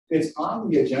It's on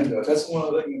the agenda. That's one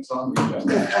of the things that's on the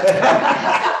agenda.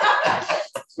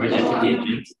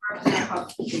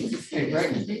 Hey, Greg.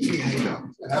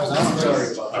 I'm sorry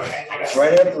about that.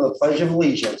 Right after the Pledge of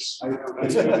Allegiance. I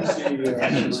didn't see the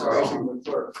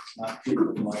clerk not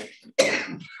keeping my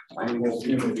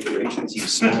immunity.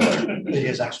 It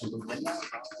is actually.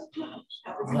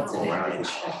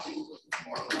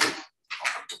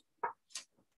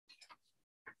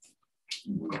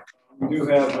 We do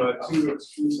have two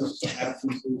excused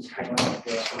absences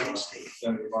tonight.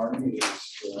 Senator Barney is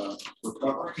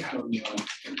recovering from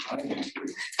an eye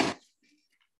injury.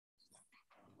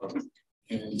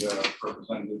 And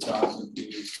Representative Johnson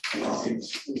is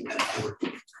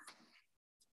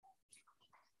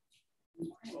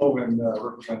oh, and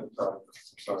Representative Carter.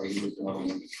 Sorry, he was another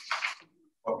one.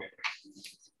 Okay.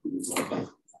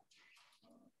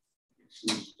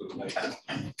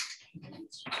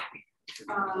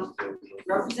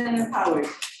 Representative Howard.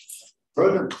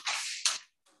 Present.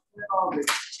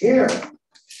 Aldridge. Here.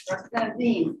 Representative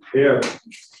Dean. Here.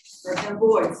 Representative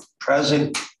Boyd.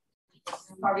 Present.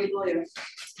 Representative Harvey Williams.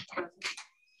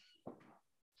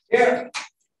 Here.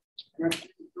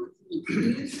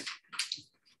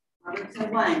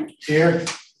 Representative Lang. Here.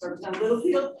 Representative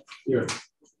Littlefield. Here.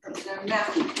 Representative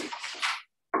Matthews.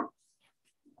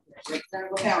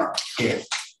 Representative O'Hara. Here.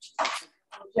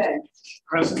 Jay.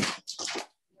 Present.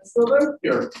 Silver.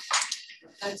 Here.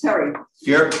 Representative Terry.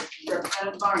 Here.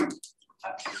 Representative Barney.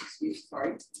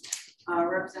 Sorry.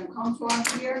 Representative Comtois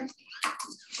here.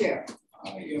 Chair. I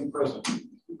am present.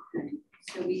 Okay.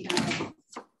 So we have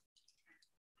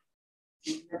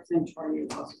Representative Charlie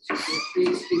also. So three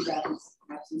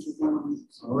absences on.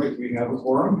 All right, we have a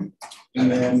quorum,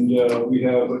 and we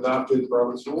have adopted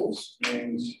Robert's rules,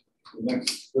 and the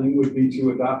next thing would be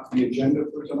to adopt the agenda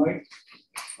for tonight.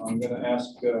 I'm going to ask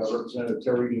Representative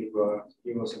Terry to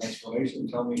give us an explanation,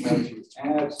 tell me how to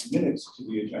add minutes to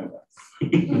the agenda.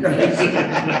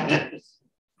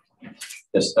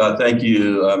 Yes, thank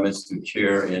you, Mr.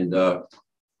 Chair and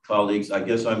colleagues. I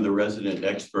guess I'm the resident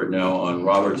expert now on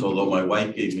Roberts, although my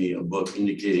wife gave me a book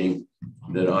indicating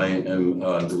that I am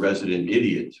the resident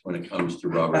idiot when it comes to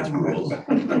Roberts rules.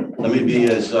 Let me be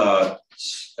as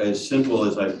simple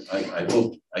as I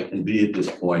hope I can be at this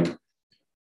point.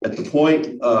 At the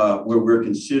point where we're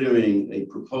considering a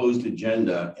proposed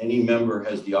agenda, any member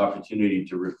has the opportunity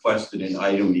to request that an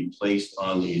item be placed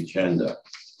on the agenda.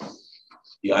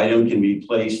 The item can be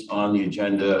placed on the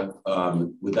agenda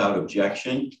without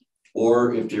objection,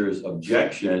 or if there is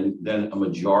objection, then a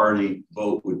majority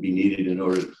vote would be needed in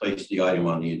order to place the item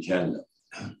on the agenda.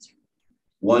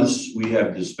 Once we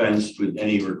have dispensed with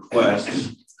any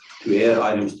requests to add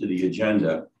items to the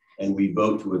agenda, and we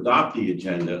vote to adopt the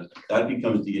agenda, that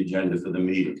becomes the agenda for the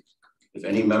meeting. If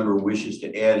any member wishes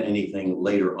to add anything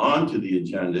later on to the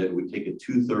agenda, it would take a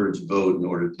 2/3 vote in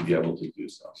order to be able to do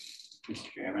so.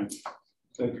 Mr. Chairman.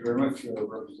 Thank you very much,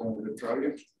 Representative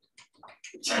Troyer.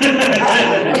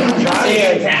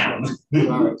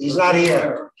 He's not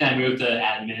here. Can I move to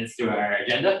add minutes to our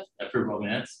agenda? Approval of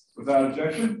minutes. Without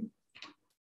objection?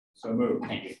 So moved.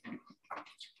 Thank you.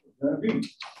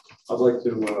 I'd like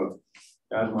to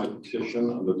add my petition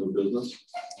under new business.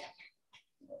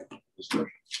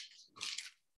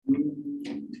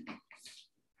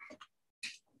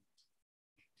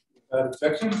 Without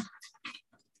objection?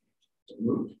 So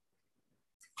moved.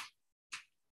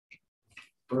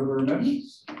 Further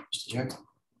amendments? Mr. Chair.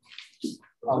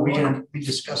 Are we going to be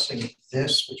discussing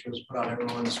this, which was put on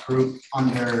everyone's group,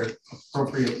 under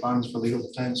appropriate funds for legal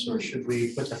defense, or should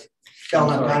we put the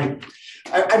Belknap County?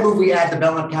 I move we add the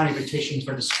Belknap County petition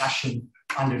for discussion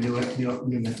under new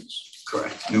minutes.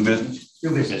 Correct. New business?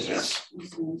 New business, yes.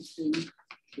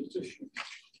 Petition.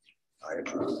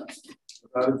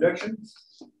 Without objection?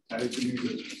 Added to new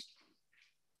business.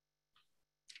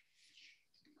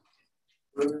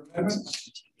 Further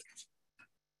amendments?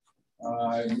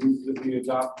 I move that we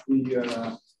adopt the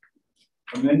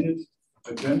amended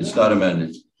agenda. It's not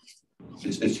amended.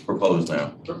 It's proposed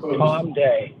now. Tom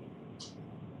Day.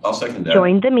 I'll second that.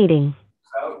 Join the meeting.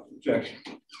 Without objection.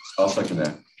 I'll second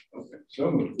that. Okay,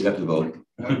 so moved. You have to vote.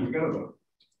 We got to vote.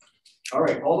 All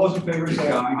right, all those in favor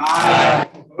say aye. Aye.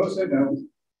 Opposed say no.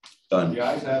 Done. The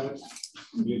ayes have it.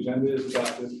 The agenda is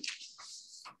adopted.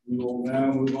 We will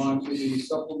now move on to the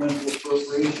supplemental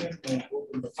appropriation and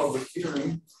open the public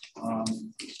hearing.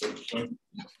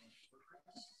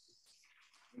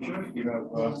 You have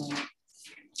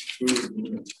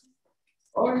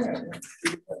oh yeah,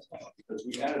 because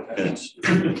we added that.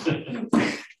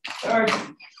 All right,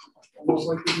 almost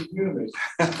like this is database.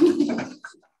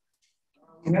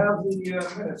 We have the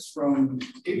minutes from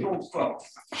April 12th.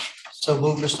 So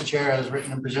move, Mr. Chair, as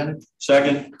written and presented.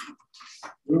 Second.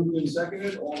 Moved and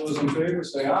seconded. All those in favor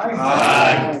say aye.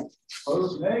 Aye.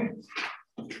 Opposed, nay.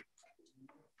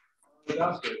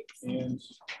 Adopted. And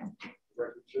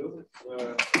record show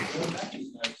that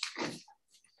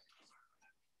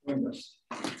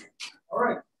all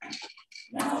right.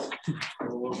 Now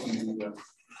we'll open the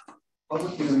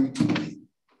public hearing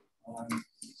on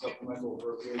supplemental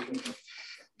appropriation.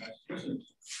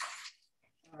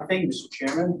 Thank you, Mr.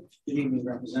 Chairman. Good evening,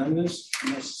 representatives.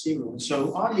 Nice to see everyone.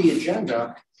 So on the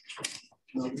agenda,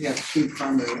 we have two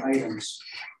primary items.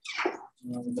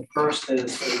 The first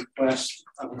is a request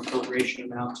of an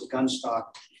appropriation amount to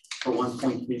Gunstock for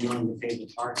 $1.3 million to pave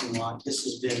the parking lot. This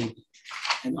has been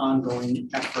an ongoing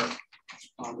effort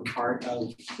on the part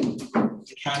of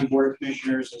the County Board of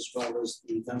Commissioners as well as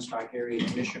the Gunstock Area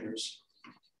Commissioners.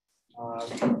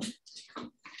 The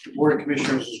Board of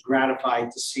Commissioners was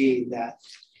gratified to see that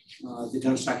the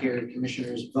Gunstock Area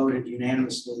Commissioners voted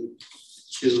unanimously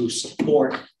to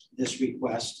support this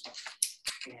request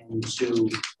and to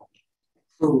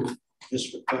approve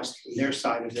this request from their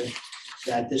side of it,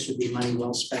 that this would be money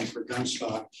well spent for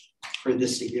Gunstock for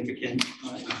this significant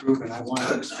improvement. I want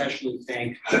to especially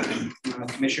thank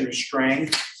Commissioner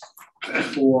Strang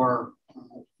for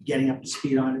getting up to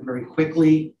speed on it very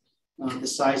quickly. The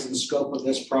size and scope of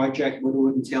this project, what it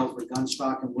would entail for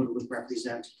Gunstock and what it would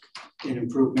represent in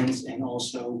improvements. And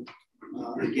also,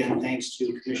 again, thanks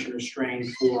to Commissioner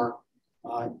Strang for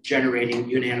generating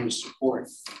unanimous support.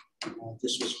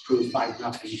 This was approved 5-0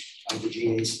 by the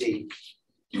GAC.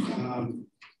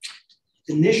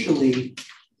 Initially,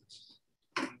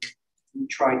 we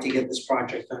tried to get this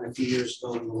project done a few years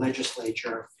ago in the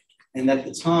legislature. And at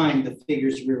the time, the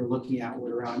figures we were looking at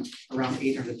were around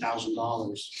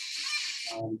 $800,000.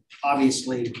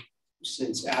 Obviously,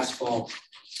 since asphalt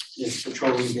is a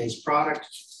petroleum-based product,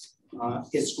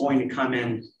 it's going to come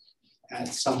in at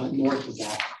somewhat north of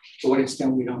that. To what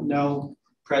extent, we don't know.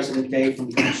 President Day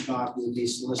from Gunstock will be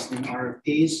soliciting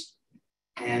RFPs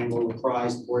and will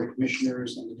apprise the Board of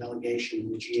Commissioners and the delegation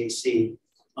and the GAC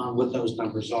on what those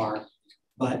numbers are.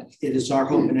 But it is our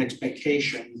hope and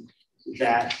expectation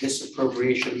that this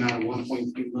appropriation amount of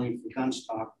 $1.3 million for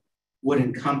Gunstock would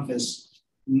encompass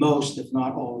most, if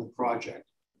not all, of the project.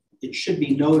 It should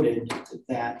be noted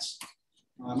that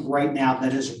right now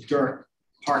that is a dirt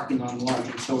parking on large,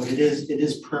 and so it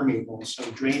is permeable. So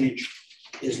drainage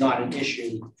is not an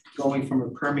issue. Going from a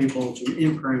permeable to an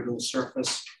impermeable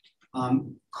surface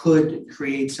could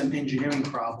create some engineering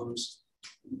problems.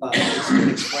 But it's been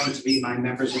explained to me by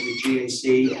members of the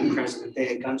GAC and President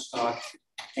Day at Gunstock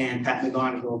and Pat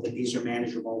McGonigal that these are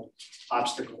manageable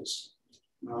obstacles.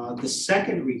 The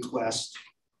second request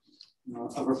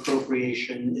of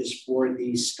appropriation is for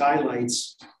the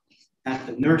skylights at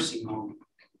the nursing home.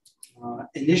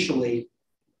 Initially,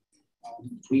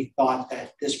 we thought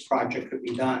that this project could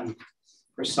be done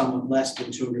for somewhat less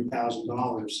than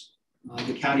 $200,000.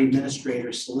 The county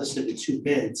administrator solicited 2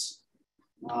 bids.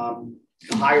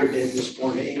 The higher bid was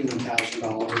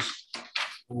 $481,000.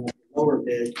 The lower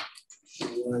bid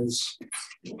was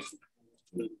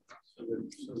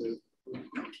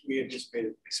we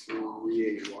anticipated exploring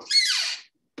 381.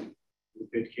 The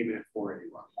bid came in at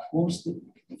 481. what was the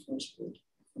first bid?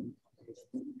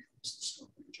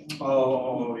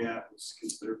 Oh yeah, it was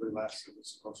considerably less. It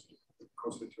was close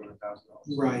to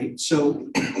 $200,000. Right. So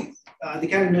the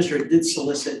county administrator did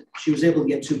solicit. She was able to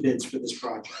get 2 bids for this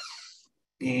project,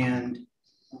 and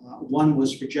one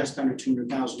was for just under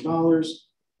 $200,000.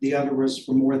 The other was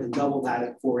for more than double that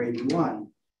at $481,000.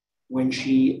 When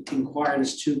she inquired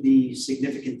as to the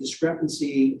significant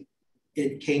discrepancy,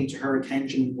 it came to her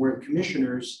attention, the Board of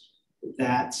Commissioners,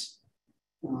 that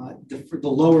the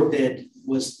lower bid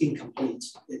was incomplete.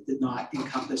 It did not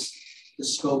encompass the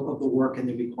scope of the work and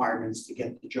the requirements to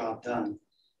get the job done.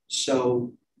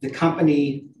 So the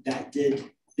company that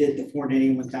did bid the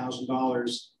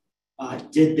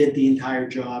 $481,000 did bid the entire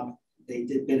job. They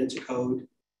did bid it to code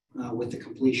with the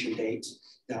completion date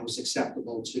that was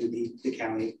acceptable to the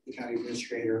county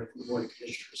administrator, and the Board of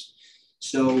Commissioners.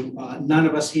 So none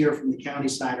of us here from the county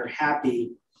side are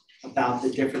happy about the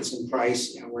difference in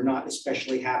price, and we're not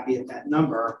especially happy at that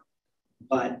number,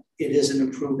 but it is an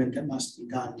improvement that must be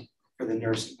done for the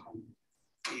nursing home.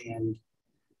 And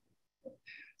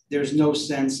there's no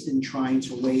sense in trying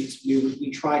to wait.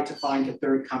 We tried to find a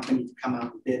third company to come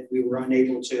out and bid. We were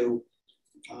unable to,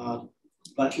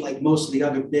 but like most of the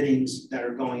other biddings that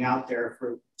are going out there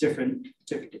for different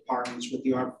departments with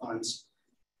the ARP funds,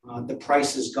 the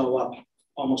prices go up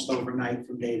almost overnight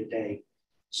from day to day.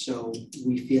 So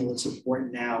we feel it's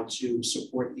important now to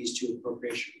support these 2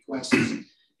 appropriation requests.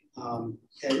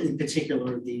 in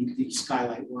particular, the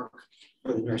skylight work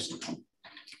for the nursing home.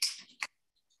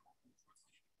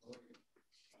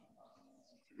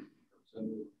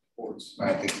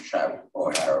 I think Travis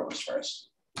or Harrow was first.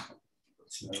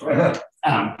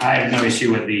 I have no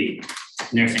issue with the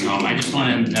nursing home. I just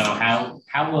want to know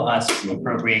how will us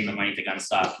appropriating the money to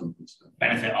Gunstock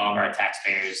benefit all of our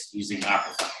taxpayers using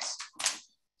ARPA funds?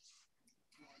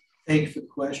 Thank you for the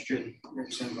question,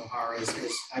 Representative O'Hara. As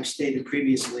I've stated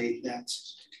previously, that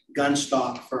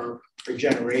Gunstock for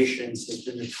generations has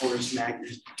been a tourist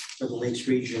magnet for the Lakes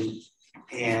region,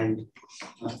 and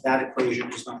that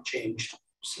equation has not changed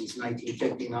since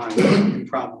 1959 and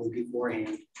probably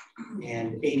beforehand.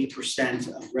 And 80%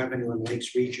 of revenue in the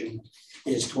Lakes region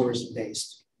is tourism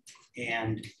based.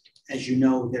 And as you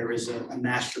know, there is a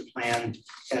master plan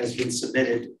that has been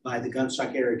submitted by the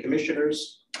Gunstock area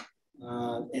commissioners.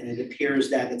 And it appears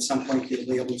that at some point they'll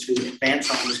be able to advance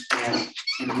on this plan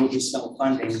and it will be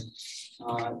self-funding.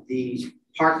 The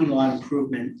parking lot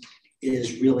improvement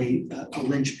is really a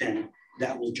linchpin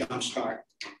that will jumpstart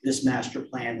this master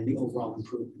plan and the overall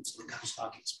improvements of the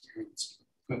Gunstock experience.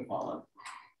 Quick follow-up.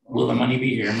 Will the money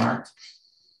be earmarked?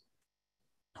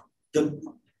 The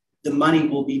money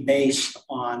will be based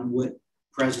on what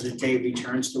President Day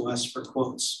returns to us for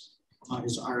quotes on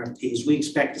his RFPs. We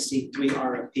expect to see 3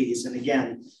 RFPs. And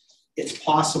again, it's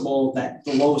possible that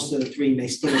the lowest of the 3 may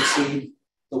still exceed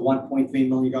the $1.3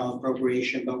 million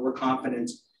appropriation, but we're confident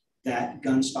that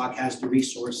Gunstock has the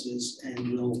resources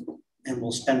and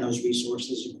will spend those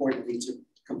resources accordingly to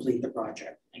complete the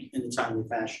project in a timely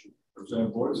fashion.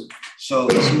 Representative Boyce. So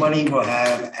this money will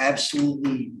have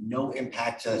absolutely no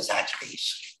impact to the tax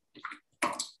base.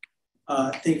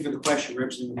 Thank you for the question,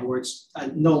 Representative Boards.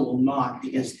 No, will not,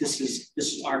 because this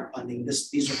is our funding.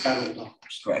 These are federal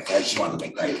dollars. Correct. I just wanted to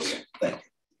make that clear. Thank you.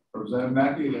 Representative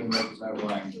Mackey and Representative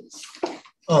Lang.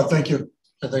 Thank you.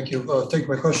 Thank you. Thank you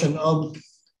for my question.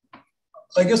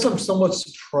 I guess I'm somewhat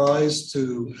surprised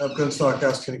to have Gunstock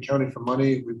asking the county for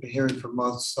money. We've been hearing for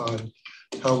months on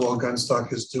how well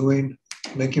Gunstock is doing,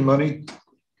 making money,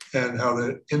 and how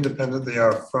independent they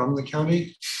are from the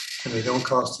county, and they don't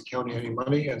cost the county any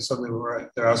money. And suddenly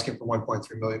they're asking for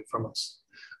 1.3 million from us.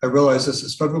 I realize this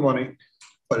is federal money,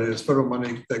 but it is federal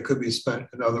money that could be spent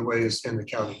in other ways in the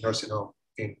county. Nursing home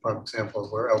being a prime example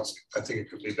of where else I think it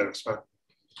could be better spent.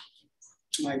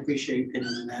 I appreciate your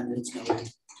opinion on that, and it's noted.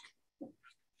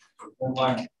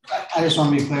 I just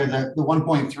want to be clear that the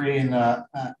 1.3 and the,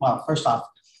 well, first off,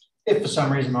 if for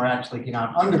some reason we're actually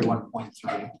out under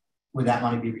 1.3, would that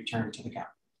money be returned to the county?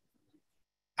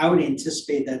 I would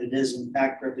anticipate that it is. In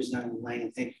fact, Representative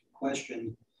Lang, thank you for the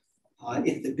question.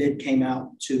 If the bid came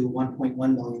out to 1.1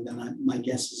 million, then my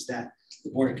guess is that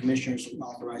the Board of Commissioners would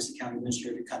authorize the county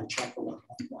administrator to cut a check for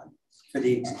 1.1 for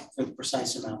the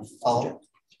precise amount of the project.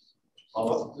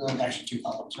 Actually 2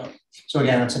 follow-ups. So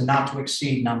again, it's a not to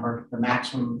exceed number. The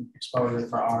maximum exposure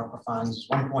for ARPA funds is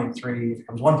 1.3. If it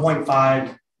comes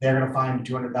 1.5, they're going to find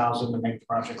 200,000 to make the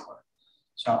project work.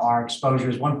 So our exposure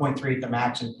is 1.3 at the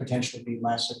max and potentially be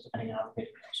less depending on how the bid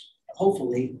goes.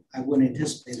 Hopefully, I wouldn't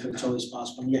anticipate that it's always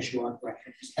possible. And yes, you are correct.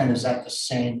 And is that the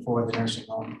same for the nursing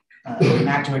home? The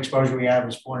maximum exposure we have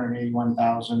is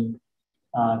 $481,000.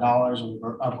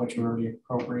 Of which we already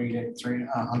appropriated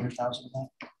 300,000 of that.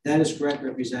 That is correct,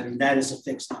 Representative. That is a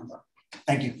fixed number.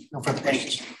 Thank you. No further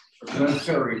questions. Representative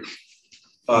Terry.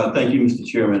 Thank you, Mr.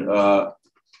 Chairman.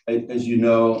 As you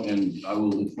know, and I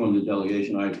will inform the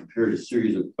delegation, I prepared a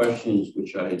series of questions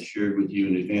which I had shared with you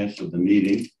in advance of the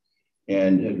meeting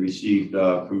and had received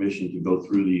permission to go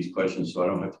through these questions, so I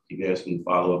don't have to keep asking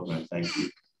follow-up, and I thank you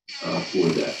for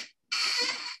that.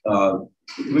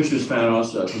 Commissioner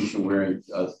Spanos, Commissioner Waring,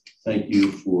 thank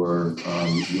you for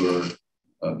your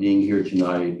being here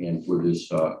tonight and for this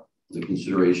the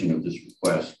consideration of this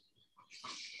request.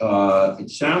 It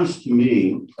sounds to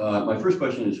me, my first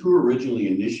question is, who originally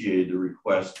initiated the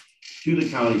request to the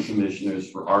county commissioners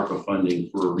for ARPA funding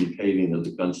for a repaving of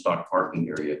the Gunstock parking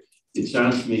area? It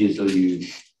sounds to me as though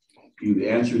you've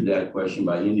answered that question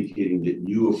by indicating that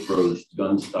you approached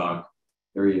Gunstock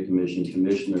Area Commission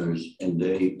commissioners and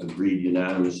they agreed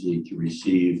unanimously to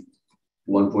receive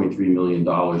 $1.3 million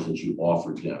that you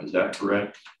offered them. Is that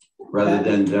correct? Rather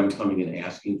than them coming and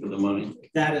asking for the money?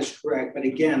 That is correct. But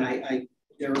again,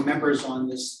 there are members on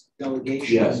this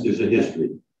delegation. Yes, there's a history.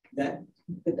 That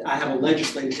I have a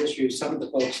legislative history of some of the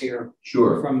folks here.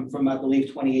 Sure. From I believe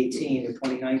 2018 or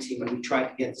 2019 when we tried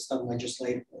to get this done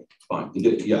legislatively. Fine.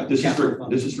 Yeah, this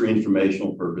is for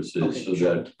informational purposes, okay, so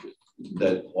sure,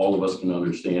 that all of us can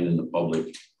understand in the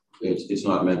public. It's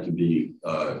not meant to be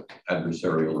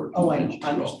adversarial or contentious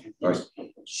at all. All right.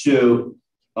 So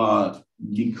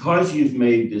Because you've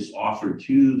made this offer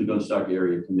to the Gunstock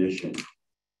Area Commission,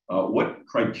 what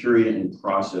criteria and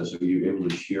process are you able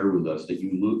to share with us that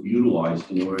you utilized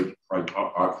in order to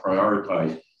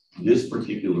prioritize this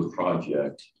particular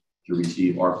project to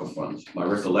receive ARPA funds? My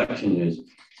recollection is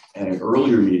at an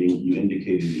earlier meeting, you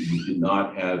indicated that you did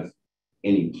not have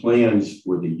any plans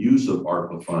for the use of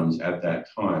ARPA funds at that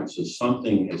time. So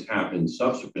something has happened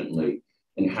subsequently.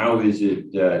 And how is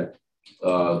it that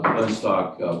the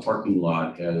Gunstock parking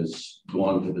lot has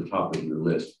gone to the top of your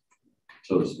list,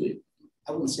 so to speak?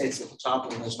 I wouldn't say it's at the top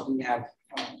of the list. We have,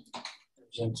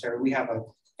 Terry, we have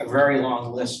a very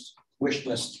long list, wish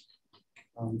list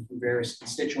from various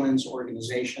constituents,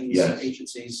 organizations, Yes.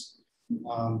 agencies.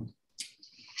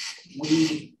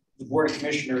 We, the Board of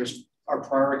Commissioners, are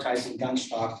prioritizing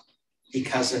Gunstock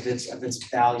because of its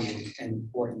value and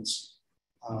importance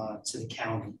to the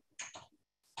county.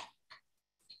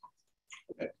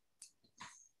 Okay.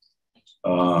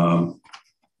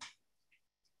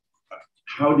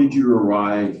 How did you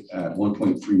arrive at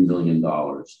 $1.3 million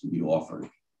to be offered?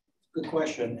 Good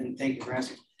question, and thank you for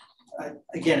asking.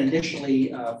 Again,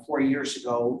 initially, 4 years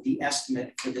ago, the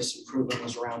estimate for this improvement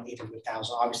was around $800,000.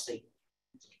 Obviously,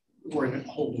 we're in a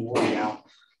whole new world now.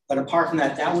 But apart from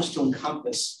that, that was to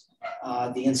encompass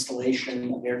the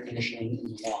installation of air conditioning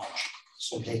in the lodge,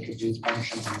 so they could do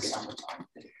functions in the summertime.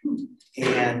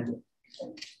 And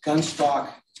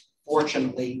Gunstock,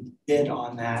 fortunately, bid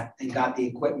on that and got the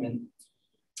equipment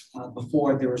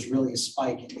before there was really a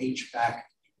spike in HVAC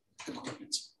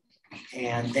equipment.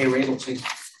 And they were able to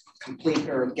complete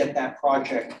or get that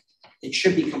project. It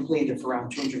should be completed for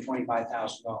around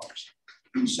 $225,000.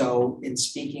 So in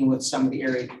speaking with some of the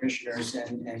area commissioners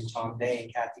and Tom Day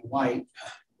and Kathy White,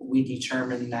 we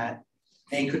determined that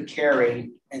they could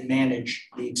carry and manage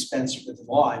the expense for the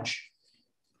lodge,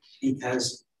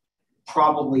 because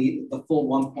probably the full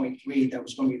 1.3 that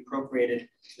was going to be appropriated,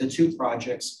 the two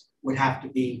projects would have to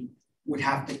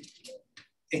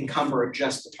encumber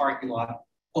just the parking lot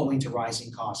owing to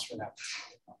rising costs for that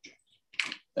project.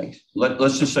 Thanks.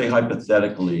 Let's just say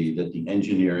hypothetically that the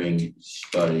engineering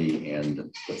study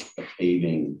and the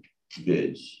paving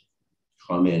bids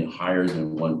come in higher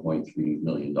than $1.3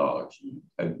 million.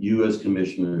 Have you as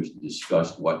commissioners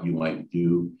discussed what you might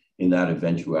do in that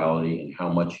eventuality and how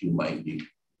much you might be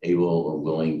able or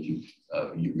willing to,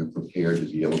 you're prepared to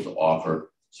be able to offer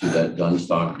so that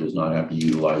Gunstock does not have to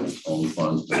utilize its own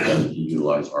funds, but does to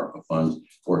utilize ARPA funds?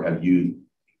 Or have you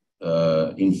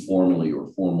informally or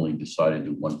formally decided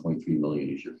that 1.3 million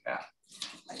is your cap?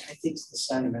 I think it's the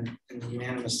sentiment and the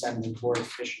unanimous sentiment of Board of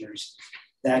Commissioners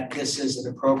that this is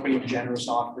an appropriate and generous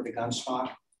offer to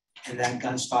Gunstock, and that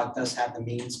Gunstock does have the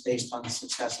means, based on the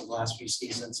success of the last few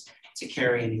seasons, to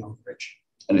carry any overage.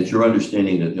 And it's your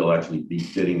understanding that they'll actually be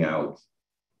bidding out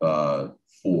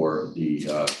for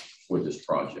this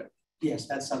project? Yes,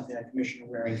 that's something that Commissioner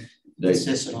Waring They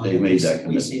insisted on. made that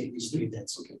commitment. We see these three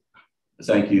bids. Okay.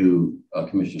 Thank you,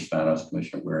 Commissioner Spanos,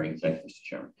 Commissioner Waring. Thank you, Mr.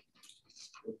 Chairman.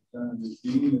 Representative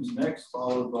Dean is next,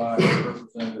 followed by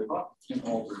Representative Hopkins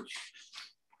Aldridge.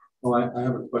 Well, I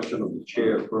have a question of the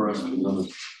chair first, and then a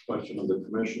question of the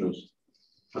commissioners.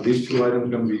 Are these two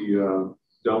items going to be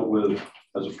dealt with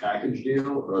as a package deal,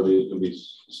 or are they going to be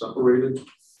separated?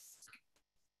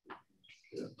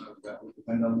 Yeah, that would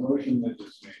depend on the motion that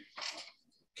is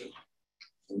made.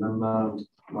 And then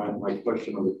my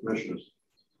question of the commissioners.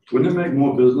 Wouldn't it make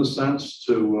more business sense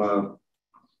to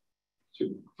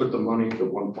put the money, the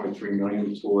 1.3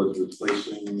 million, towards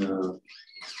replacing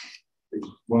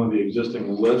one of the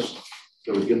existing lifts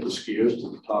that would get the skiers to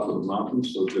the top of the mountain,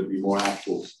 so there'd be more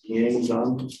actual skiing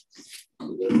done? Does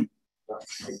that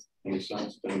make any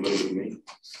sense to anybody but me?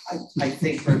 I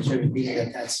think for it to be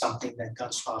that's something that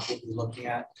Gunstock will be looking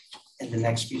at in the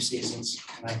next few seasons.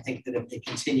 And I think that if they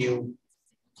continue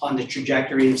on the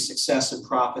trajectory of success and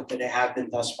profit that they have been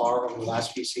thus far over the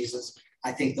last few seasons,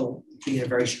 I think they'll be in a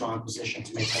very strong position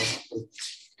to make those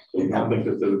improvements. So you don't think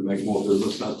that it would make more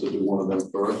business sense to do one of them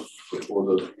first before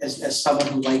the? As someone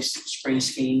who likes spring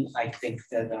skiing, I think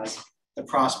that the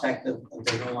prospect of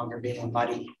there no longer being a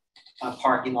muddy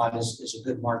parking lot is a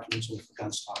good marketing tool for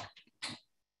Gunstock.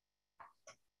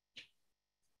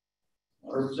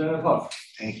 Representative Huff.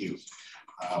 Thank you.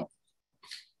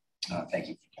 Thank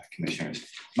you, commissioners.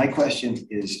 My question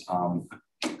is,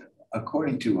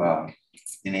 according to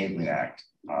Enabling Act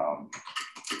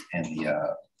and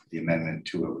the amendment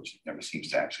to it, which never seems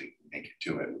to actually make it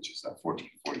to it, which is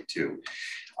 1442.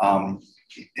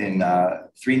 In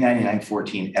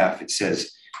 399.14F, it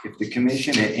says, if the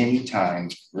commission at any time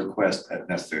requests,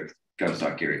 that's the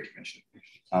Gunstock Area Commission,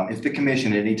 if the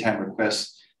commission at any time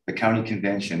requests the county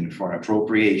convention for an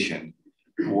appropriation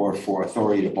or for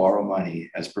authority to borrow money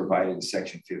as provided in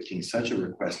section 15, such a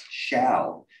request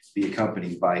shall be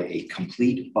accompanied by a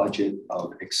complete budget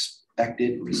of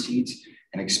expected receipts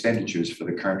and expenditures for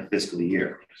the current fiscal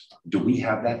year. Do we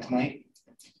have that tonight?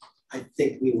 I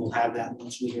think we will have that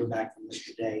once we hear back from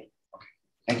Mr. Day.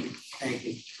 Thank you. Thank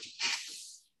you.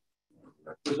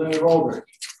 Representative Aldrich.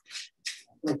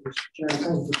 Thank you, Mr. Chair.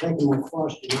 Thank you for taking my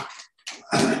question.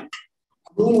 I'm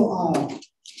a little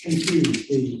confused.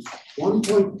 The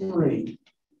 1.3,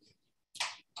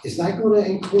 is that going to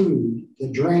include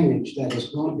the drainage that is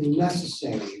going to be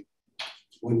necessary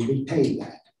when we pay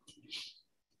that?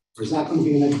 Or is that going to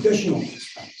be an additional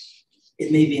expense?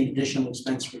 It may be an additional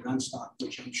expense for Gunstock,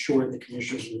 which I'm sure the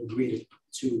commissioners will agree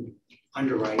to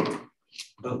underwrite,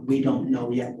 but we don't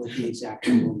know yet what the exact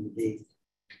number will be.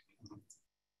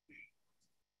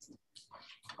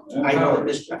 I know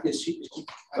that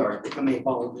sorry, if I may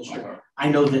follow, Mr. I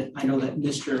know that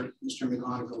Mr.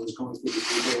 McGonigal is going through the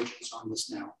due diligence on this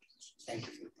now. Thank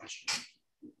you for the question.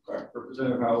 All right,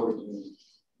 Representative Howard.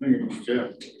 Thank you, Mr. Chair.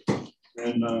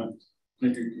 And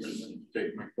thank you for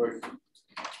taking my question.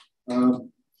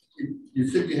 You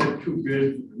said you had 2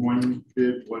 bids. One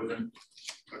bid wasn't a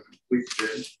complete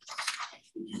bid.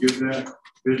 Did you give that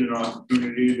bid an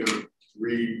opportunity to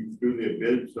redo their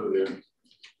bid so they're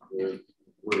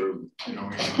in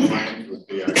compliance with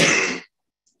the actual?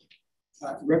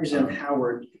 Representative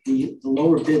Howard, the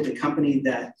lower bid, the company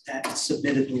that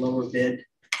submitted the lower bid,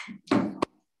 I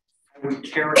would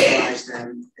characterize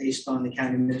them based on the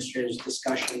county administrator's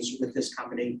discussions with this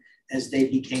company as they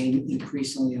became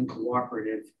increasingly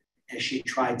uncooperative as she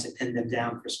tried to pin them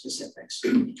down for specifics.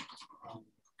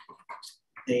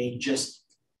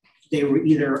 They were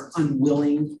either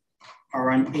unwilling or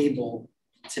unable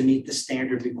to meet the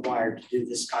standard required to do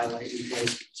the skylight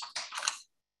replacement.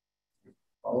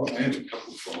 Oh, I have a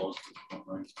couple of follow-ups.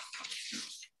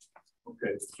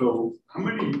 Okay, so how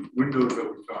many windows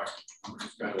are we talking? How many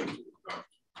skylights are we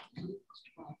talking?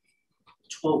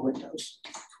 12 windows.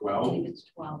 12? I think it's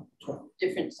 12.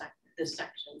 Different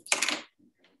sections.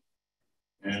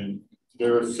 And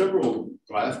there are several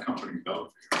glass companies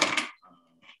out there.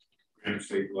 Granite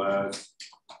State Glass,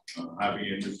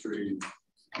 Heavy Industries.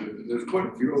 There's quite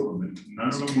a few of them, and none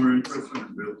of them were interested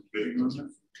in bidding on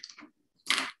this.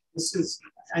 This is,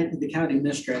 the county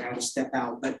administrator had to step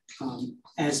out, but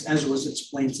as was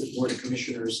explained to the Board of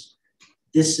Commissioners,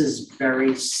 this is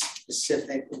very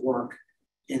specific work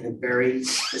in a very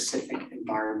specific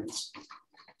environments,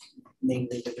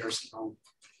 namely the nursing home.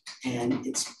 And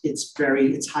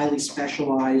it's highly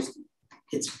specialized,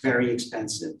 it's very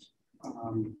expensive.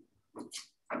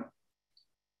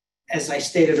 As I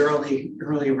stated earlier,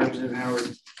 Representative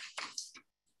Howard,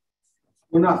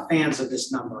 we're not fans of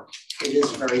this number. It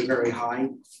is very, very high,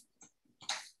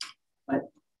 but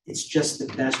it's just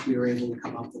the best we were able to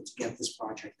come up with to get this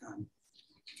project done.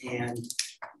 And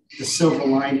the silver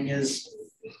lining is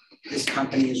this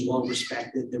company is well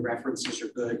respected, the references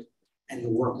are good, and the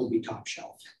work will be top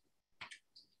shelf.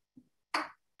 Thank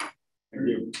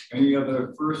you. Any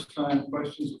other first-time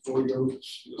questions before we go to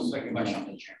the second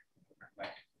round?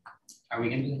 Are we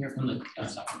going to hear from the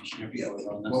Gunstock Commissioner before we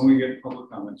vote on this? When we get public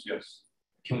comments, yes.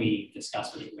 Can we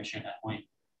discuss with the Commissioner at that point?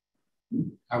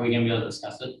 Are we going to be able to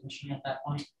discuss with the Commissioner at that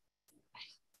point?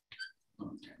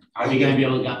 Are we going to be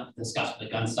able to discuss with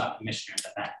the Gunstock Commissioners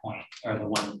at that point, or the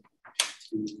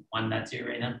one that's here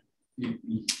right now?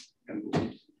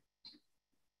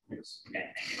 Yes.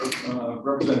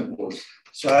 Representative Force.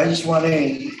 So I just want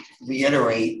to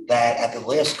reiterate that at the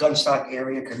last Gunstock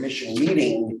Area Commission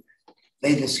meeting,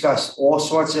 they discussed all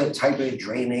sorts of type of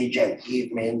drainage and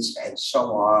pavements and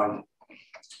so on.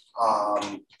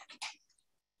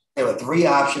 There were 3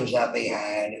 options that they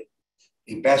had.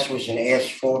 The best was an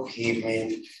asphalt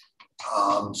pavement.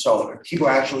 So if people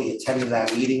actually attended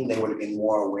that meeting, they would have been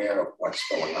more aware of what's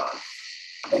going on.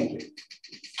 Thank you.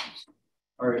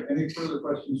 All right, any further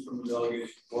questions from the delegation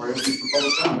or any for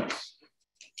public comments?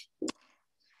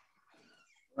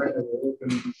 All right, I will open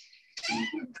the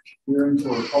hearing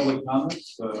for public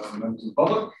comments, members of the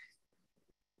public,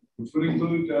 which would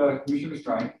include Commissioner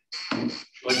Strang. Would you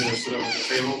like me to sit up at the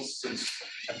table since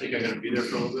I think I'm going to be there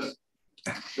for a little bit?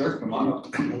 Sure, come on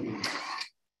up.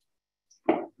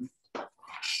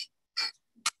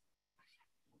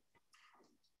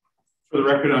 For the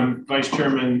record, I'm Vice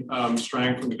Chairman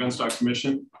Strang from the Gunstock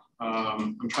Commission.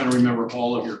 I'm trying to remember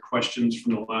all of your questions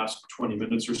from the last 20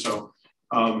 minutes or so.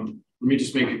 Let me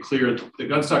just make it clear, the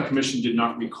Gunstock Commission did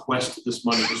not request this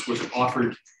money. This was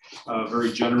offered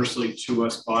very generously to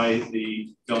us by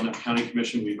the Belknap County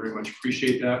Commission. We very much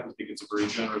appreciate that. We think it's a very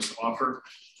generous offer.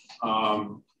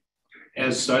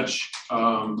 As such,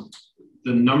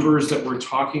 The numbers that we're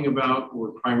talking about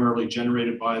were primarily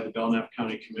generated by the Belknap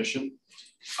County Commission.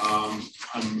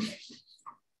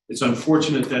 It's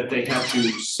unfortunate that they have to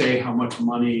say how much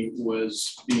money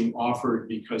was being offered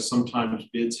because sometimes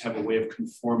bids have a way of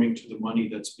conforming to the money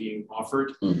that's being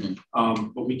offered,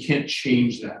 but we can't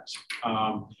change that.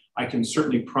 I can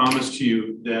certainly promise to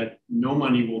you that no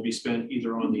money will be spent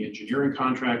either on the engineering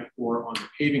contract or on the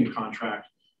paving contract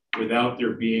without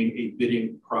there being a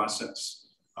bidding process.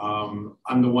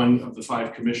 I'm the one of the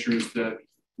 5 commissioners that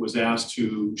was asked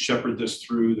to shepherd this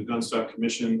through the Gunstock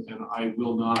Commission, and I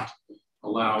will not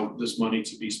allow this money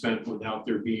to be spent without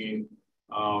there being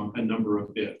a number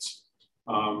of bids.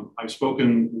 I've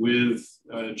spoken with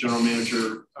General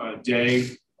Manager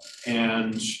Day,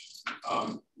 and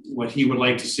what he would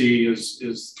like to see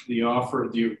is the offer,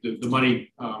 the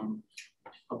money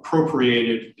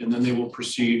appropriated, and then they will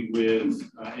proceed with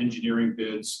engineering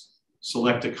bids,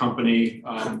 select a company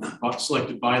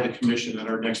selected by the commission at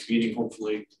our next meeting,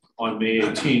 hopefully on May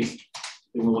 18th.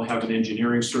 Then we will have an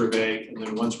engineering survey, and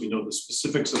then once we know the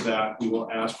specifics of that, we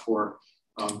will ask for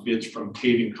bids from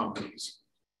paving companies.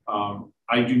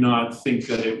 I do not think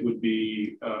that it would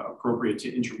be appropriate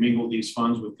to intermingle these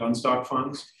funds with Gunstock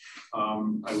funds.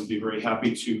 I would be very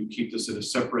happy to keep this in a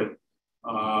separate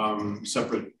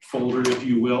folder, if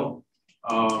you will.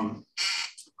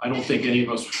 I don't think any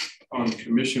of us on the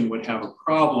commission would have a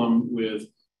problem with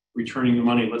returning the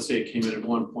money. Let's say it came in at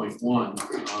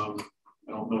 1.1.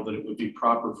 I don't know that it would be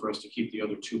proper for us to keep the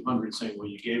other 200 saying, well,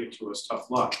 you gave it to us, tough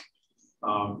luck.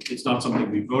 It's not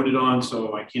something we voted on,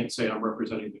 so I can't say I'm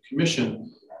representing the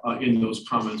commission in those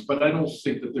comments, but I don't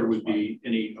think that there would be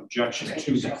any objection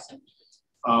to that.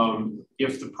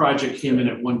 If the project came in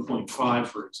at 1.5,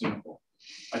 for example,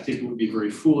 I think it would be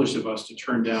very foolish of us to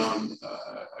turn down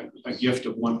a gift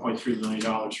of $1.3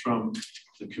 million from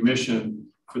the commission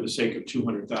for the sake of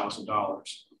 $200,000.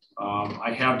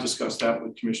 I have discussed that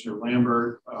with Commissioner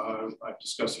Lambert. I've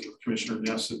discussed it with Commissioner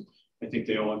Ness, and I think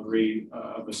they all agree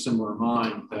of a similar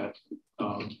mind that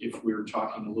if we were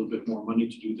talking a little bit more money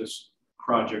to do this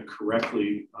project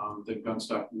correctly, that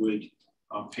Gunstock would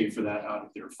pay for that out of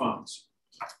their funds.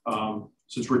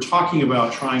 Since we're talking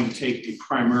about trying to take a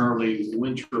primarily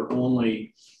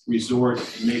winter-only resort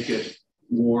and make it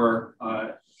more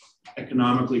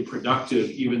economically productive,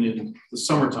 even in the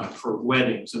summertime for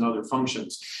weddings and other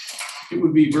functions, it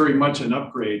would be very much an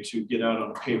upgrade to get out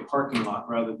on a paved parking lot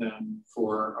rather than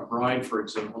for a bride, for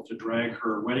example, to drag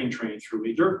her wedding train through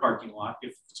a dirt parking lot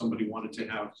if somebody wanted to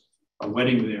have a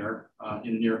wedding there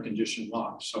in an air-conditioned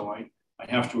lot. So I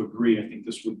have to agree. I think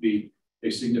this would be a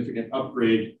significant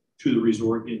upgrade to the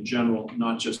resort in general,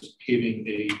 not just paving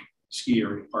a ski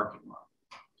area parking lot.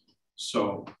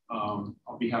 So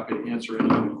I'll be happy to answer any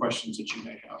other questions that you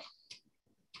may have.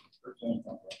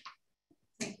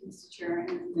 Thank you, Mr. Chair,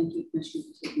 and thank you, Commissioner,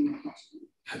 for taking the question.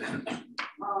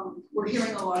 We're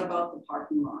hearing a lot about the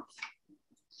parking lot.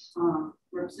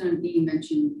 Representative B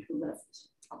mentioned the lift.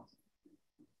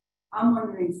 I'm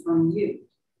wondering from you,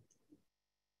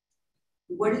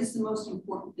 what is the most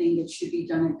important thing that should be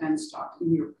done at Gunstock,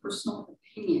 in your personal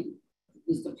opinion?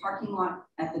 Is the parking lot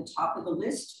at the top of the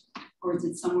list, or is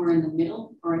it somewhere in the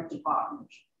middle or at the bottom?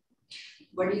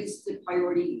 What is the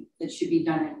priority that should be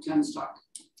done at Gunstock?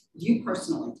 You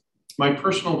personally? My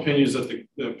personal opinion is that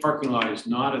the parking lot is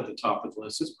not at the top of the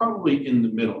list. It's probably in the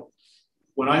middle.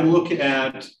 When I look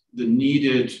at the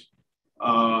needed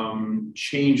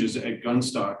changes at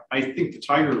Gunstock, I think the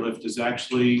Tiger lift is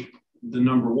actually the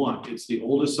 #1. It's the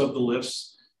oldest of the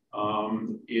lifts.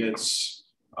 It's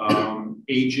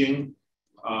aging.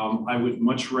 I would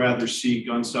much rather see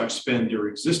Gunstock spend their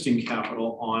existing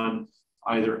capital on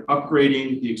either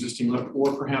upgrading the existing lift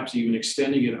or perhaps even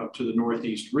extending it up to the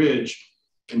Northeast Ridge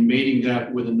and mating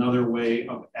that with another way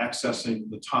of accessing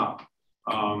the top.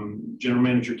 General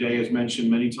Manager Day has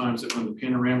mentioned many times that when the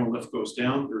panorama lift goes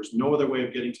down, there's no other way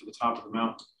of getting to the top of the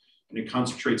mountain, and it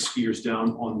concentrates skiers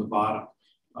down on the bottom.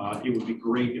 It would be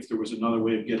great if there was another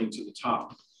way of getting to the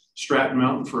top. Stratton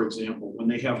Mountain, for example, when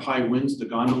they have high winds, the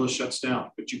gondola shuts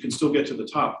down, but you can still get to the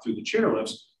top through the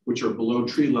chairlifts, which are below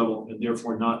tree level and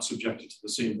therefore not subjected to the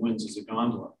same winds as a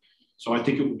gondola. So I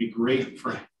think it would be great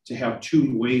to have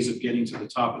 2 ways of getting to the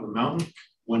top of the mountain.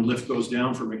 When lift goes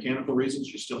down for mechanical reasons,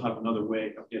 you still have another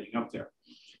way of getting up there.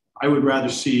 I would rather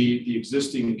see the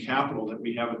existing capital that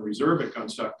we have in reserve at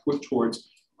Gunstock put towards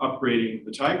upgrading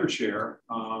the Tiger Chair,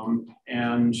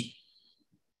 and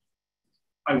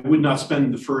I would not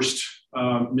spend the first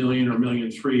 $1 million or $1.3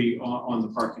 million on the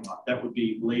parking lot. That would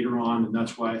be later on, and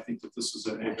that's why I think that this is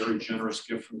a very generous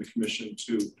gift from the commission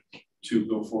to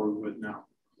go forward with now.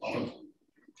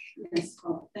 Yes,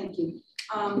 well, thank you.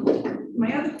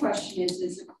 My other question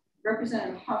is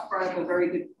Representative Huff brought up a very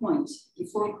good point.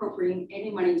 Before appropriating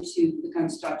any money to the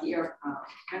Gunstock area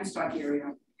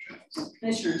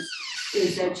commissioners,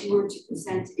 is that you were to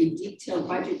present a detailed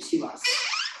budget to us.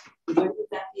 When would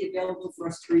that be available for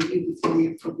us to review before we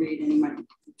appropriate any money?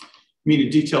 You mean a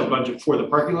detailed budget for the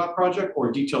parking lot project or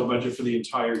a detailed budget for the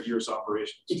entire year's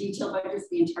operations? The detailed budget for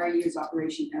the entire year's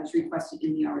operation as requested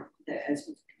in the as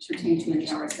pertained to in the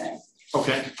RSA.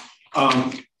 Okay.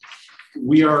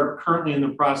 We are currently in the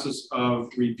process of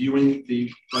reviewing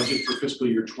the budget for fiscal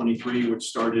year 23, which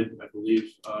started, I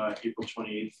believe, April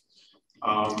 28th.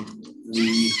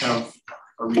 We have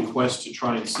a request to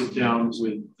try and sit down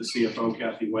with the CFO,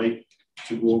 Kathy White,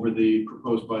 to go over the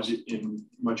proposed budget in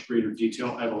much greater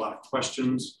detail. I have a lot of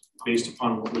questions based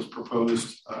upon what was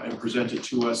proposed and presented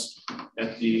to us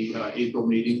at the April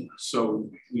meeting. So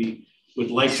we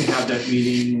would like to have that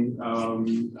meeting.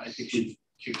 I think we've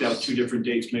kicked out 2 different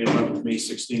dates, May 11th, May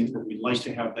 16th, but we'd like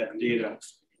to have that data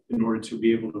in order to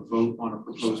be able to vote on a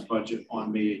proposed budget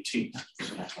on May 18th.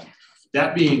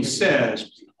 That being said,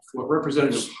 what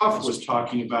Representative Huff was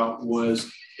talking about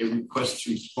was a request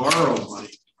to borrow money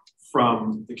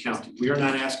from the county. We are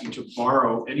not asking to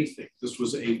borrow anything. This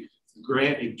was a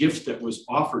grant, a gift that was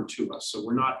offered to us. So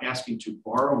we're not asking to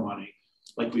borrow money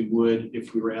like we would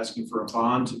if we were asking for a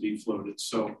bond to be floated.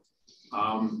 So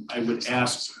I would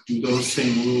ask, do those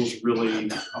same rules really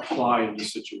apply in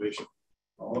this situation?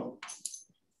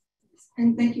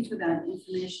 And thank you for that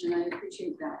information. I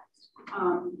appreciate that.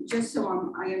 Just so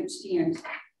I understand,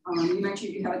 you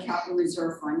mentioned you have a capital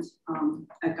reserve fund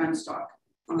at Gunstock.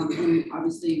 And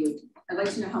obviously, I'd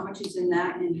like to know how much is in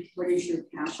that and what is your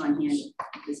cash on hand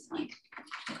at this time?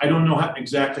 I don't know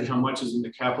exactly how much is in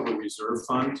the capital reserve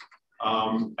fund.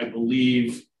 I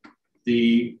believe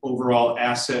the overall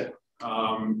asset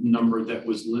number that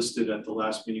was listed at the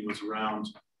last meeting was around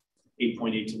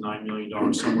 $8.8 to $9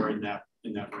 million, somewhere in that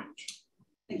range.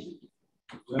 Thank you.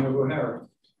 Senator O'Hara.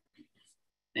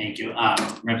 Thank you.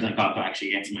 Representative Cobb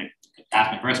actually answered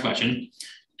my first question.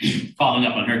 Following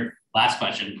up on her last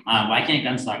question, why can't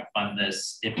Gunstock fund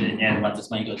this and let this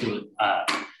money go to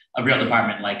a real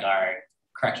department like our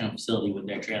correctional facility with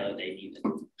their trailer they need it?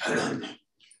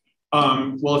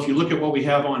 Well, if you look at what we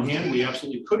have on hand, we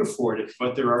absolutely could afford it,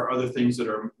 but there are other things that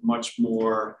are much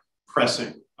more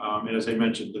pressing. And as I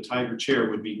mentioned, the Tiger chair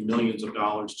would be millions of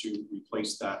dollars to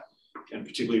replace that. And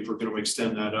particularly if we're going to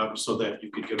extend that up so that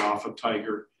you could get off of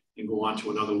Tiger and go on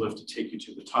to another lift to take you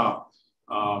to the top.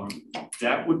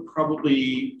 That would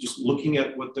probably, just looking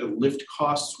at what the lift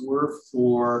costs were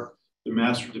for the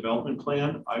master development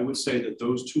plan, I would say that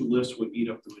those 2 lifts would eat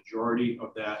up the majority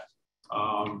of that,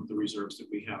 the reserves that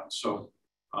we have. So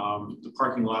the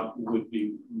parking lot would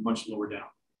be much lower down.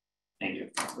 Thank you.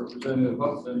 Representative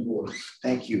Huff and Board.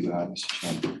 Thank you, Mr.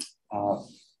 Chairman.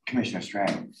 Commissioner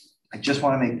Strang, I just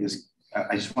want to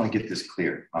get this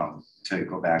clear to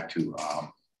go back to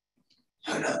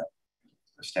the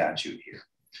statute here.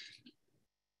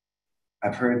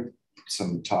 I've heard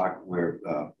some talk where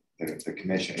the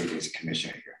commissioner, it is a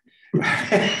commissioner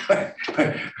here,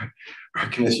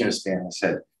 Commissioner Stan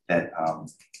said that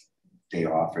they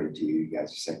offered to you, you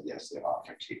guys said yes, they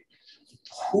offered to you.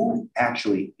 Who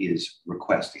actually is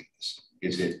requesting this?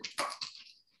 Is it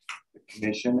the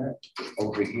commissioner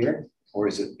over here, or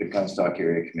is it the Gunstock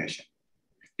Area Commission?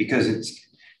 Because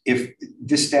if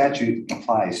this statute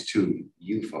applies to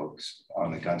you folks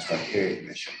on the Gunstock Area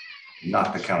Commission,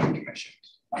 not the county commission.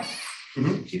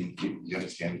 Do you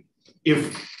understand?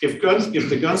 If the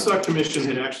Gunstock Commission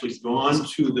had actually gone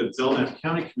to the Belknap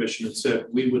County Commission and said,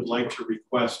 we would like to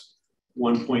request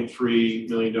 $1.3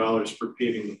 million for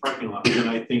paving the parking lot, then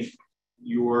I think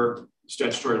your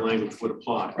statutory language would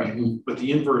apply. Right. But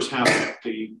the inverse happened.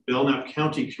 The Belknap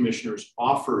County Commissioners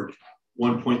offered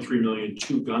 $1.3 million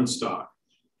to Gunstock,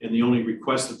 and the only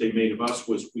request that they made of us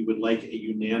was we would like a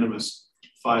unanimous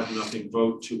 5-0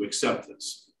 vote to accept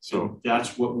this. So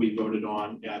that's what we voted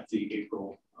on at the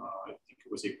April, I think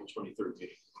it was April 23rd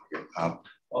meeting.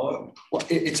 Well,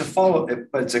 it's a follow-up,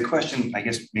 but it's a question, I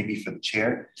guess, maybe for the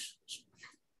chair.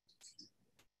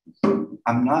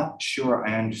 I'm not sure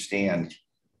I understand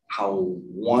how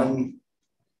one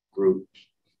group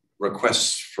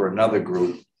requests for another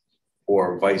group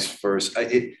or vice versa.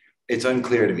 It's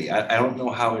unclear to me. I don't know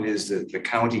how it is that the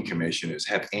county commissioners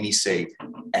have any say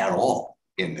at all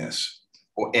in this.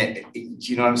 Or,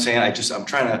 you know what I'm saying? I'm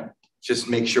trying to just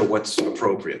make sure what's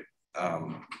appropriate.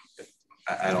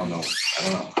 I don't know.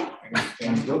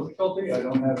 And difficulty, I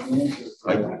don't have an answer.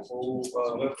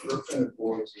 Representative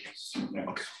Board is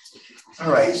next.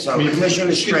 All right, so Commissioner Excuse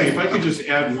me, Strang. if I could just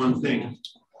add one thing.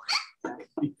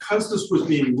 because this was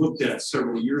being looked at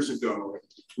several years ago,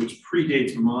 which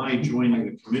predates my joining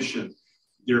the commission,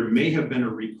 there may have been a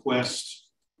request,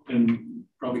 and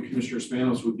probably Commissioner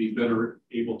Spanos would be better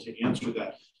able to answer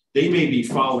that. They may be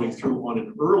following through on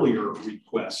an earlier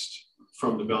request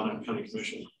from the Belknap County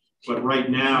Commission, but right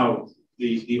now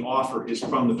the offer is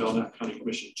from the Belknap County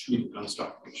Commission to the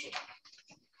Gunstock Commission.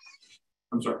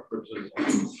 I'm sorry,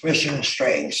 Commissioner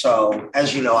Strang, so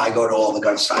as you know, I go to all the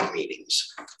Gunstock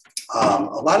meetings. A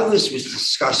lot of this was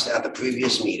discussed at the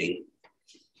previous meeting.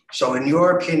 So in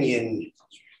your opinion,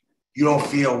 you don't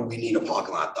feel we need a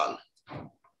parking lot done?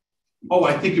 Oh,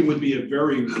 I think it would be a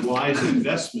very wise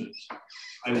investment.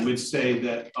 I would say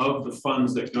that of the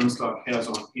funds that Gunstock has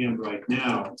on hand right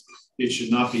now, it should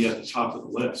not be at the top of the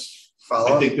list.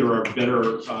 I think there are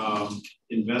better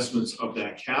investments of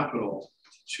that capital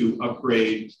to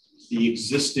upgrade the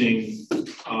existing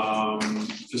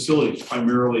facilities,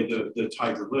 primarily the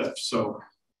Tiger Lift. So,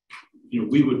 you know,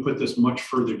 we would put this much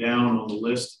further down on the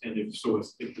list. And if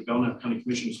the Belknap County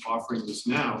Commission is offering this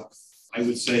now, I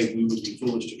would say we would be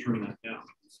foolish to turn that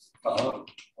down.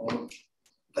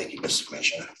 Thank you, Mr.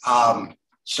 Commissioner.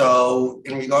 So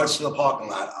in regards to the parking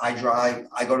lot, I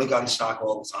go to Gunstock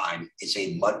all the time. It's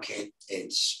a mud pit.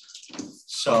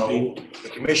 So the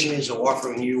commissioners are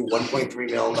offering you $1.3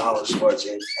 million towards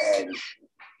it, and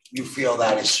you feel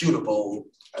that is suitable,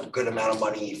 a good amount of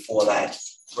money for that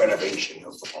renovation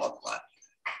of the parking lot.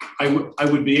 I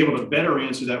would be able to better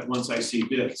answer that once I see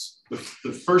bids. The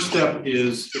first step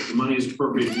is, if the money is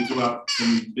appropriate, we go out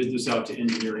and bid this out to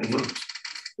engineering firms.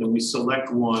 Then we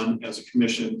select one as a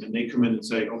commission, and they come in and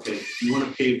say, okay, if you want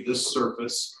to pave this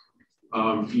surface,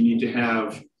 you need to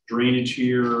have drainage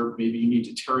here. Maybe you need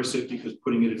to terrace it because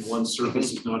putting it in one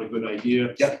surface is not a good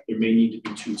idea. Yep. There may need to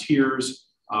be 2 tiers.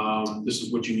 This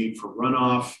is what you need for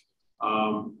runoff.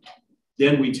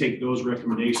 Then we take those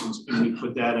recommendations and we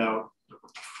put that out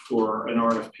for an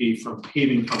RFP from a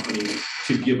paving company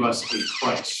to give us a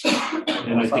price.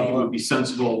 And I think it would be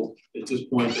sensible at this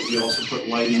point that we also put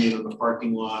lighting in the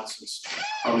parking lots. Since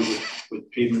probably with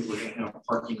pavement, we're going to have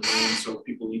parking lanes, so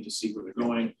people need to see where they're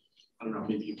going. I don't know,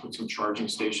 maybe you put some charging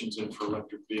stations in for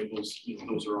electric vehicles. You know,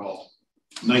 those are all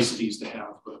niceties to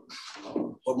have. But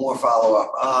one more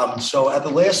follow-up. So at the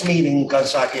last meeting,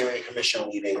 Gunstock Area Commission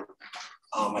meeting,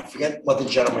 I forget what the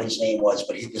gentleman's name was,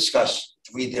 but he discussed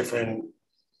 3 different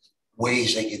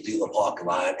ways they could do the parking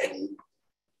lot, and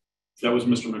that was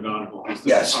Mr. McGonigal.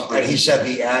 Yes, and he said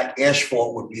the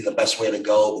asphalt would be the best way to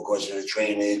go because of the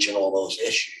drainage and all those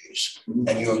issues. Mm-hmm.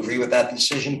 And you agree with that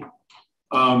decision?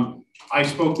 I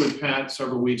spoke with Pat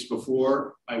several weeks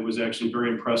before. I was actually very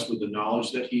impressed with the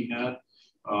knowledge that he had.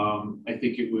 I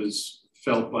think it was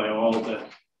felt by all that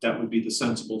that would be the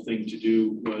sensible thing to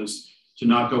do, was to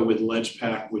not go with ledge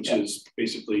pack, which is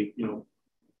basically, you know,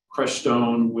 crushed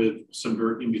stone with some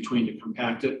dirt in between to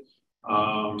compact it.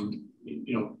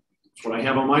 You know, it's what I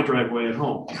have on my driveway at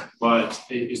home, but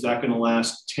is that going to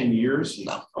last 10 years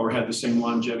no. or have the same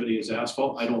longevity as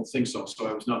asphalt? I don't think so. So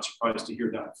I was not surprised to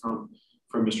hear that from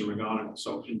Mr. McGonigal.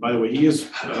 So, and by the way, he is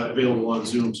available on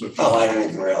Zoom. So if you, I didn't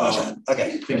even realize that.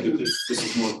 Okay. think that this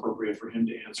is more appropriate for him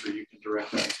to answer, you can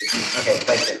direct that to him. Okay,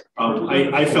 thank you.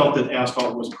 I felt that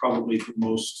asphalt was probably the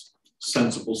most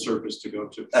sensible surface to go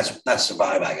to. That's the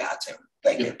vibe I got too.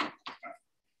 Thank you.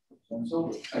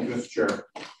 Thank you, Mr. Chair.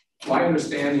 My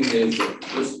understanding is that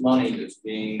this money that's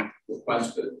being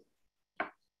requested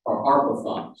are ARPA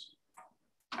funds,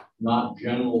 not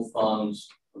general funds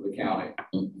of the county.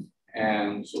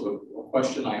 And so the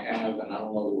question I have, and I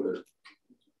don't know whether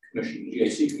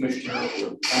GAC commissioner or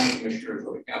the county commissioners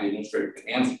or the county administrator can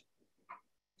answer.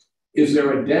 Is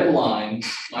there a deadline?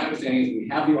 My understanding is we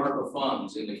have the ARPA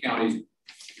funds in the county's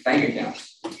bank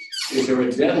accounts. Is there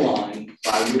a deadline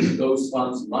by which those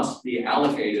funds must be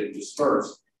allocated and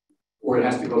dispersed, or it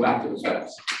has to go back to the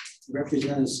feds?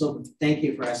 Representative Silver, thank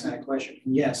you for asking that question.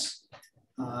 Yes,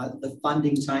 the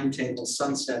funding timetable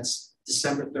sunsets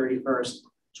December 31st,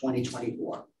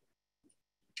 2024.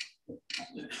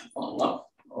 Follow up.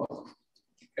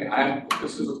 Okay,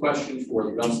 this is a question for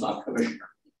the Gunstock Commissioner.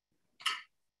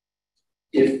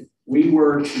 If we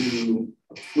were to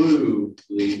approve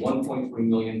the $1.3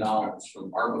 million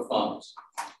from ARPA funds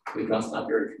to the Gunstock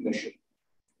Area Commission,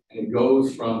 and it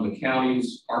goes from the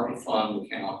county's ARPA fund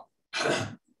account,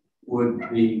 would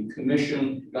the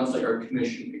commission, Gunstock Area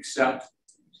Commission, accept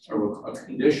a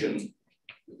condition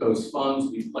that those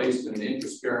funds be placed in an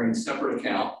interest-bearing separate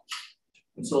account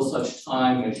until such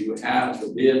time as you have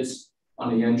the bids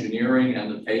on the engineering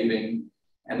and the paving,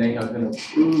 and they have been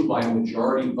approved by a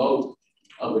majority vote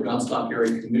of the Gunstock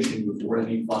Area Commission before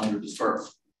any funds are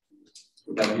dispersed?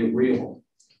 Would that be agreeable?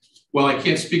 Well, I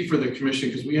can't speak for the commission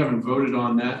because we haven't voted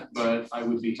on that, but I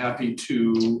would be happy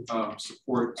to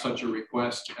support such a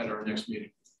request at our next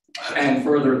meeting. And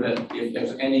further, that if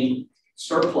there's any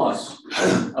surplus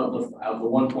of the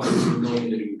 1.2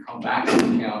 million that can come back to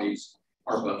the county's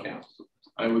ARPA account,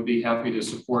 I would be happy to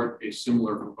support a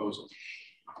similar proposal.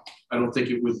 I don't think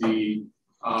it would be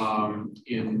I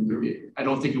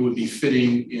don't think it would be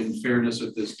fitting in fairness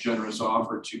of this generous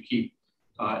offer to keep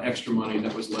extra money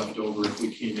that was left over if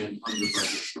we came in under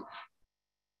budget.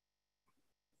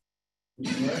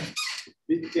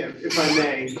 Yeah, if I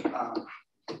may,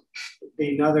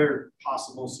 another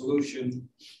possible solution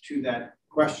to that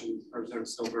question, Representative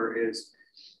Silver, is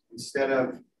instead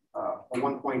of a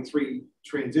 1.3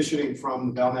 transitioning from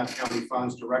the Belknap County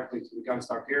funds directly to the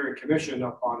Gunstock Area Commission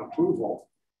upon approval,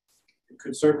 it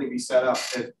could certainly be set up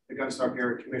that the Gunstock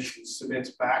Area Commission submits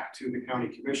back to the county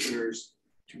commissioners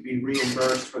to be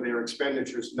reimbursed for their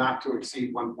expenditures not to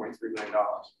exceed $1.3 million.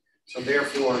 So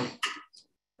therefore,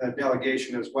 the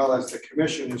delegation as well as the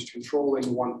commission is controlling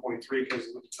 1.3 because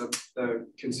the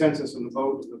consensus and the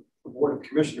vote of the Board of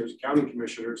Commissioners, county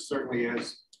commissioners, certainly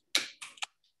is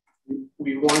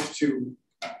we want to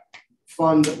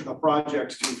fund the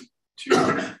projects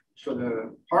for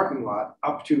the parking lot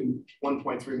up to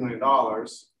 $1.3 million.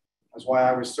 That's why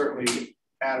I was certainly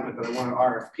adamant that I wanted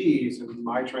RFPs, and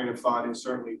my train of thought is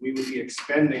certainly we would be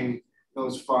expending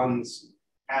those funds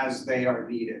as they are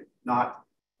needed, not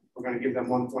we're going to give them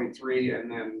 1.3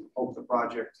 and then hope the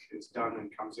project is done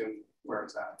and comes in where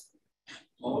it's at.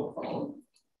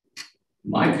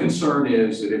 My concern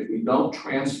is that if we don't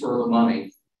transfer the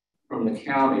money from the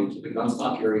county to the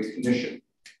Gunstock Area Commission,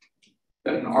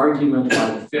 that an argument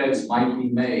by the feds might be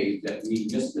made that we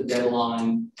missed the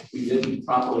deadline, we didn't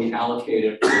properly allocate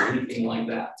it, or anything like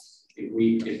that. If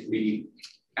we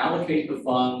allocate the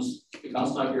funds to the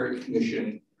Gunstock Area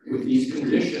Commission with these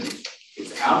conditions,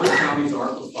 it's out of the county's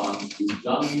ARPA funds.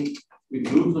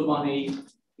 We've moved the money,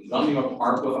 we've done the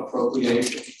ARPA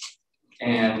appropriation,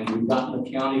 and we've gotten the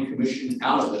county commission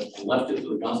out of it and left it to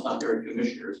the Gunstock Area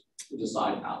Commissioners to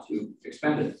decide how to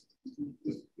expend it.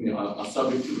 You know,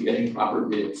 subject to getting proper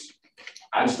bids.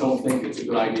 I just don't think it's a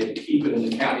good idea to keep it in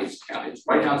the county. It's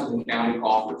right now it's in the county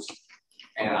coffers.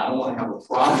 And I don't want to have a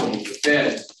problem with the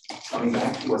feds coming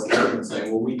back to us there and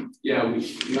saying, well, we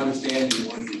understand you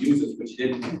wanted to use this, but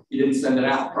you didn't send it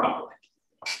out properly.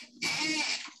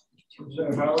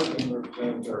 Representative Howard and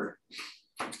Representative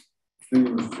Thank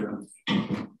you, Mr.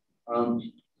 Chairman.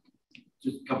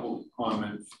 Just a couple of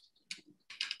comments.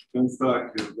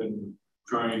 Gunstock has been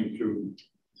trying to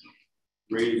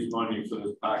raise money for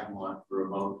this parking lot for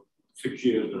about 6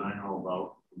 years that I know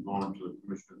about, from going to the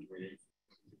commissioners meeting.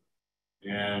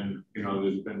 And, you know,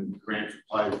 there's been grants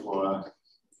applied for.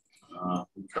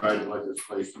 We tried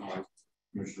legislation like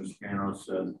Commissioner Scano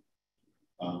said.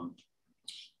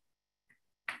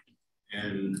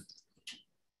 And,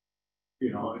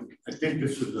 you know, I think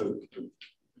this is a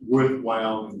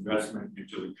worthwhile investment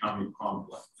into the county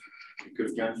complex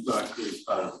because Gunstock is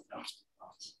part of the county.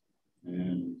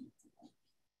 And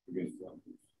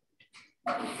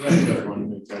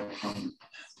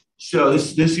so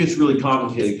this gets really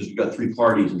complicated because we've got three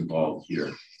parties involved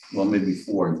here. Well, maybe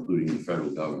four, including the federal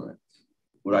government.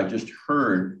 What I just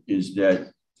heard is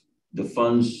that the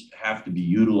funds have to be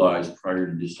utilized prior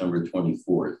to December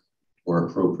 24th or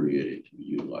appropriated to be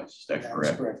utilized. Is that correct?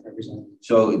 That's correct,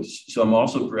 Representative. So I'm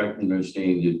also correct in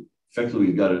understanding that effectively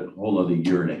we've got a whole other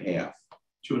year and a half.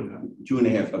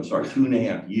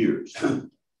 2.5 years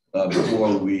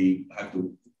before we have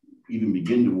to even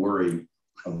begin to worry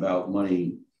about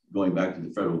money going back to the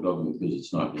federal government because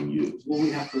it's not being used. What we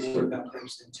have to worry about,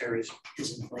 Representative,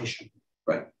 is inflation.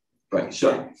 Right.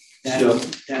 So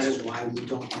that is why we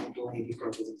don't want to go any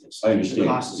further with this. I understand. The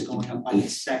cost is going up by the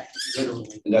second,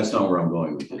 literally. And that's not where I'm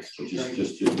going with this, but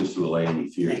just to allay any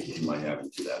fears that you might have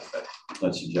into that. That's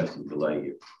not suggesting delay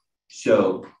here.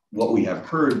 So what we have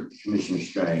heard, Commissioner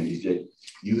Strang, is that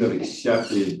you have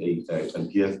accepted a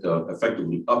gift of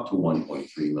effectively up to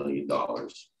 $1.3 million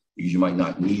because you might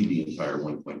not need the entire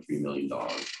 $1.3 million.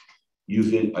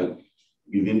 You've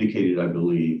indicated, I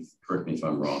believe, correct me if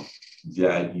I'm wrong,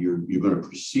 that you're going to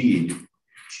proceed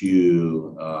to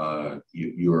you and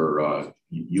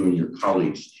your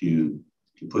colleagues to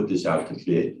put this out to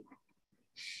bid.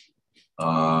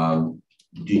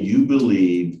 Do you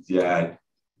believe that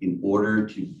in order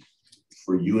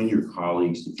for you and your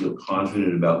colleagues to feel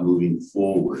confident about moving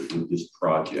forward with this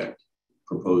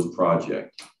proposed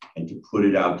project, and to put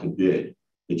it out to bid,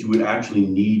 that you would actually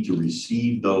need to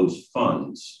receive those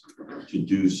funds to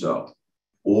do so?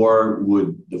 Or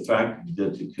would the fact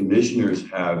that the commissioners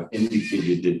have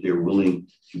indicated that they're willing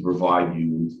to provide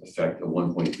you with effect a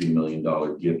 $1.3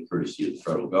 million gift courtesy of the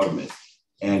federal government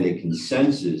and a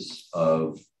consensus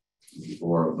of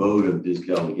or a vote of this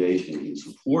delegation in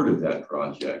support of that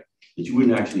project, that you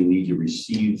wouldn't actually need to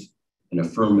receive an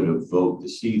affirmative vote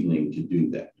this evening to do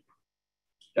that,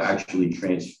 to actually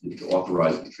to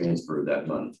authorize the transfer of that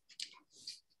money?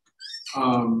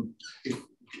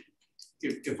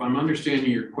 If I'm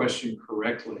understanding your question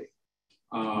correctly,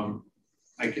 I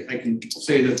can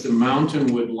say that the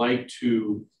mountain would like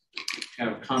to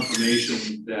have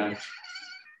confirmation that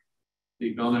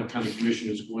the Belknap County Commission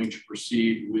is going to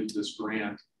proceed with this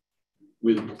grant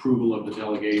with approval of the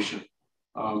delegation.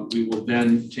 We will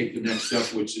then take the next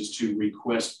step, which is to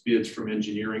request bids from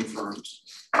engineering firms.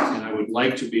 And I would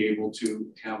like to be able to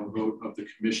have a vote of the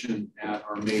commission at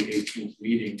our May 18th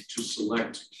meeting to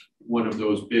select one of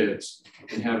those bids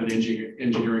and have an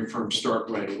engineering firm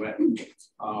start right away.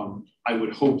 I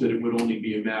would hope that it would only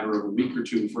be a matter of a week or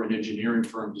two for an engineering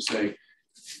firm to say,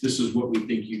 this is what we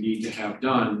think you need to have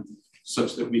done,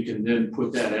 such that we can then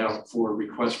put that out for a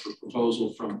request for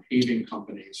proposal from paving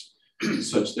companies,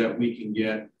 such that we can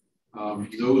get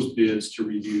those bids to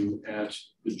review at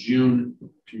the June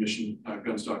commission,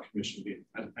 Gunstock Commission meeting.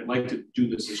 I'd like to do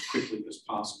this as quickly as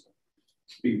possible.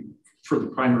 For the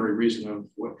primary reason of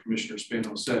what Commissioner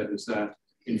Spano said is that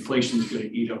inflation is going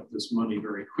to eat up this money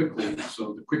very quickly.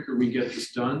 So the quicker we get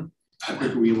this done, the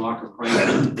quicker we lock a price,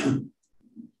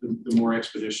 the more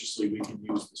expeditiously we can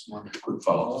use this money. Quick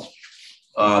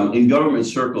follow-up. In government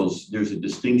circles, there's a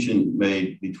distinction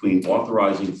made between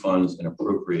authorizing funds and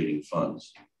appropriating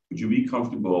funds. Would you be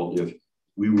comfortable if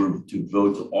we were to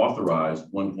vote to authorize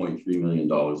 $1.3 million,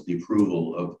 the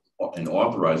approval of and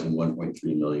authorizing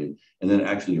 $1.3 million, and then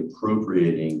actually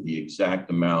appropriating the exact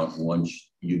amount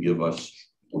once you give us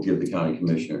or give the county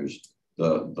commissioners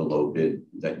the low bid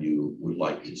that you would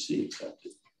like to see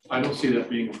accepted? I don't see that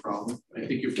being a problem. I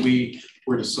think if we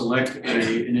were to select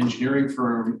an engineering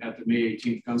firm at the May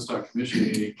 18th Gunstock Commission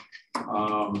meeting,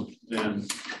 then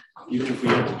even if we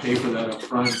had to pay for that up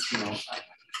front, you know,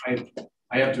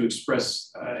 I have to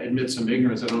admit some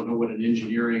ignorance. I don't know what an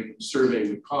engineering survey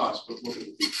would cost, but what would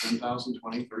it be, $10,000,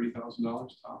 $20,000, $30,000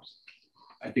 tops?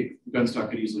 I think Gunstock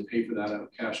could easily pay for that out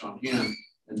of cash on hand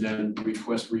and then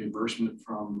request reimbursement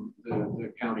from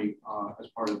the county as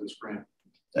part of this grant.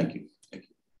 Thank you. Thank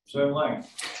you. So Lang.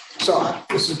 So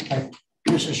this is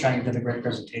Commissioner Strang did a great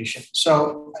presentation.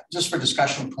 So just for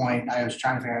discussion point, I was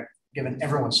trying to figure out, given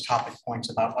everyone's topic points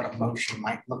about what a motion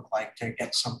might look like to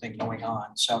get something going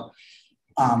on. So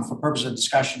for purpose of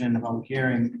discussion in the public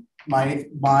hearing,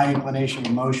 my inclination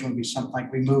of a motion would be something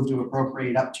like we move to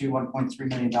appropriate up to $1.3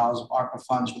 million of ARPA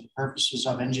funds for the purposes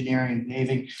of engineering and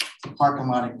paving the parking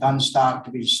lot at Gunstock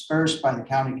to be dispersed by the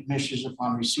county commissioners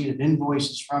upon receipt of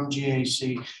invoices from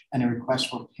GAC and a request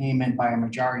for payment by a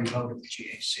majority vote of the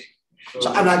GAC.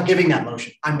 So I'm not giving that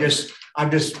motion. I'm just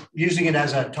using it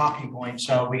as a talking point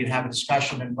so we can have a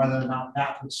discussion and whether or not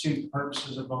that would suit the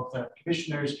purposes of both the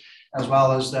commissioners as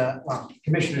well as the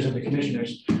commissioners of the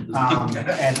commissioners.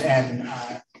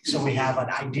 So we have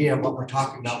an idea of what we're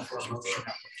talking about for a motion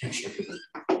application.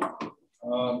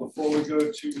 Before we go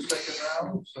to the second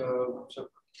round,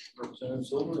 Representative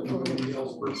Silver and everybody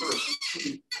else for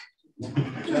first.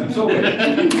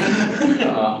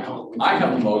 I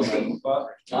have a motion, but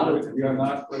we are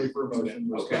not ready for a motion.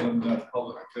 We're still in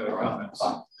public comments.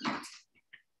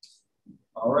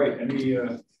 All right, any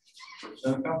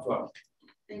Representative Council?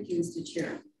 Thank you, Mr.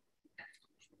 Chair.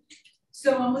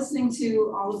 So I'm listening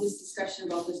to all of this discussion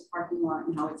about this parking lot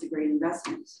and how it's a great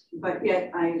investment, but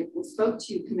yet I spoke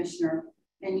to you, Commissioner,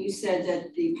 and you said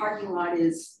that the parking lot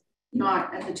is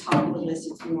not at the top of the list,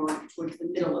 it's more towards the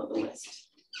middle of the list.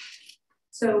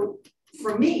 So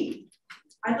for me,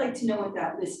 I'd like to know what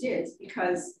that list is,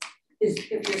 because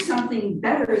if there's something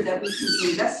better that we can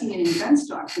be investing in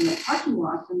Gunstock than the parking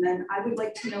lot, and then I would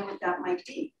like to know what that might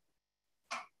be.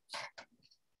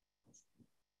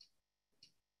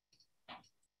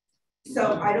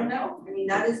 So I don't know. I mean,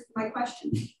 that is my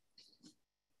question.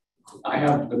 I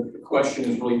have the question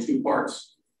is really two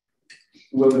parts.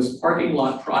 Will this parking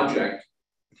lot project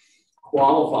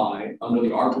qualify under the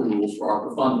ARPA rules for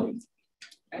ARPA funding?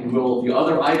 And will the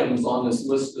other items on this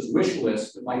list, this wish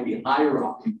list that might be higher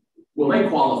up, will they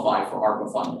qualify for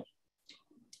ARPA funding?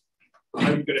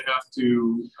 I'm going to have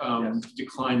to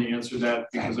decline to answer that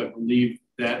because I believe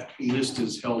that list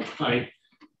is held by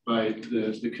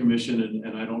the commission,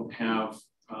 and I don't have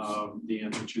the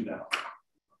answer to that.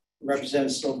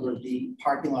 Representative Silver, the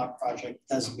parking lot project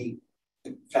does meet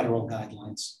the federal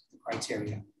guidelines,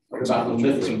 criteria. What about the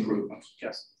lift improvements?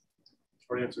 Yes.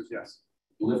 Short answer is yes.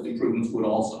 Lift improvements would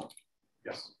also.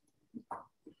 Yes.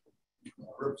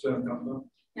 Representative Gunther?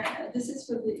 Yeah, this is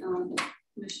for the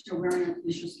Commissioner Warren and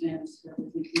Commissioner Smith.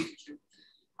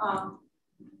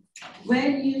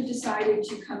 When you decided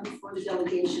to come before the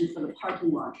delegation for the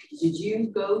parking lot, did you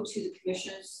go to the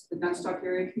commissioners, the Gunstock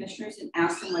area commissioners, and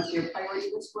ask them what their priority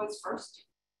list was first?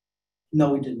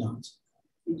 No, we did not.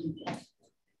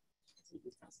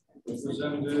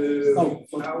 Representative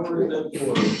Howard and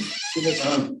Ford.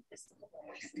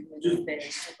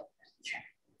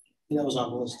 That was on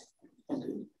the list.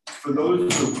 For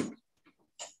those who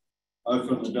are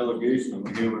from the delegation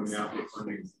of here when the ARPA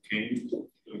funding came to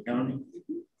the county,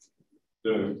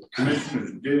 the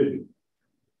commissioners did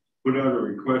put out a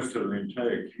request to the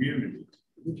entire community.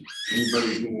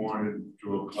 Anybody who wanted to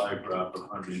apply for ARPA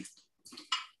funding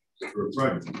for a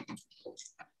project.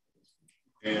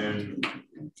 And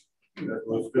that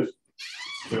was just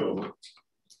so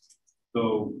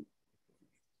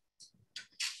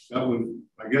that was,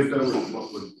 I guess that was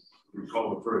what we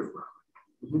call the first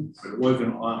round. But it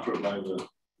wasn't offered by the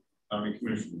county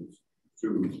commissioners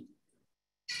to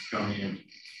county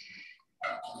entities.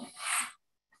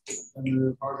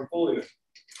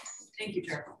 Thank you,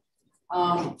 Chair.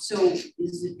 So is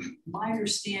it, my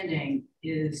understanding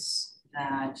is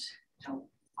that,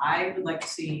 I would like to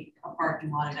see a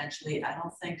parking lot eventually. I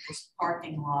don't think this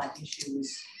parking lot issue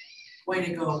is going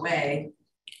to go away.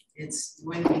 It's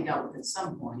going to be dealt with at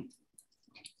some point.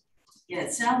 Yeah,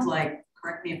 it sounds like,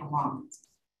 correct me if I'm wrong,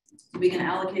 we can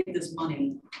allocate this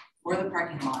money for the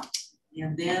parking lot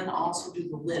and then also do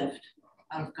the lift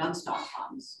out of Gunstock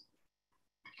funds.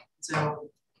 So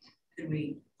could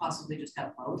we possibly just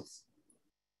have both?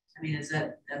 I mean,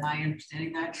 am I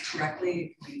understanding that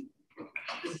correctly?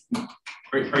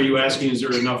 Are you asking, is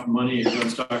there enough money in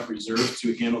Gunstock reserve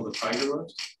to handle the Tiger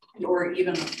lift? Or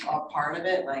even a part of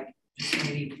it, like just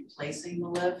maybe replacing the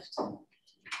lift?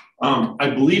 I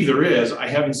believe there is. I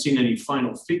haven't seen any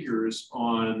final figures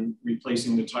on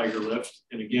replacing the Tiger lift.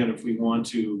 And again, if we want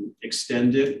to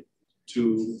extend it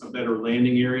to a better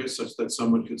landing area such that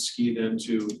someone could ski then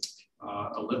to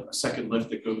a second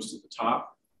lift that goes to the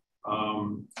top,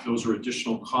 those are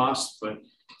additional costs, but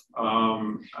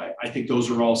I think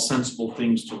those are all sensible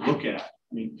things to look at.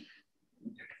 I mean,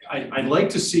 I'd like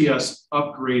to see us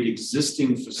upgrade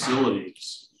existing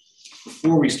facilities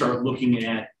before we start looking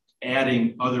at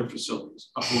adding other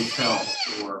facilities, a hotel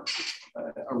or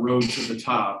a road to the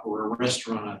top or a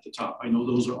restaurant at the top. I know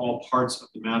those are all parts of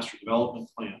the master development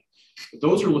plan, but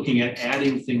those are looking at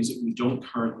adding things that we don't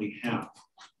currently have.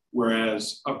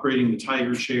 Whereas upgrading the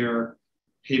Tiger share,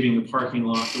 paving the parking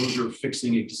lot, those are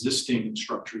fixing existing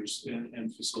structures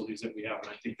and facilities that we have. And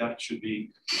I think that should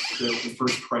be the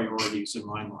first priorities in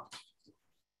my mind.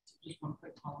 Just one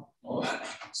quick follow-up.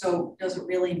 So does it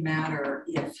really matter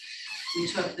if we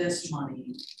took this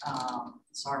money,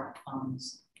 SARP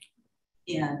funds,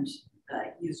 and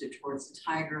used it towards the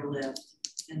Tiger lift,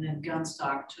 and then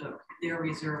Gunstock took their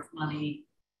reserve money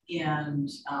and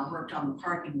worked on the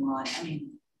parking lot? I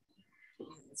mean,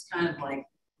 it's kind of like,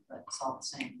 but it's all the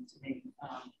same to me.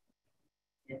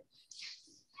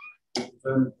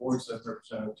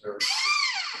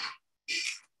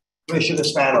 Commissioner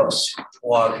Spanos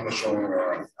or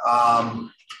Commissioner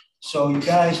so you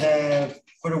guys have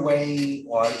put away,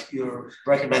 or you're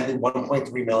recommending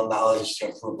 $1.3 million to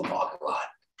improve the parking lot.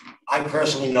 I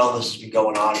personally know this has been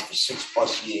going on for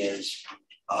 6+ years.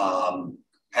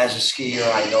 As a skier,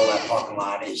 I know that parking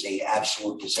lot is an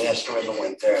absolute disaster in the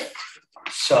winter.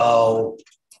 So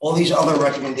all these other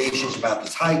recommendations about the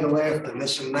Tiger lift and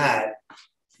this and that,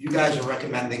 you guys are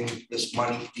recommending this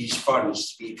money, these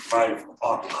funds to be provided for the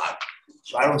parking lot.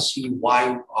 So I don't see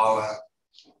why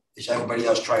is everybody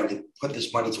else trying to put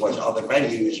this money towards other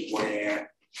venues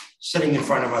where sitting in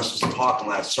front of us is the parking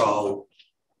lot. So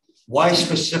why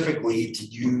specifically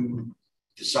did you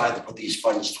decide to put these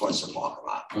funds towards the parking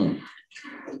lot?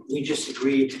 We just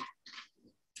agreed,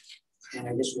 and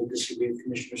I guess we'll disagree with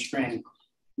Commissioner Strang,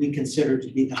 we consider to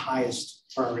be the highest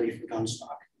priority for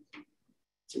Gunstock,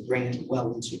 to bring it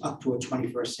well into up to a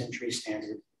 21st century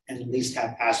standard and at least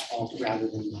have asphalt rather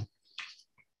than mud.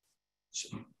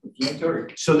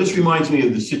 So this reminds me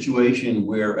of the situation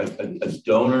where a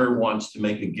donor wants to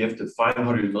make a gift of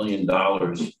 $500 million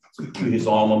to his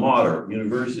alma mater,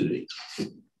 university.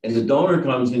 And the donor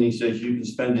comes and he says, you can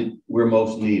spend it where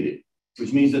most needed,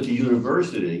 which means that the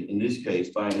university, in this case,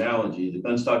 by analogy, the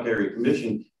Gunstock Area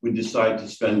Commission would decide to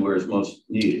spend where it's most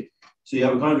needed. So you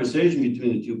have a conversation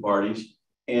between the two parties,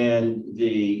 and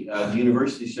the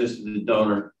university says to the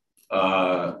donor,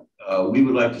 we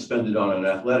would like to spend it on an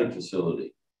athletic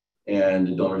facility. And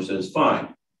the donor says,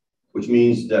 fine. which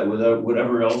means that without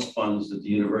whatever else funds that the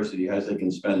university has, they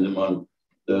can spend them on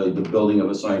the building of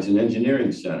a science and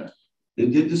engineering center.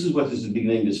 This is what this is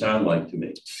beginning to sound like to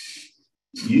me.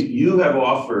 You have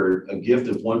offered a gift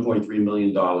of $1.3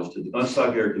 million to the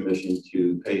Gunstock Area Commission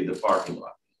to pay the parking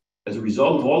lot. As a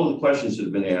result of all of the questions that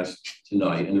have been asked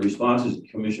tonight and the responses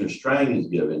Commissioner Strang has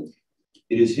given,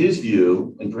 it is his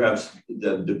view, and perhaps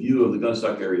the view of the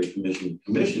Gunstock Area Commission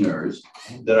commissioners,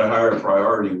 that a higher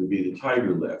priority would be the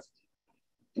Tiger Lift,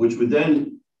 which would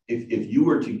then, if you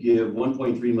were to give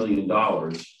 $1.3 million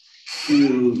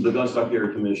to the Gunstock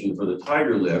Area Commission for the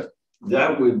Tiger Lift,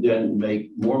 that would then make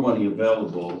more money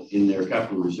available in their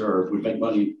capital reserve, would make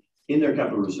money in their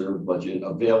capital reserve budget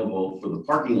available for the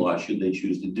parking lot should they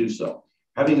choose to do so.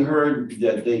 Having heard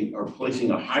that they are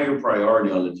placing a higher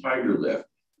priority on the Tiger Lift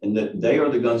and that they are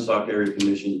the Gunstock Area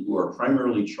Commission who are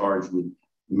primarily charged with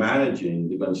managing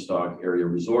the Gunstock Area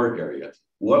Resort Area,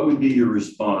 what would be your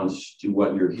response to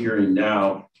what you're hearing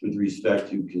now with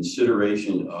respect to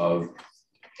consideration of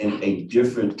a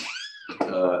different,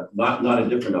 not a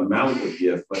different amount of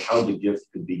gift, but how the gift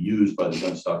could be used by the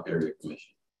Gunstock Area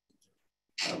Commission?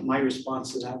 My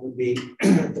response to that would be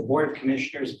the Board of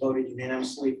Commissioners voted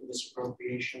unanimously for this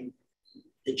appropriation.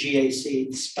 The GAC,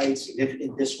 despite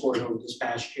significant discord over this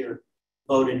past year,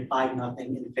 voted 5-0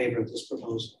 in favor of this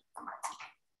proposal.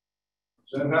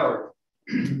 Senator Howard.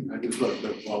 I just like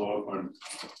to follow up on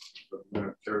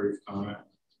Terry's comment.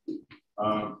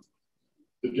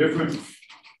 The difference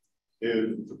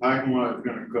is the parking lot is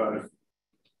going to cost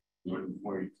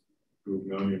 1.2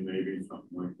 million, maybe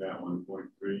something like that, 1.3.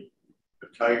 The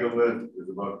Tiger Lift is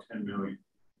about 10 million.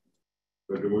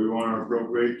 So do we want to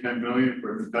appropriate 10 million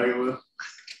for the Tiger Lift?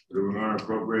 Or do we want to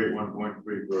appropriate 1.3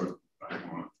 for the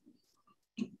parking lot?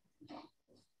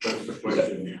 That's the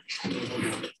question here.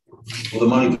 Well, the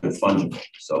money is fungible,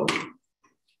 so.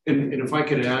 And if I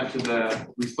could add to that,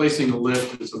 replacing a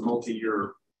lift is a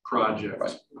multi-year project.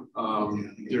 Right.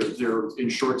 They're in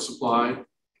short supply.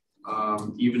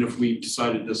 Even if we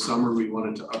decided this summer we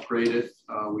wanted to upgrade it,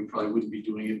 we probably wouldn't be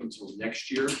doing it until next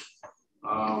year.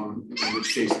 In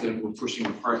which case then we're pushing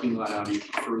the parking lot out even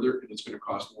further and it's going to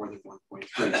cost more than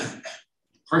 1.3.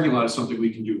 Parking lot is something we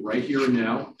can do right here and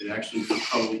now. It actually will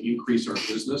probably increase our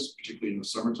business, particularly in the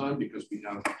summertime, because we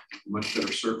have a much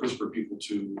better surface for people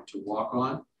to walk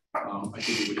on. I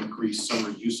think it would increase summer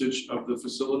usage of the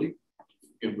facility.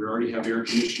 And we already have air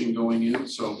conditioning going in.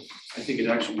 So I think it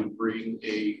actually would bring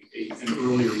an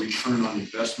earlier return on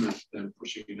investment than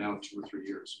pushing it out 2 or 3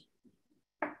 years.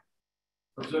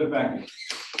 Representative Bank.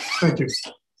 Thank you.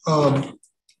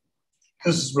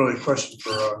 This is really a question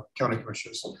for county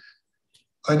commissioners.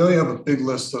 I know you have a big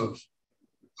list of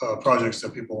projects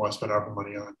that people want to spend ARPA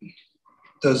money on.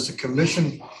 Does the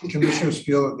commissioners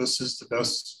feel that this is the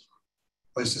best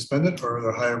place to spend it, or are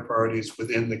there higher priorities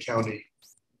within the county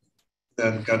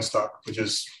than Gunstock, which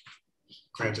is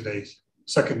granted a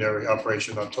secondary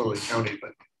operation, not totally county,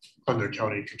 but under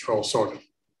county control, sort of?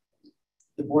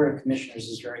 The Board of Commissioners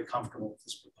is very comfortable with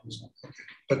this proposal. Okay.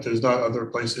 But there's not other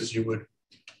places you would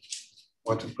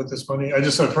want to put this money? I've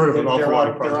heard of an awful lot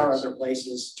of projects. There are other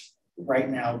places right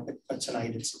now, but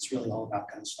tonight it's really all about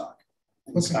Gunstock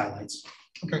and skylights.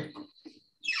 Okay.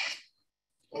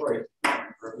 All right.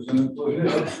 Representative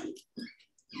Bourget.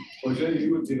 Bourget,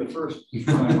 you would be the first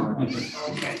timer.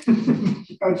 Okay.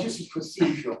 Just a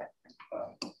procedural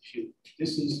issue.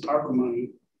 This is ARPA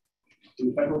money in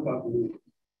the federal government.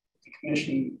 The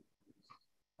commission,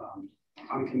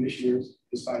 county commissioners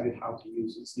decided how to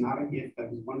use it. It's not a gift. I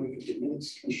was wondering if the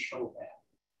minutes can show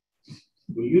that.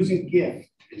 We're using gift,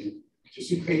 and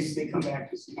just in case they come back,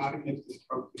 it's not a gift, it's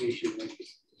appropriation.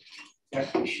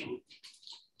 That can show.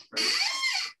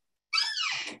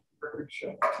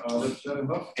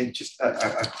 And just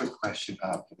a quick question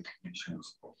for the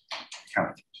commissioners,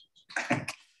 county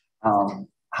commissioners.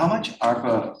 How much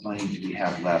ARPA money do we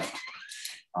have left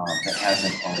that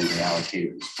hasn't already been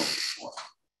allocated for,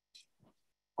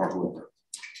 or whoever?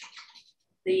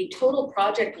 The total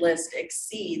project list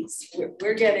exceeds,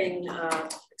 we're getting,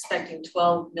 expecting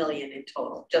 12 million in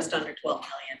total, just under 12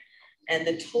 million. And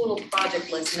the total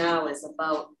project list now is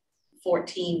about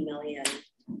 14 million.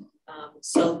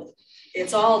 So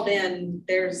it's all been,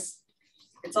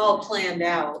 it's all planned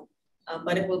out,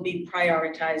 but it will be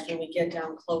prioritized when we get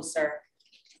down closer.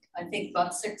 I think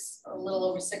about a little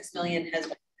over 6 million has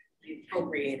been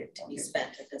appropriated to be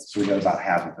spent at this point. So we got about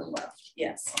half of it left.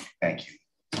 Yes. Thank you.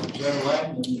 So again,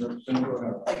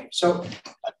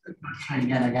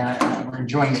 we're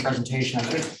enjoying the presentation. I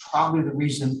think probably the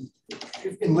reason,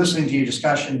 in listening to your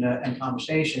discussion and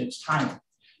conversation, it's timing.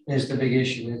 is the big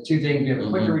issue. We have two things. We have a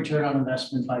quicker return on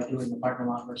investment by doing the parking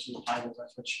lot versus the pilot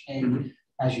lift, which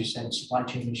as you said, supply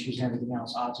chain issues and everything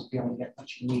else, odds of being able to get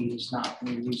what you need is not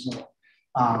going to be reasonable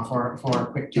for a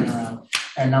quick turnaround.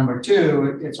 And number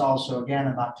two, it's also again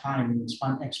about time and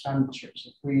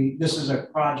expenditures. This is a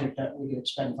project that we could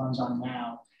expend funds on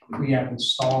now. We have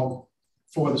installed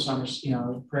for the summer,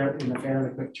 in a fairly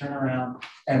quick turnaround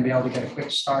and be able to get a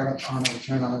quick startup on a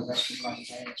return on investment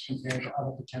project as compared to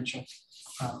other potential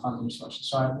funding sources.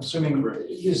 So I'm assuming,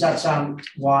 does that sound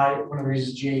why one of the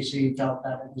reasons GAC felt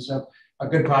that it was a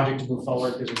good project to move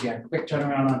forward? Because again, quick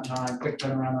turnaround on time, quick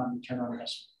turnaround on return on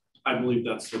investment. I believe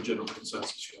that's the general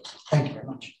consensus. Yes. Thank you very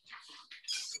much.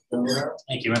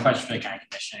 Thank you. My question for the county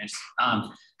commissioners. I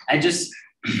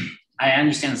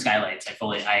understand the skylights.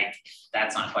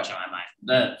 That's not a question on my mind.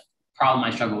 The problem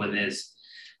I struggle with is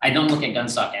I don't look at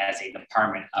Gunstock as a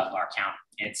department of our county.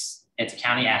 It's a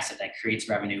county asset that creates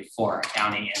revenue for our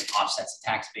county and offsets the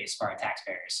tax base for our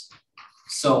taxpayers.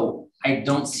 So I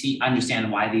don't understand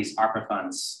why these ARPA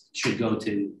funds should go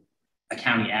to a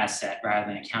county asset rather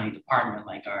than a county department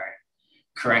like our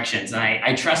corrections. And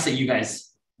I trust that you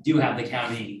guys do have the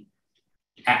county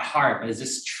at heart, but is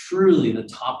this truly the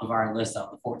top of our list of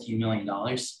the $14 million?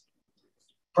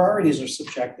 Priorities are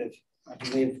subjective. I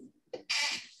believe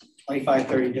 25,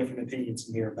 30 different opinions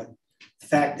in here, but the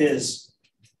fact is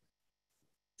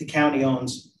the county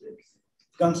owns,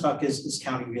 Gunstock is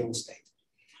county real estate.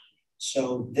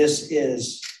 So this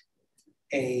is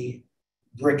a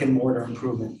brick and mortar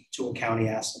improvement to a county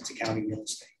asset, to county real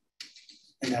estate.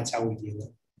 And that's how we deal with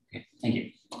it. Okay, thank you.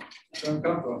 Thank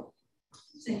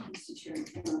you, Mr. Chair.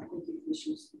 Thank you,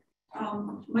 Commissioners.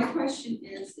 My question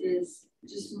is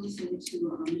just listening to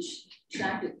Ms.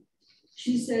 Shackett.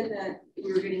 She said that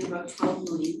we were getting about 12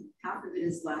 million, half of it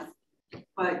is left,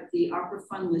 but the ARPA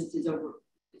fund list is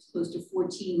it's close to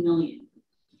 14 million.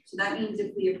 So that means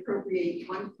if we appropriate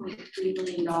 $1.3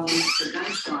 million for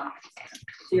Gunstock,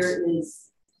 there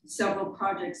is several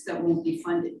projects that won't be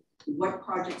funded. What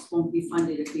projects won't be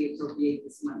funded if we appropriate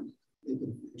this money?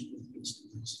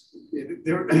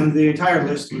 The entire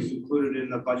list was included in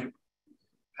the budget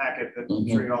packet that I'm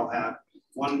sure you all have.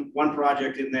 One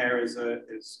project in there is at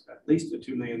least a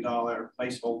 $2 million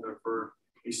placeholder for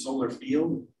a solar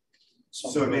field.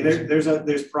 So I mean,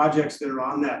 there's projects that are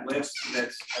on that list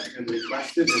that have been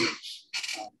requested, and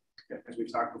as we've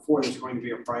talked before, there's going to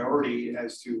be a priority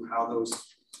as to how those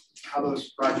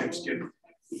projects get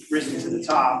risen to the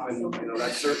top, and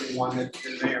that's certainly one that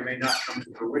may or may not come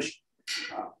to fruition.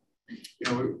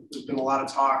 There's been a lot of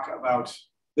talk about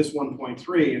this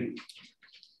 1.3, and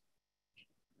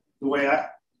the way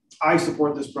I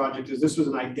support this project is this was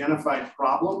an identified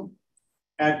problem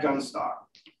at Gunstock.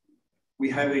 We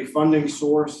have a funding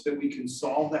source that we can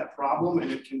solve that problem,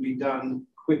 and it can be done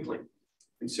quickly.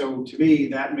 And so to me,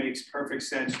 that makes perfect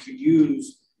sense to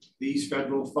use these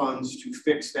federal funds to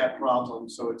fix that problem.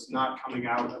 So it's not coming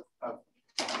out of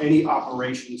any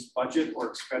operations budget or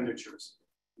expenditures.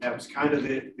 That was kind of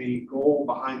the goal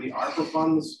behind the ARPA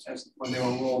funds when they were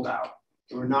rolled out.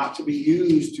 They were not to be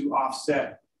used to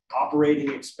offset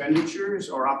operating expenditures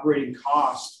or operating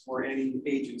costs for any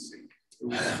agency. It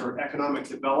was for economic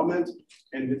development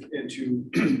and to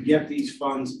get these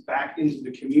funds back into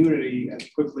the community as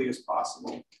quickly as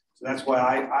possible. So that's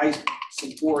why I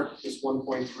support this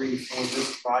 1.3 for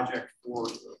this project to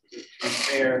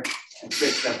repair and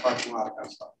fix that parking lot at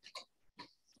Gunstock.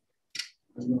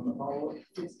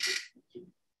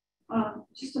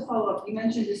 Just to follow up, you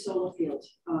mentioned the solar field.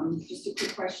 Just a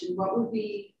quick question. What would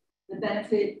be the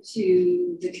benefit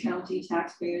to the county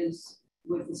taxpayers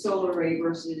with the solar array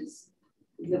versus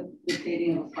the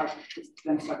paving of the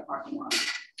Gunstock parking lot?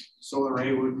 Solar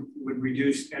array would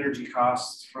reduce energy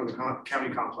costs for the county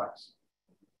complex.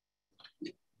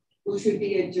 Which would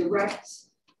be a direct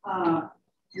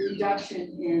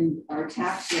reduction in our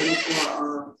tax rate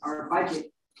or our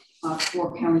budget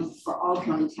for all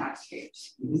county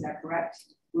taxpayers. Is that correct?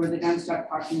 Where the Gunstock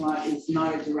parking lot is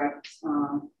not a direct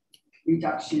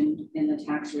reduction in the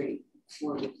tax rate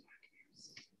for the taxpayers.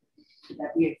 Would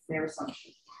that be a fair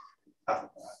assumption?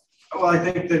 Well, I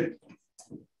think that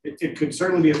it could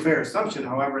certainly be a fair assumption.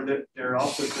 However, that there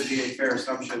also could be a fair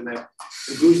assumption that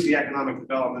to boost the economic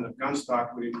development of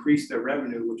Gunstock would increase their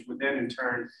revenue, which would then in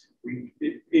turn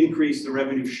increase the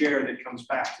revenue share that comes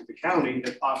back to the county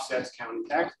that offsets county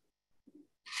tax.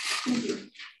 Thank you.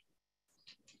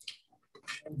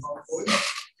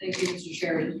 Thank you, Mr.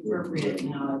 Chair. It's appropriate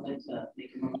now. I'd like to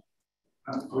make a motion.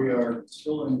 We are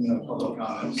still in public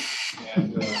comments,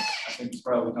 and I think it's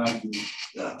probably time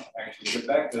to actually get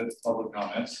back to public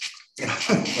comments.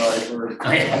 Sorry,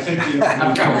 Oh, yeah. I think you.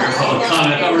 I'm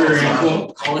trying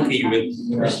to quality with.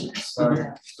 Sorry.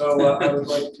 So I would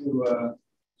like to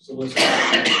solicit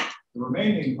the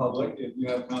remaining public, if you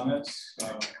have comments.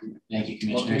 Thank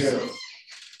you, Love to commissioners. hear it.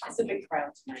 It's a big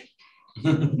crowd tonight.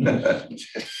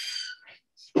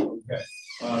 Okay,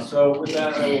 so with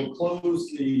that, I will close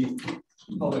the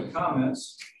public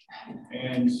comments,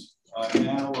 and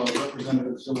now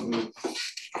Representative Silver.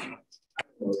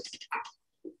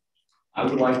 I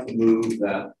would like to move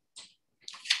that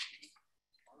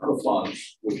ARPA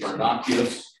funds, which are not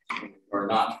gifts, are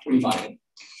not free money,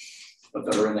 but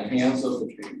that are in the hands of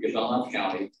the Belknap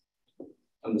County,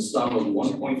 and the sum of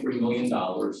 $1.3 million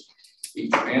be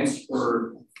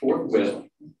transferred forthwith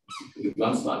to the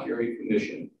Gunstock Area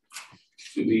Commission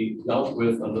to be dealt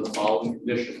with under the following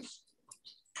conditions.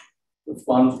 The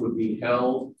funds would be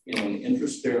held in an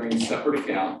interest-bearing separate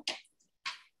account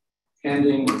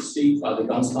pending receipt by the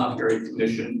Gunstock Area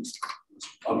Commission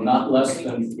of not less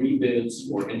than 3 bids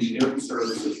for engineering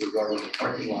services regarding the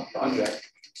parking lot project,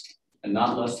 and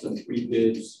not less than 3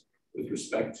 bids with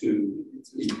respect to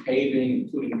the paving,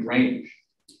 including drainage.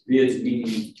 Bids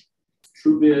meaning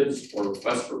true bids or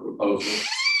request for proposal,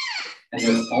 and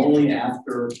then only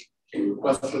after a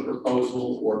request for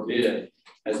proposal or bid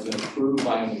has been approved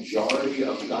by a majority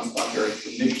of the Gunstock Area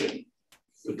Commission,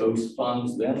 would those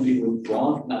funds then be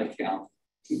withdrawn from that account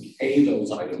to pay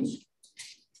those items.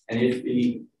 And if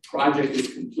the project is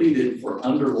completed for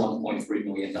under $1.3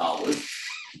 million,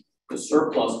 the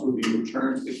surplus would be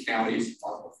returned to the county's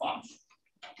ARPA funds.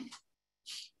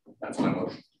 That's my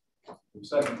motion.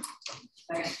 Second.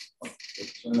 Second.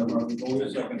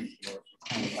 Second.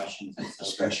 Any questions?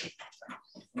 Discussion.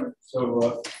 All right,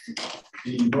 so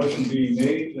the motion being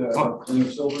made,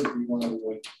 Representative Silver, do you want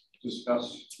to discuss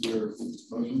your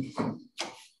motion?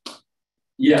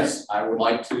 Yes, I would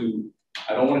like to.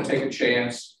 I don't want to take a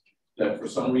chance that for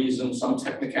some reason, some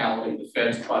technicality, the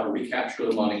feds try to recapture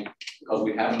the money because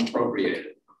we haven't appropriated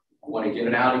it. I want to get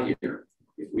it out of here.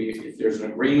 If there's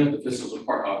an agreement that this is a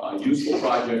useful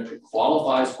project that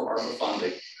qualifies for ARPA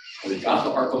funding, and we've got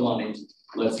the ARPA money,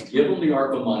 let's give them the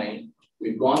ARPA money.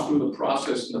 We've gone through the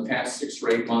process in the past 6 or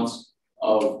 8 months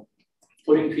of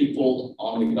putting people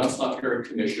on the Gunstock Area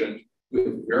Commission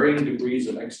with varying degrees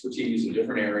of expertise in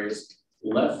different areas.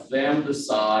 Let them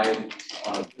decide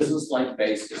on a business-like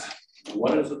basis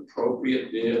what is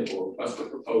appropriate bid or request for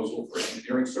proposal for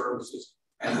engineering services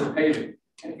and for paving.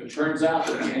 And if it turns out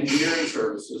that the engineering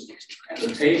services and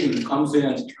the paving comes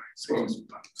in from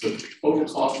the total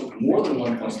cost of more than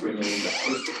 $1.3 million,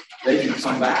 they can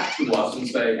come back to us and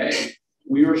say, hey,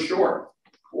 we are short,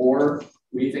 or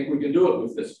we think we can do it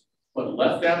with this. But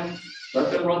let them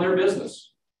run their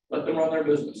business. Let them run their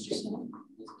business. It's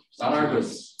not our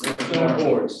business. It's our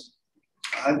boards.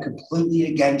 I'm completely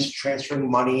against transferring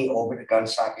money over to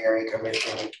Gunstock Area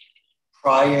Commission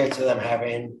prior to them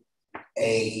having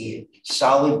a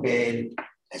solid bid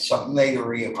and something they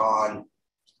agree upon.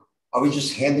 Are we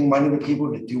just handing money to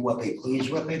people to do what they please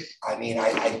with it? I mean,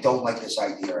 I don't like this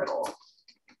idea at all.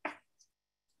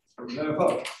 I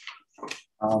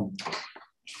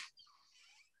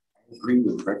agree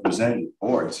with Representative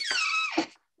Boards.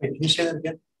 Wait, can you say that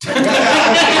again?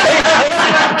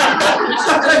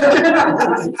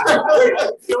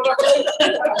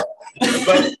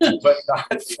 but not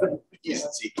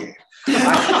yes, he can.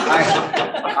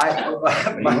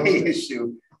 My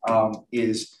issue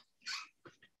is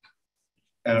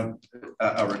a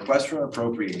request for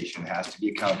appropriation has to be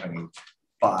accompanied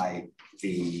by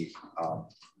the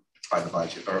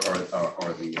budget or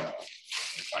the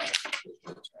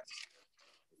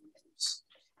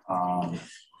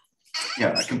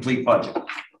yeah, a complete budget.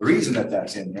 The reason that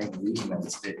that's in there, the reason that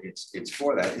it's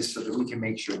for that is so that we can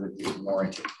make sure that it's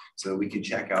warranted, so that we can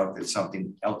check out that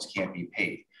something else can't be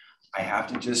paid. I have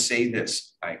to just say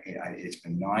this, it's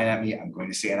been gnawing at me. I'm going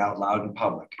to say it out loud in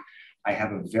public. I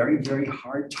have a very, very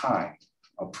hard time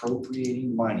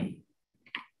appropriating money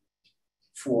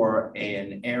for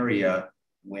an area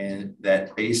when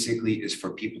that basically is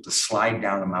for people to slide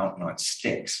down a mountain on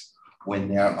sticks, when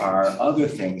there are other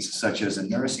things such as a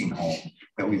nursing home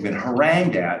that we've been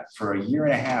harangued at for 1.5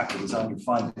 years that is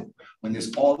underfunded, when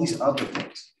there's all these other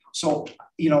things. So,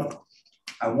 you know,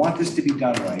 I want this to be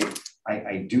done right.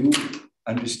 I do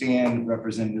understand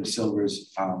Representative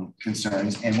Silver's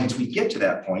concerns. And once we get to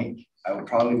that point, I will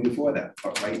probably be for that.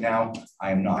 But right now,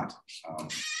 I am not. And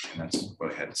that's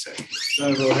what I had to say.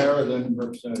 Senator O'Hara, then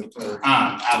Representative Terry.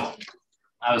 I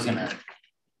was going to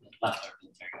let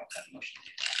that motion.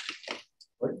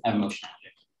 I have a motion after.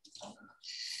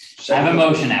 I have a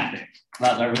motion after.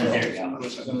 Well, there we go.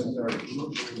 So,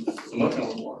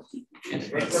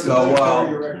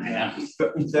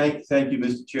 thank you,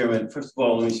 Mr. Chairman. First of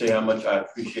all, let me say how much I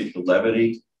appreciate the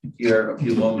levity here a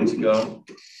few moments ago.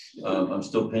 I'm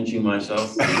still pinching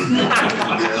myself.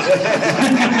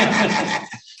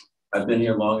 I've been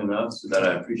here long enough so that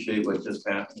I appreciate what just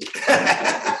happened.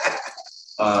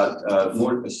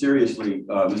 More seriously,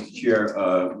 Mr. Chair,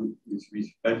 with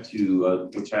respect to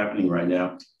what's happening right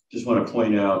now, just want to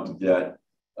point out that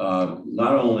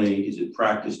not only is it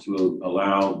practice to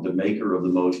allow the maker of the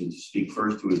motion to speak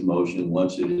first to his motion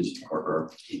once it is, or her,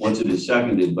 once it is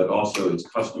seconded, but also it's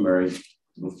customary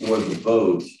before the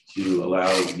vote to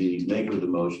allow the maker of the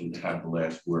motion to have the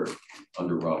last word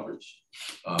under Roberts.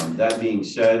 That being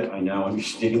said, I now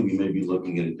understand we may be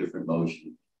looking at a different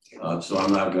motion. So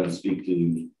I'm not going to speak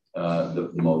to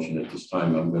the motion at this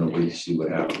time. I'm going to wait to see what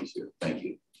happens here. Thank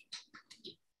you.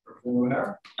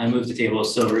 I move the table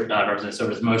Representative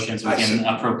Silver's motion so we can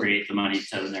appropriate the money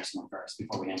to the next one first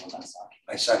before we handle that stock.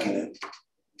 I second it.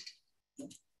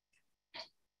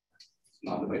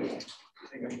 Not debatable.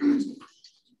 Excuse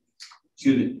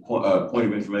me, point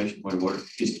of information, point of order.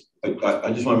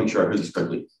 I just want to make sure I heard this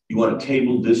correctly. You want to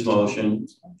table this motion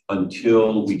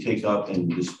until we take up and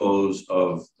dispose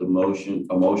of the motion,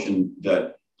 a motion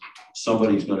that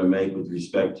somebody's going to make with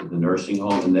respect to the nursing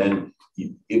home, and then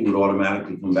it would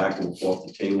automatically come back off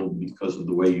the table because of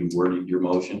the way you worded your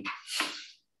motion?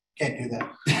 Can't do that.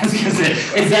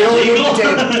 Is that legal?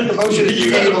 The motion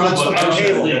is table, that's the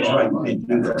motion. That's right, you can't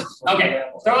do that. Okay,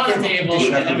 throw it on the table.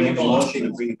 You have to and then we make a can motion to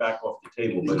bring it back off the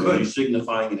table, but are you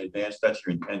signifying in advance that's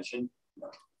your intention?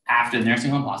 After the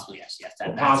nursing home, possibly, yes.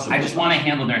 Possibly. I just want to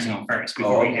handle nursing home first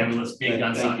before we handle this big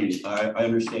gun stock. Thank you. I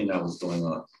understand now what's going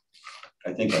on.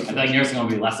 I feel like nursing home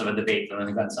will be less of a debate than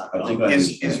the gun stock. I think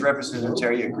Is Representative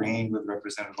Terry agreeing with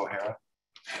Representative O'Hara?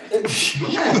 That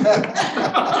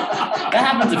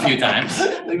happens a few times.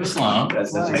 Leave us alone.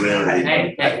 That's a rarity.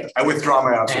 Hey. I withdraw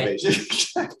my observation.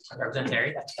 Representative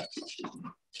Terry.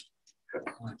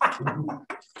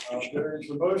 There is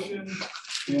a motion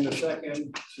and a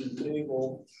second to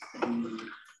table the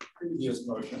previous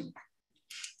motion.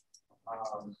 I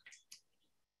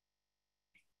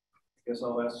guess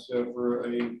I'll ask for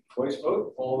a voice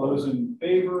vote. All those in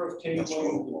favor of tabling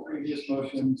the previous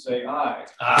motion, say aye.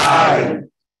 Aye.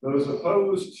 Those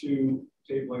opposed to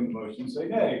tabling the motion, say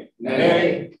nay.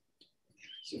 Nay.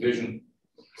 Division.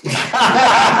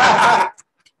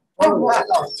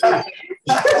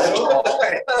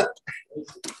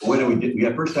 What do we do? We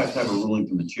first have to have a ruling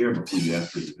from the chair before you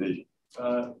ask for a division.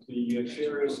 The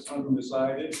chair is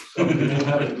undecided, so we will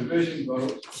have a division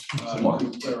vote to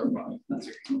clarify.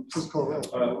 Just call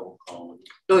roll.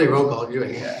 No, they roll call, you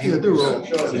Yeah, do roll.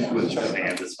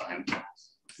 That's fine.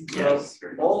 Yes.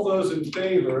 All those in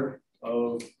favor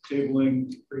of tabling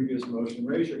the previous motion,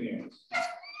 raise your hands.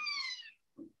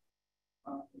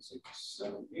 5, 6,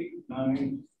 7, 8,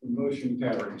 9. The motion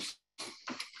carries.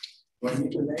 Do I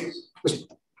need the nays?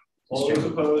 All those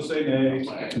opposed, say nay.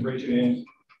 Raise your hand.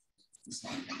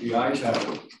 The ayes have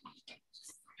it.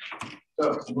 So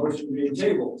the motion being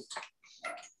tabled.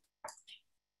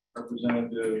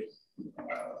 Representative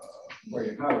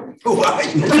Howard. The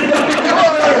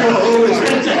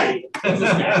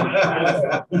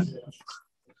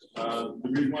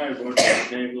reason why I voted for the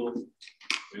table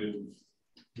is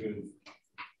because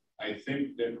I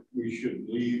think that we should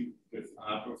leave this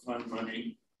ARPA fund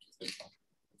money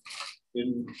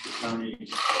in the county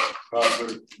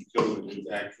coffers until it is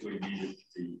actually needed to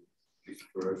be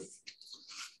dispersed.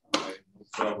 I have no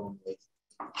problem with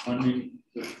funding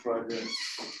this project,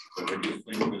 but I just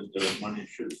think that the money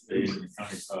should stay in the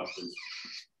county coffers.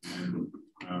 And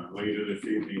later this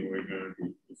evening, we're going to be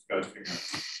discussing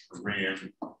a grant.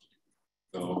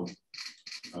 So,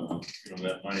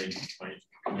 that money might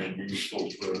come in useful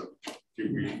for a few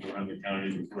weeks around the county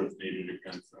before it's needed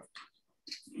again. So.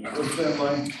 What's that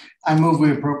line? I move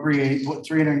we appropriate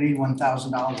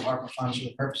 $381,000 of ARPA funds for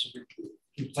the purpose of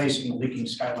replacing the leaking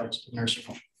skylights at the nursing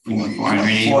home.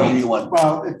 481.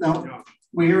 Well, no,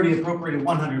 we already appropriated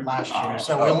 100 last year,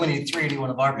 so we only need 381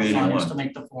 of ARPA funds to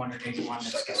make the 481.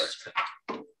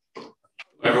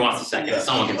 Whoever wants to second it,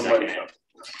 someone can second it.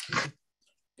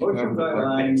 Motion by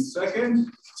line,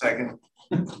 second. Second.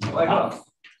 Light off.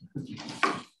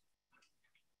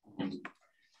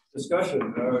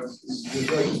 Discussion. Would you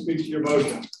like to speak to your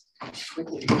motion?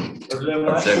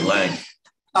 Representative Lang.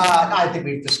 I think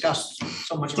we've discussed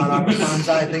so much about ARPA funds.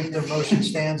 I think the motion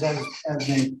stands as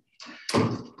made.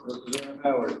 Representative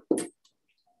Howard.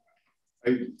 I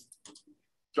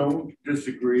don't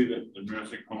disagree that the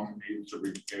nursing home needs a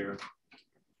repair.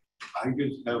 I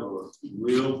just have a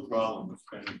real problem with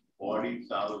spending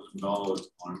 $40,000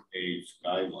 on a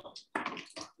skylight.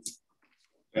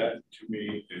 That to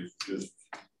me is just,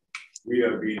 we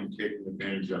are being taken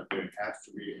advantage of. There has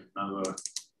to be another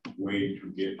way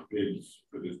to get bids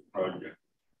for this project.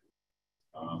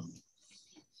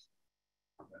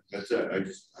 That's it. I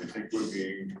think we're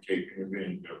being taken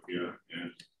advantage of here,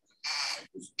 and I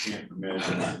just can't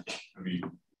imagine. I mean,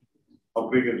 how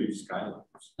big are these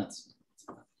skylights? That's.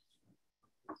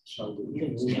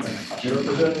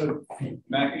 Representative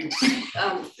Mackey?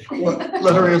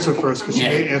 Let her answer first, because she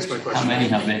may answer my question.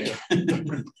 How big?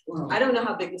 I don't know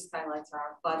how big the skylights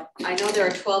are, but I know there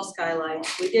are 12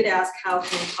 skylights. We did ask how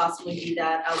can we possibly be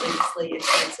that outrageously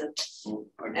expensive?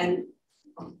 And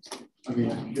I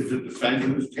mean, is it the size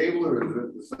of this table or is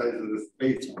it the size of the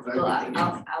space? well,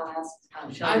 I'll ask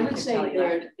Sean. I would to say tell you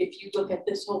that. if you look at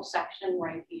this whole section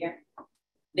right here,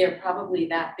 they're probably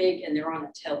that big and they're on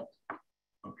a tilt.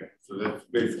 Okay, so that's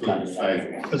basically the size.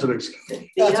 That's a big scale.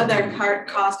 The other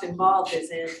cost involved is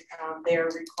in they're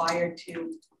required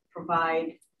to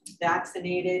provide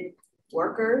vaccinated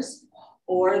workers,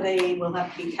 or they will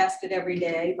have to be tested every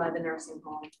day by the nursing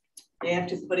home. They have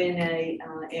to put in a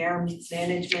air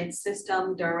management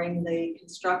system during the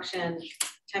construction,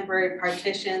 temporary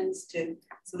partitions to,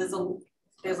 so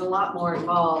there's a lot more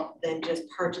involved than just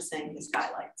purchasing the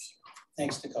skylights.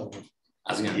 Thanks to COVID.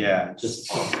 I was gonna, Yeah.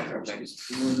 just. Representative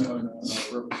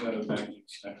Mackey.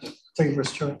 Thank you,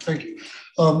 Mr. Chairman. Thank you.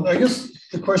 I guess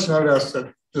the question I would ask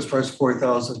that this price is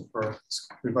 $40,000 for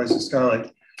revising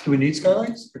skylight. Do we need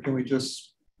skylights, or can we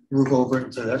just move over it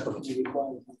and say that?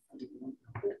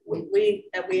 We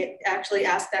actually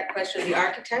asked that question of the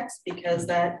architects because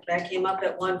that came up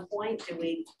at one point. Should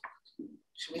we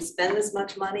spend this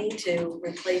much money to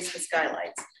replace the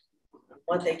skylights?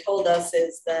 What they told us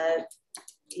is that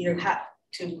you have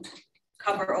to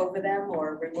cover over them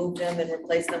or remove them and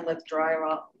replace them with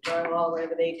drywall,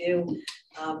 whatever they do.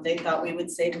 They thought we would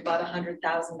save about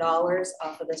 $100,000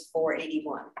 off of this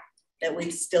 481. That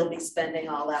we'd still be spending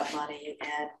all that money,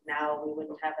 and now we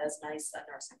wouldn't have as nice a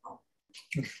nursing home.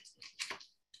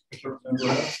 I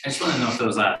just want to know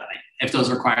if those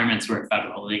requirements were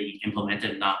federally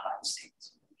implemented, not by the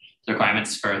states. The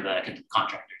requirements for the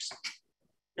contractors.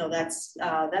 No, that's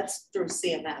through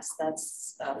CMS.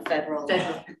 That's federal.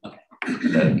 Okay.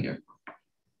 Medicare.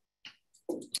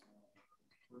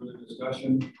 Further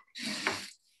discussion?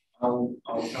 I'll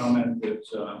comment that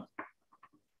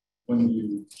when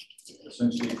you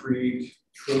essentially create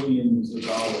trillions of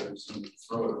dollars and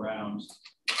throw it around,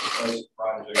 the price of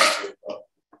projects goes up,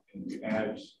 and you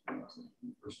add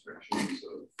restrictions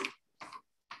of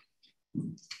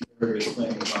various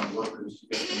things on workers to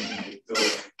get them in the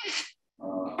building.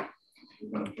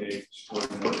 You're going to pay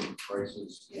extraordinary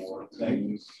prices for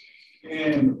things,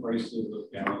 and the prices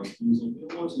of gallon of diesel.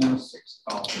 It was now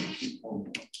 $6 or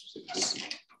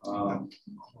more.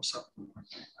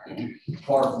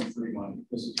 Far from free money.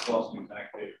 This is costing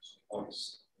taxpayers twice.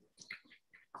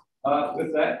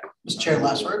 With that, Mr. Chair,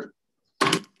 last word.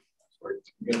 You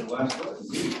get the last word.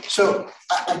 So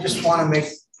I just want to make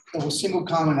a single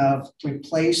comment of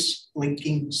replace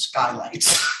blinking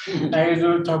skylights. I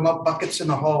was talking about buckets in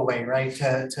the hallway, right,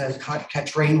 to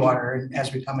catch rainwater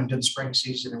as we come into the spring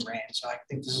season and rain. So I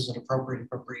think this is an appropriate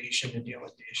appropriation to deal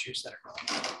with the issues that are going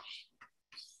on.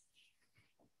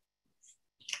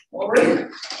 All right.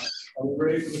 Are we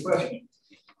ready for the question?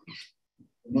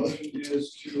 The motion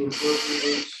is to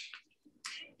appropriate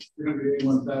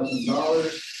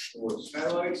 $381,000 for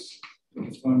skylights,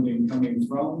 with funding coming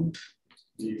from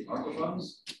the ARPA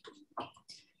funds.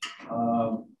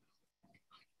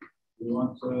 We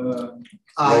want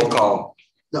roll call.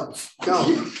 No. You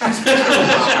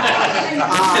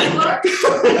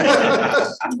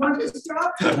want to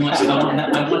stop? I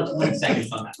want 20 seconds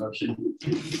on that motion.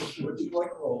 Would you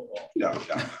like a roll call? No.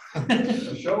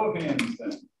 A show of hands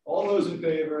then. All those in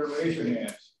favor, raise your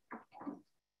hands.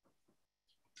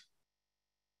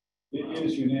 It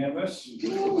is unanimous.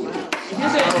 We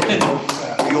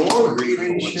all agree.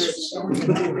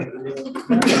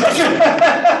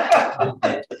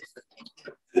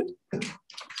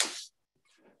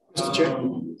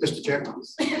 Mr. Chair.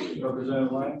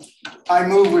 Representative Lang. I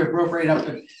move we appropriate up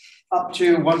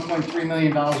to $1.3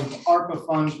 million of ARPA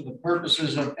funds for the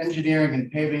purposes of engineering and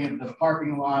paving of the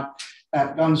parking lot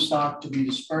at Gunstock to be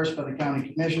dispersed by the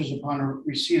county commissioners upon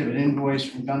receipt of an invoice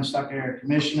from Gunstock area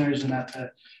commissioners, and that the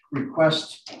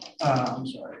request of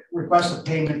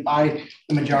payment by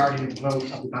the majority of the vote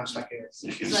of the Gunstock area.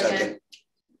 Second.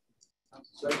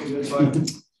 Seconded by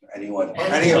Anyone.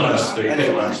 Any of us.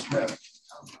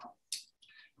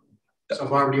 So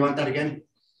Barbara, do you want that again?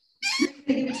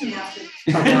 Give it to me after.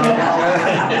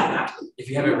 If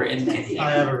you have it written, can you?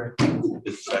 I have it written.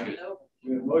 It's second.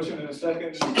 We have a motion and a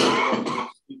second.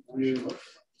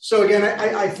 So again,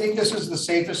 I think this is the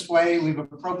safest way. We've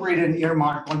appropriated and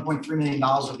earmarked $1.3 million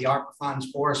of the ARPA funds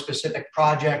for a specific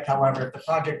project. However, if the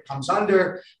project comes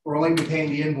under, we're only paying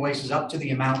the invoices up to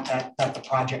the amount that the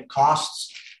project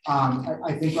costs.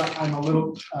 I think I'm a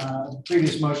little,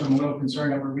 previous motion, I'm a little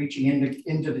concerned that we're reaching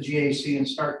into the GAC and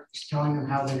start telling them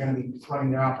how they're going to be running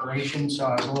their operation. So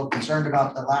I was a little concerned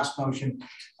about the last motion.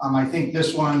 I think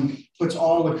this one puts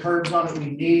all the curbs on it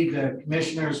we need. The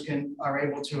commissioners are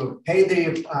able to pay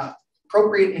the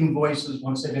appropriate invoices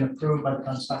once they've been approved by the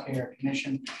Gunstock Area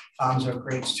Commission. So it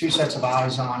creates two sets of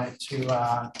eyes on it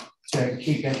to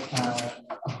keep it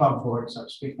above board, so to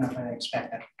speak, not that I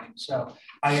expect anything. So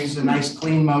I think it's a nice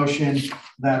clean motion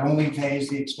that only pays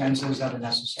the expenses that are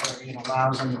necessary and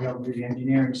allows them to be able to do the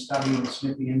engineering study and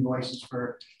submit the invoices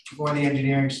for the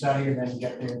engineering study, and then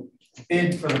get the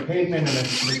bid for the pavement, and then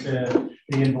submit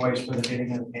the invoice for the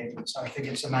bidding of the pavement. So I think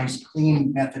it's a nice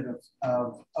clean method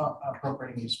of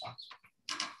appropriating these funds.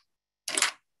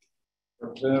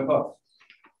 Representative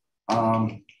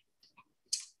Huff.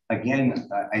 Again,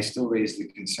 I still raise the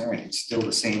concern. It's still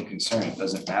the same concern. It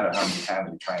doesn't matter how many times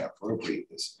we try to appropriate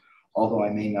this. Although I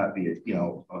may not be,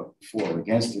 for or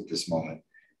against it this moment,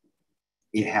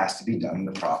 it has to be done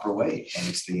the proper way. And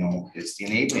it's the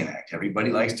Enabling Act. Everybody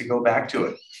likes to go back to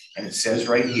it. And it says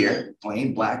right here,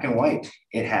 plain black and white,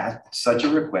 it has such a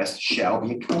request shall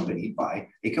be accompanied by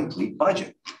a complete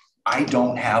budget. I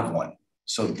don't have one.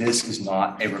 So this is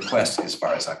not a request as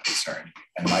far as I'm concerned.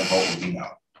 And my vote will be no.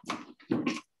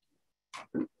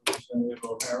 Representative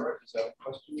O'Hara, is that a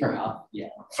question? For help, yeah.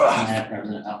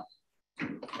 President help.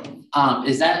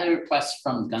 Is that a request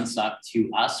from Gunstock to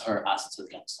us or us to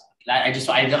Gunstock? I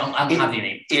don't have the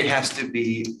name. It has to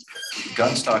be,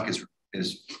 Gunstock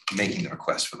is making the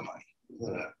request for the money.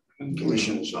 The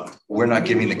commissioners on. We're not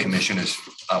giving the commissioners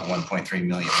 1.3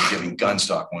 million. We're giving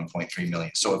Gunstock 1.3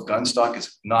 million. So if Gunstock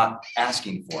is not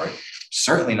asking for it,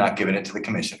 certainly not giving it to the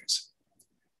commissioners.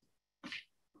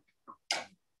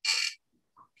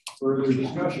 Further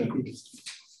discussion?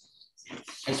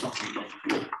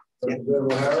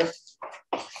 Representative O'Hara?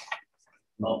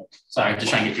 Well, sorry,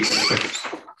 just trying to get people quick.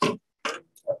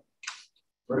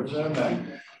 Representative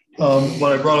Mack?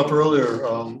 What I brought up earlier,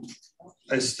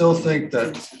 I still think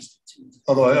that,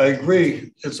 although I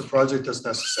agree it's a project that's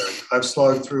necessary. I've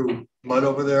slogged through mud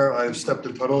over there. I've stepped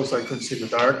in puddles. I couldn't see in the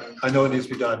dark. I know it needs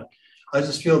to be done. I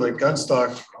just feel that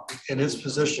Gunstock in its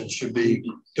position should be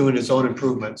doing its own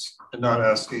improvements and not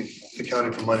asking the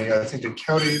county for money. I think the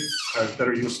county has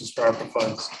better uses for ARPA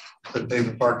funds than pave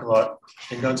the parking lot.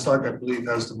 And Gunstock, I believe,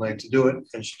 has the money to do it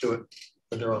and should do it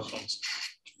with their own funds.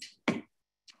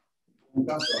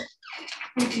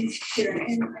 Thank you, Chair.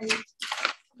 And I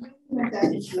went back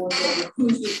and forth over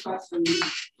who's requesting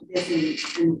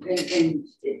this and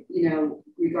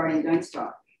regarding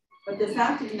Gunstock. But the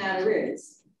fact of the matter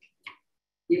is,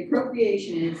 the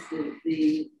appropriation is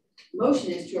the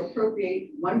motion is to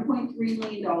appropriate $1.3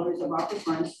 million of ARPA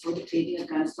funds for the paving of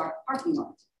Gunstock parking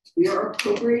lots. We are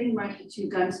appropriating money to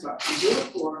Gunstock.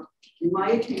 Therefore, in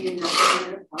my opinion,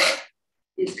 Representative Huff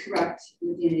is correct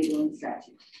with the enabling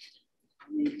statute.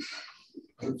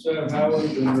 Representative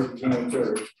Howard and Representative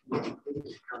Terry.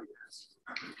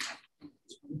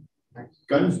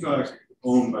 Gunstock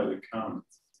owned by the county.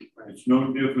 It's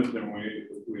no different than we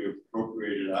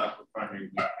appropriated ARPA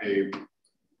funding to pay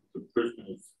the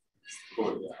prisoners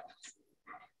courthouse.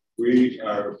 We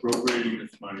are appropriating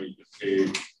this money to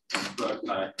pay Gunstock parking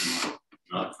lot,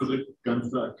 not for the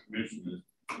Gunstock commissioners,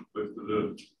 but for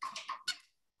the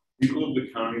people of the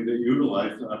county that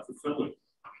utilize our facility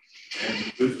and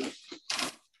the business.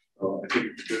 So I think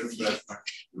it's a good investment.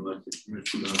 And like the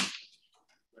commissioner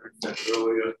said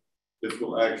earlier, this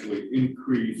will actually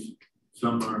increase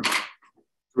summer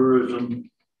tourism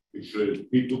because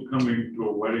people coming to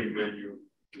a wedding venue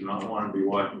do not want to be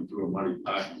walking through a muddy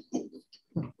parking.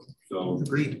 So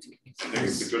agreed. I think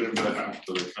it's a good investment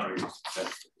for the county.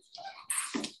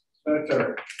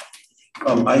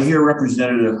 I hear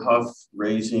Representative Huff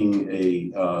raising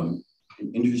an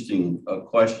interesting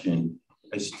question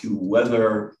as to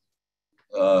whether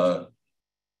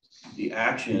the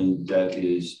action that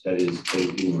is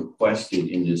being requested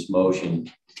in this motion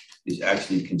is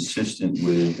actually consistent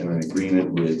with and an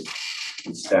agreement with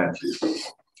the statute.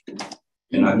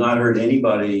 And I've not heard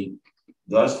anybody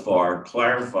thus far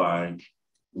clarify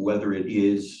whether it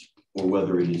is or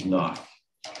whether it is not.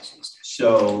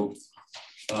 So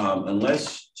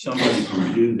unless somebody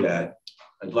can do that,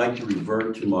 I'd like to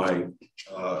revert to my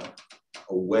a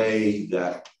way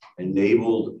that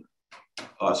enabled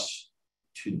us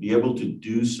to be able to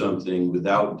do something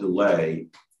without delay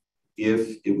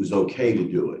if it was okay to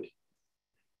do it.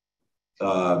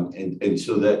 And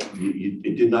so that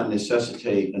it did not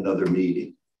necessitate another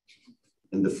meeting.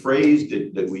 And the phrase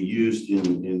that we used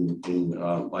in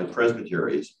my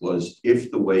presbyteries was, if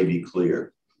the way be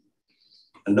clear.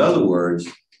 In other words,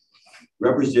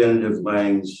 Representative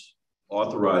Lang's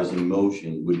authorizing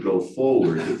motion would go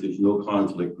forward if there's no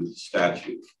conflict with the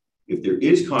statute. If there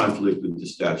is conflict with the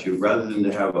statute, rather than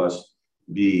to have us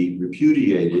be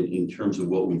repudiated in terms of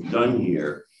what we've done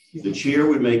here, the chair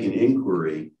would make an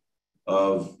inquiry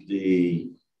of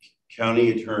the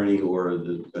county attorney or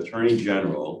the attorney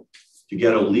general to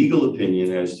get a legal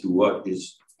opinion as to what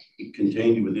is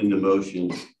contained within the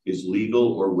motion is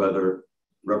legal, or whether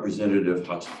Representative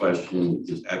Huck's question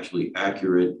is actually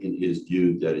accurate in his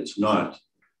view that it's not.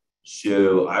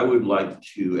 So I would like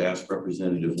to ask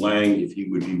Representative Lang if he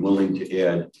would be willing to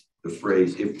add the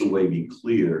phrase, if the way be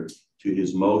clear, to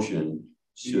his motion,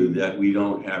 so that we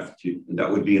don't have to, that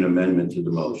would be an amendment to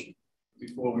the motion.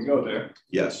 Before we go there.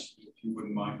 Yes. If you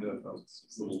wouldn't mind a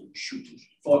little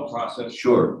thought process.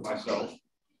 Sure. Myself.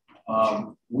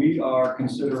 We are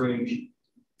considering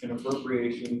an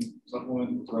appropriation,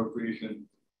 supplemental appropriation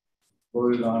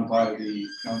voted on by the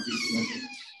county commission.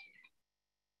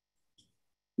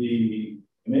 The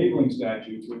enabling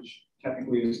statute, which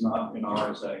technically is not an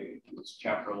RSA, it's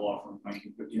chapter law from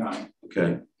 1959.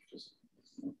 Okay. Just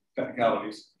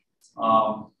technicalities,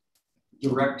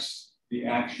 directs the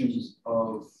actions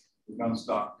of the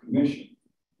Gunstock Commission.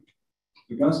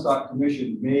 The Gunstock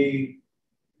Commission may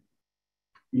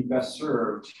be best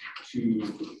served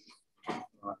to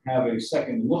have a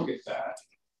second look at that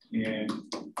and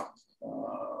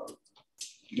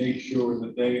make sure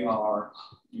that they are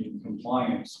in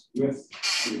compliance with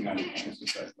the United States,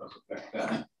 if that does affect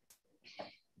that.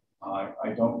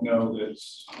 I don't know that.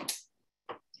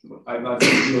 I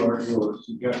think your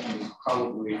suggestion is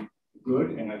probably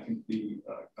good, and I think the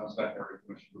Gunstock Area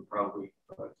Commission would probably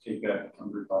take that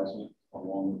under advisement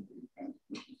along with the county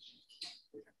commissions.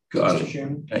 Got Mr. it.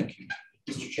 Chairman. Thank you.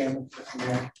 Mr. Chairman.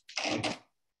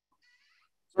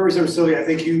 Representative Silly, I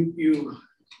think you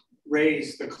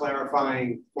raised the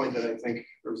clarifying point that I think,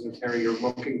 Representative Terry, you're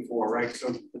looking for, right? So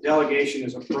the delegation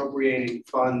is appropriating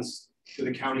funds to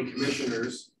the county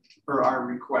commissioners per our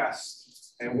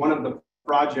request. And one of the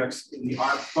projects in the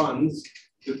ARP funds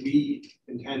that we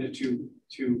intended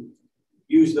to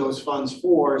use those funds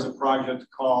for is a project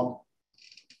called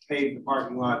Pave the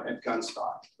Parking Lot at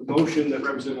Gunstock. The motion that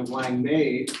Representative Lang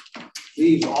made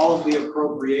leaves all of the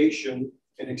appropriation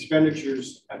and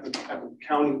expenditures at the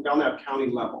county, Belknap County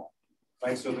level,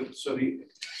 right? So the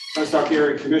Gunstock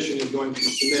Area Commission is going to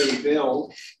submit a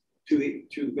bill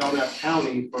to Belknap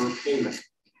County for payment.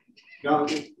 Now,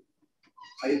 the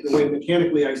way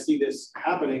mechanically I see this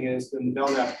happening is then the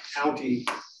Belknap County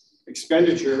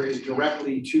expenditure is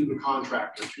directly to the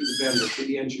contractor, to the vendor, to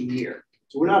the engineer.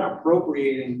 So we're not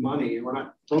appropriating money. We're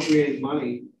not appropriating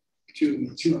money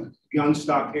to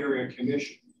Gunstock Area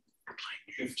Commission.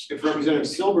 If Representative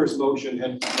Silver's motion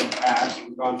had passed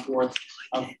and gone forth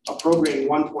of appropriating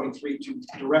 1.3 to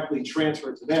directly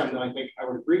transfer to them, then I think I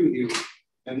would agree with you.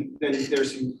 And then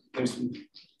there's some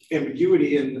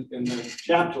ambiguity in the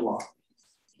chapter law.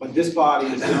 But this body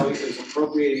is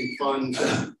appropriating funds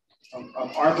of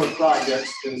ARPA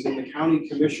projects that is in the county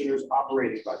commissioner's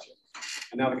operating budget.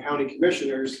 And now the county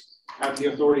commissioners have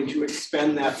the authority to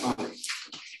expend that money.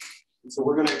 And so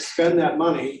we're going to expend that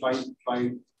money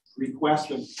by request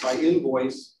of, by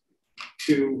invoice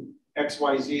to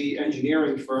XYZ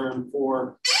engineering firm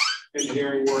for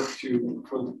engineering work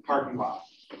for the parking lot.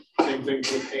 Same thing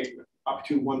for the pavement, up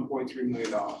to $1.3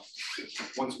 million.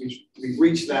 Once we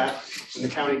reach that, then the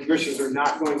county commissioners are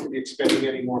not going to be expending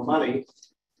any more money.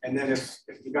 And then if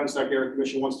the Gunstock Area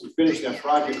Commission wants to finish that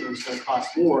project and it's going to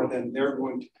cost more, then they're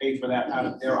going to pay for that out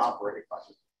of their operating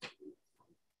budget.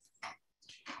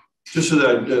 Just so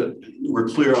that we're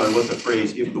clear on what the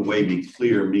phrase "if the way be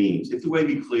clear" means. If the way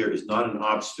be clear is not an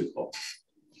obstacle,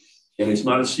 and it's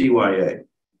not a CYA.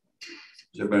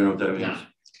 Does everybody know what that means?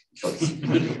 So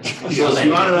it's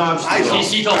not an obstacle.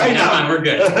 She told me, never mind, we're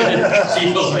good.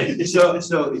 She told me. So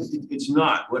it's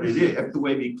not what it is. If the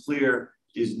way be clear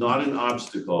is not an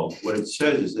obstacle, what it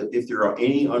says is that if there are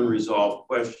any unresolved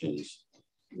questions,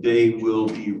 they will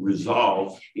be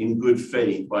resolved in good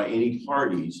faith by any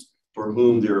parties for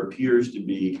whom there appears to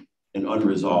be an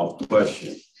unresolved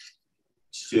question.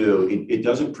 So it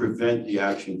doesn't prevent the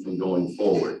action from going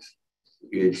forward.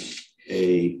 It's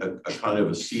a kind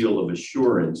of a seal of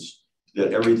assurance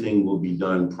that everything will be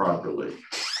done properly.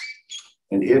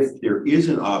 And if there is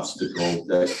an obstacle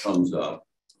that comes up,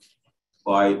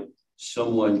 by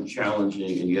someone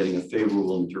challenging and getting a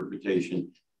favorable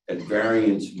interpretation at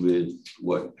variance with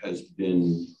what has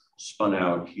been spun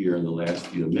out here in the last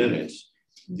few minutes,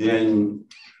 then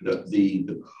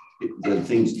the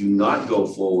things do not go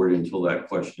forward until that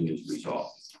question is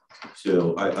resolved.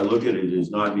 So I look at it as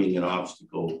not being an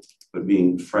obstacle, but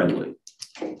being friendly.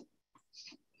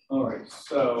 All right,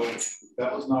 so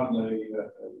that was not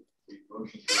the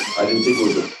motion. I didn't think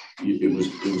it was,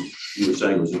 you were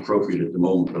saying it was appropriate at the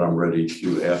moment, but I'm ready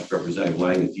to ask Representative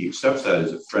Lang if he accepts that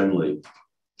as a friendly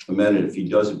amendment. If he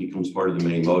does, it becomes part of the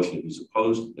main motion. If he's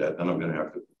opposed to that, then I'm going to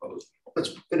have to propose.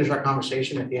 Let's finish our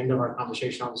conversation. At the end of our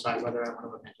conversation, I'll decide whether I want to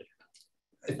amend it or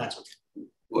not, if that's okay.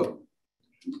 What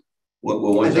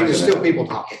I think there's still people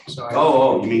talking, so.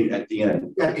 Oh, you mean at the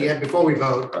end? At the end, before we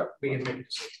vote, we can make a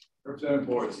decision. Representative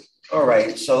Boyce. All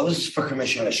right, so this is for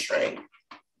Commissioner Strang.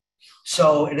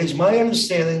 So it is my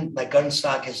understanding that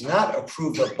Gunstock has not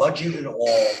approved a budget at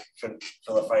all for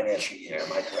the financial year,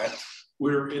 am I correct?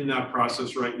 We're in that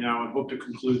process right now and hope to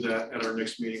conclude that at our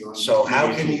next meeting on. So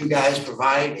how can you guys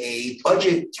provide a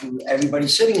budget to everybody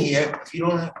sitting here if you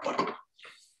don't have one?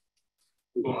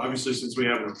 Well, obviously, since we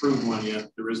haven't approved one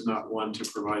yet, there is not one to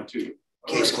provide to you.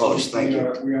 Case closed, thank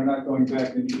you. We are not going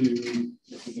back into the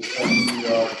discussion. We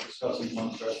are discussing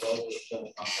contract.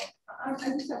 I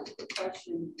just have a quick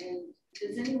question. And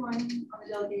does anyone on the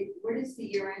delegate, where is the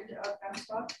year end of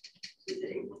Gunstock? Is it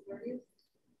April 30th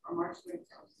or March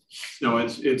 31st? No,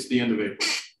 it's the end of April.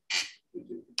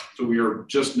 So we are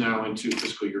just now into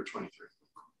fiscal year 23.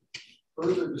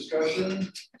 Further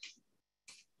discussion.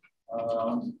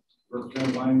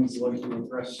 Representative Lang would like to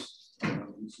address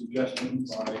suggestion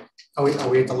by. Are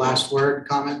we at the last word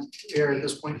comment here at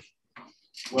this point?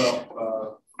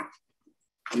 Well,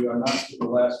 we are not to the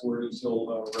last word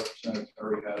until Representative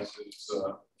Terry has his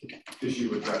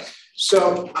issue addressed.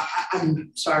 So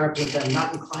I'm sorry, Representative, I'm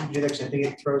not inclined to do that because I think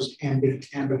it throws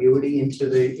ambiguity into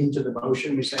the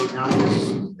motion. We say now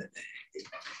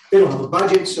they don't have a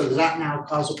budget, so does that now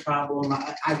cause a problem?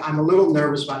 I'm a little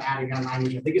nervous about adding that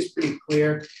language. I think it's pretty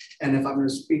clear. And if I'm going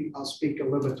to speak, I'll speak a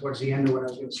little bit towards the end of what I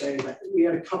was going to say. But we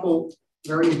had a couple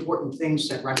very important things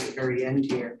said right at the very end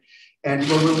here. And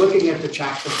when we're looking at the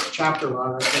chapter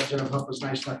law that Representative Huff was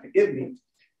nice enough to give me,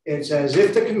 it says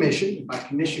if the commission, by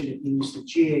commission it means the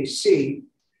GAC,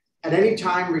 at any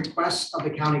time requests of the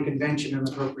county convention an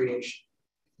appropriation.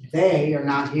 They are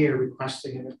not here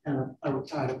requesting an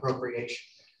appropriation.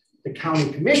 The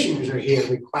county commissioners are here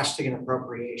requesting an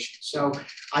appropriation. So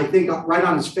I think right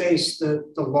on its face, the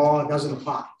law doesn't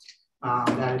apply.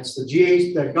 That it's the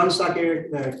Gunstock area,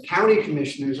 the county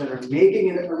commissioners that are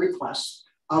making a request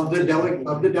of the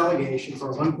delegation for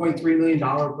a $1.3 million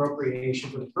appropriation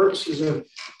for the purposes of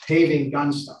paving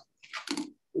Gunstock.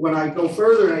 When I go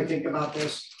further and I think about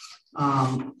this,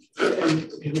 and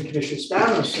Commissioner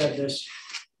Spanos said this,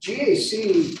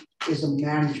 GAC is a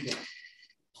management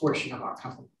portion of our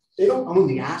company. They don't own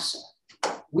the asset.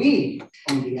 We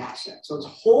own the asset. So it's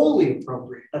wholly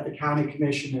appropriate that the county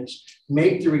commissioners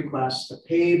make the request to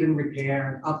pave and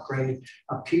repair and upgrade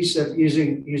a piece of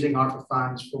using ARPA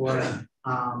funds for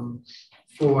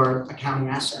a county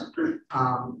asset.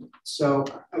 So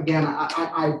again,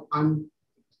 I'm.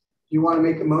 You want to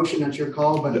make a motion? That's your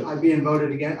call. But I'd be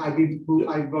voted against.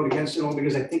 I'd vote against it only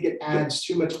because I think it adds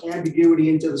too much ambiguity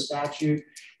into the statute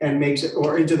and makes it,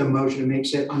 or into the motion, and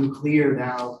makes it unclear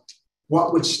now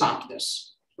what would stop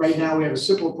this. Right now, we have a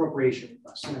simple appropriation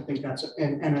request, and I think that's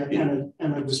and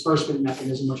a disbursement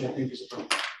mechanism, which I think is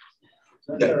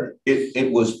appropriate.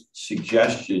 It was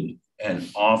suggested and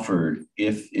offered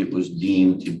if it was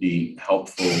deemed to be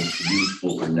helpful,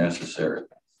 useful, or necessary.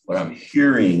 What I'm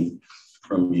hearing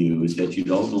from you is that you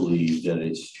don't believe that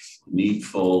it's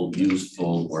needful,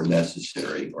 useful, or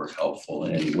necessary, or helpful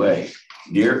in any way.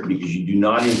 Because you do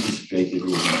not anticipate that there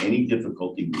will be any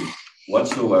difficulty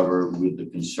whatsoever with the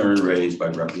concern raised by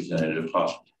Representative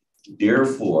Huff.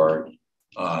 Therefore,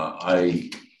 I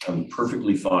am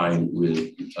perfectly fine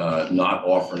with not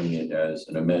offering it as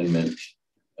an amendment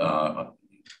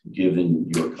given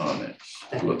your comments.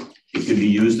 Look, it could be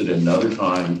used at another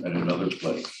time, at another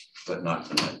place, but not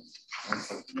tonight.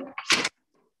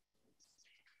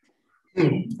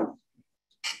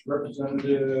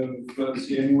 Representative,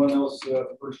 see anyone else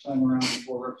first time around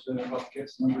before Representative Huff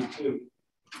gets number 2?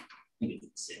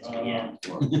 Yeah.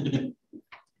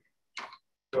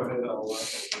 Go ahead, I'll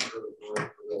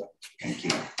Thank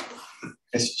you.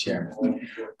 Mr. Chairman,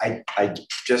 I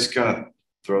just gonna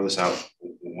throw this out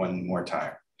one more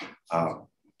time.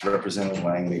 Representative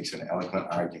Lang makes an eloquent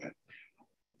argument.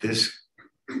 This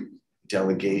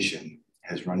delegation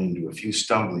has run into a few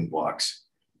stumbling blocks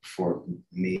for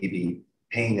maybe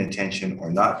paying attention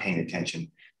or not paying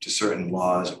attention to certain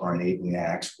laws or enabling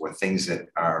acts or things that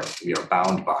we are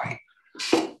bound by.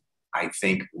 I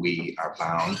think we are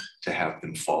bound to have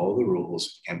them follow the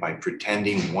rules, and by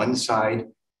pretending one side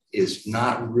is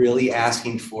not really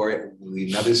asking for it,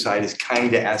 the other side is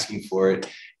kind of asking for it,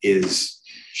 is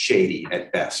shady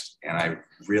at best. And I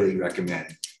really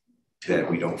recommend that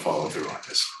we don't follow through on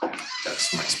this.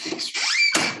 That's my speech.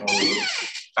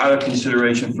 Out of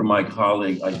consideration for my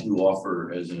colleague, I do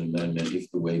offer as an amendment, if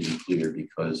the way be clear,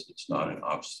 because it's not an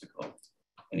obstacle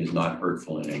and is not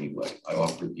hurtful in any way. I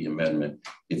offer the amendment,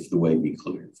 if the way be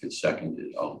clear. If it's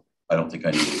seconded, I don't think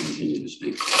I need to continue to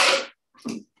speak.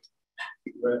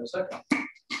 Second.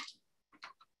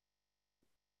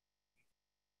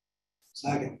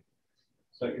 Second.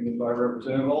 Seconded by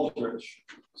Representative Aldrich.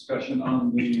 Discussion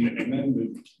on the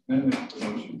amendment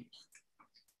motion.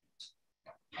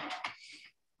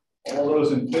 All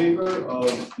those in favor of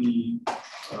the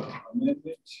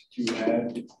amendment to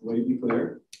add the way be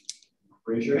clear,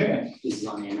 raise your hand. This is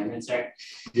on the amendment, sir?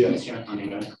 Yes. On the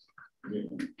amendment.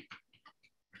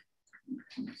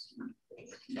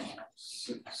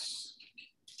 6.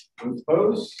 Those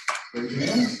opposed, raise your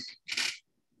hand.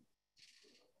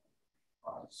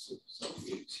 5, 6, 7,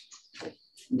 8.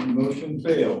 The motion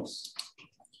fails.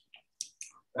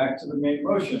 Back to the main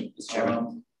motion. Mr.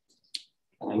 Chairman.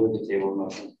 I move the table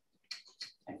motion.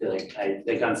 I feel like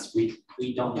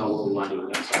we don't know what we want to do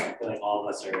with them, so I feel like all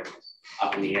of us are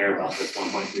up in the air about this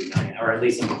 1.3 million, or at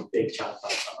least a big chunk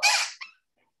of it.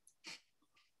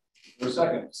 For a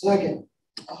second. Second.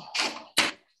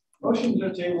 Motion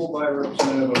to table by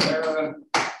Representative O'Hara,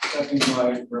 second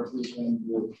by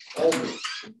Representative Aldrich.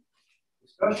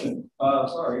 Discussion.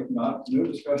 Sorry, no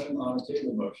discussion on a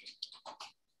table motion.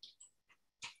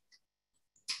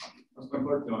 What's my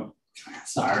clerk doing?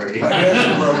 Sorry. Page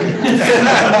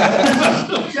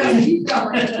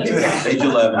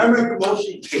 11. I make a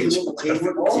motion to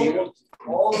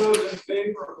All those in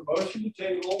favor of the motion to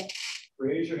table,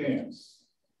 raise your hands.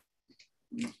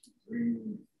 3,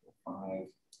 4, 5.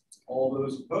 All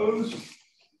those opposed,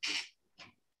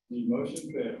 the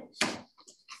motion fails.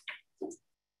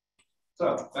 So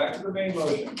back to the main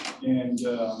motion, and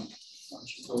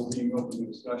still being open to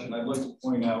discussion, I'd like to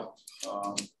point out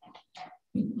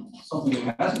something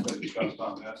that hasn't been discussed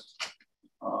on this.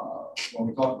 When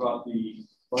we talk about the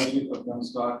budget of gun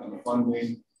stock and the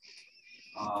funding,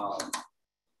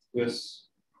 this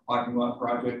parking lot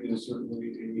project is certainly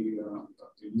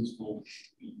a useful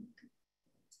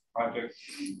project,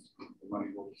 and the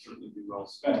money will certainly be well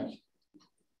spent.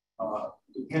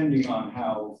 Depending on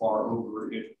how far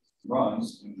over it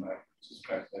runs, and I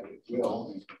suspect that it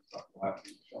will, and we'll have to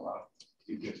shell out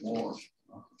a bit more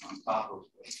on top of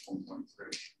the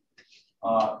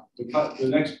 1.3. The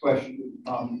next question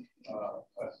I'll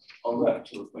let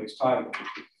to replace title.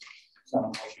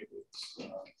 Sounds like it's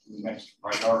the next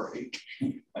priority.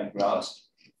 Thank God.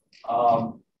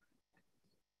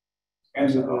 And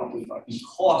the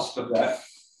cost of that,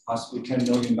 possibly $10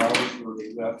 million for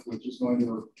that, which is going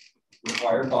to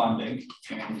require bonding,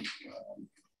 and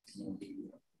the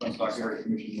Gun Stock Area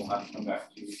Commission will have to come back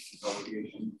to the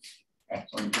delegation at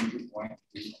some future point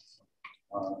to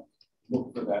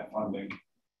look for that funding.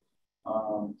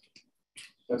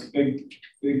 That's a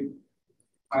big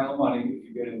pile of money if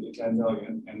you get into 10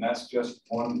 million, and that's just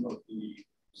one of the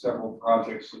several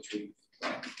projects that we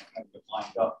have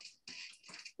lined up.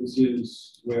 This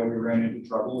is where we ran into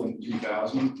trouble in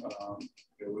 2000.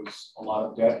 There was a lot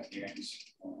of debt and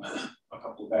a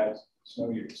couple of bad snow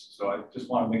years. So I just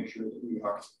want to make sure that we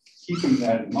are keeping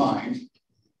that in mind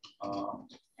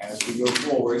as we go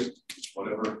forward.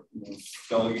 Whatever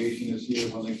delegation is here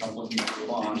when they come looking for a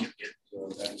bond, so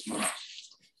that is not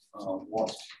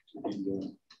lost to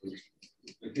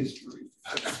the history.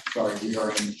 Sorry, we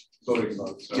are in voting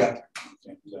mode, so yeah. I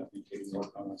can't exactly take more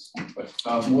comments,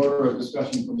 but more a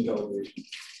discussion from the delegation.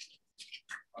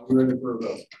 We're ready for a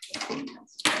vote.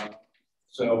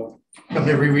 So, I'm going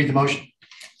to reread the motion.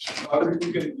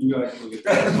 You actually get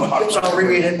So I'll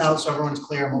reread it now so everyone's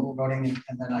clear on what we're voting,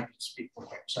 and then I can speak real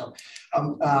quick. So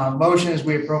motion is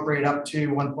we appropriate up to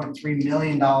 $1.3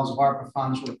 million of ARPA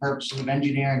funds for the purposes of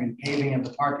engineering and paving of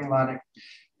the parking lot at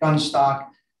Gun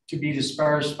Stock to be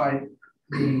dispersed by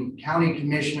the county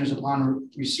commissioners upon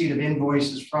receipt of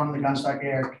invoices from the Gun Stock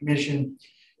Area Commission,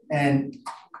 and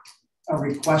a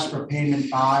request for payment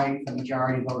by the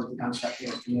majority vote of the Gun Stock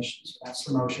Area Commission. So that's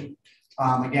the motion.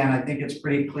 Again, I think it's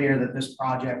pretty clear that this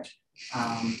project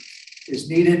is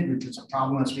needed. It's a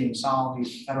problem that's being solved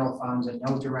using federal funds and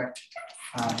no direct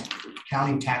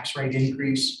county tax rate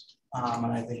increase, and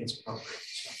I think it's appropriate.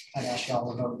 So I'd ask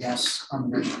y'all to vote yes on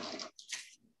the motion.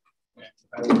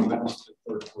 I will ask the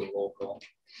clerk for a roll call.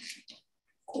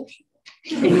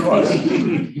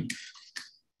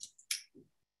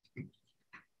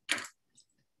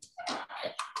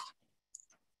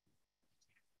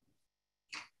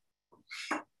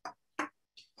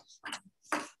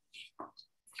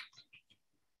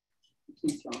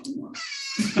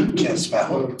 Can't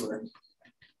smell.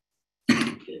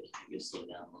 Good, you slow down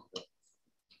a little bit.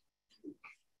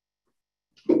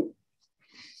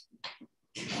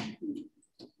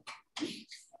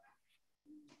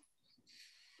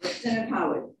 Representative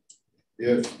Howard,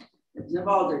 Yes. Representative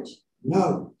Aldridge,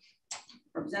 No.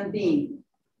 Representative Bean,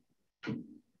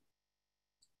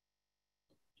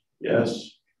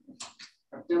 Yes.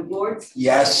 Representative Boards,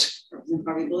 Yes. Representative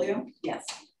Harvey Billion, Yes.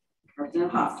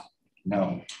 Representative Huff,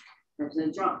 No.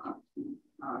 Representative John,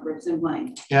 Representative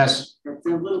Lang, Yes.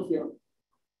 Representative Littlefield,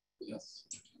 Yes.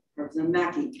 Representative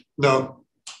Mackey, No.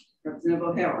 Representative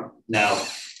O'Hara, No.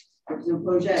 Representative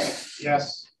Bourget,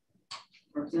 Yes.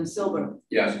 Representative Silver,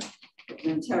 Yes.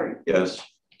 Representative Terry, Yes.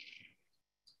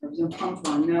 Representative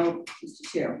Comtois, no, Mr.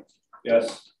 Chair.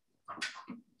 Yes.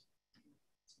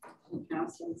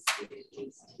 Passes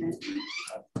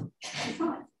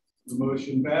 10-5. The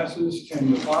motion passes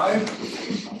 10-5.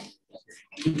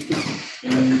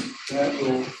 And that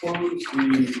will close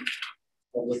the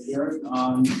public hearing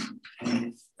on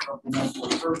the supplemental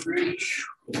appropriation.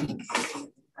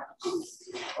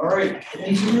 All right,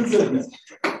 into new business.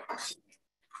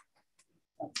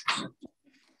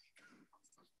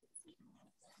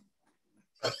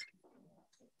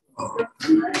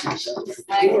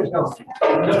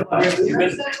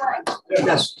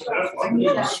 Yes.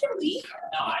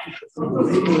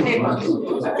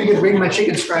 I figured bring my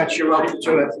chicken scratch, you're welcome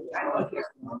to it.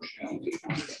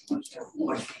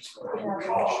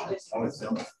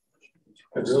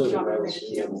 I'd really rather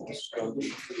see him.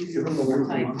 Give him the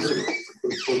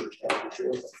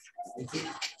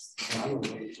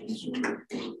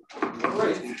All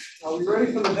right, are we ready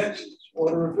for the next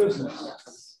order of business?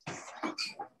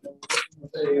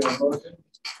 A motion,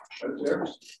 Chair.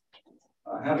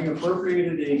 Having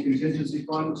appropriated a contingency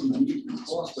fund to meet the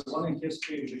cost of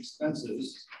unanticipated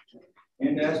expenses,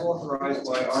 and as authorized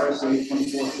by RSA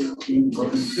 2413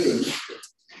 Roman 2,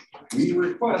 we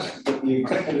request that the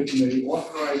executive committee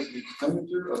authorize the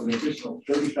expenditure of an additional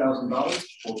 $30,000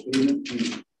 for payment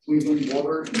to Cleveland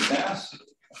Water and Gas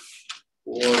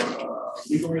for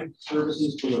legal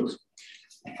services delivered.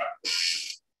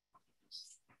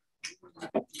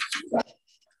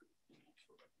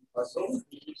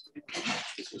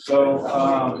 So,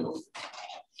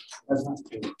 as a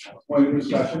point of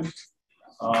discussion,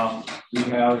 we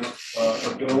have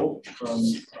a bill from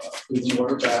Cleveland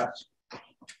Water Gas,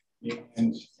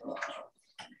 and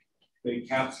they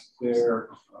capped their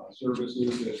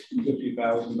services at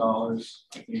 $50,000.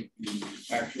 I think the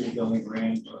actual billing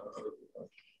ran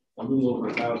a little over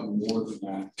 1,000 more than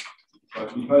that. But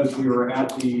because we were at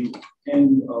the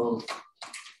end of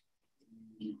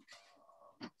the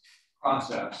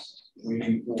process,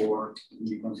 waiting for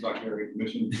the Gunstock Area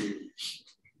Commission to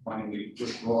finally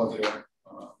withdraw their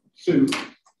suit,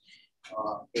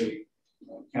 they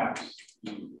capped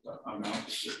the amount of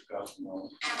 $6,000,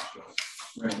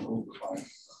 ran over by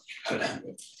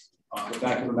the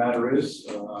fact of the matter is,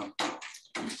 know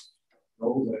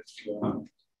that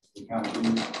the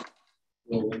county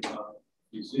will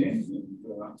be seeing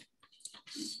and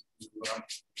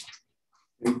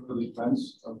pay for the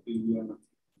expense of the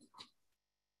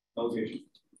delegation.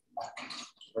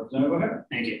 Representative O'Hara.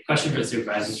 Thank you. Question for the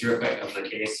supervisors, real quick, of the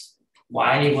case.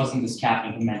 Why wasn't this cap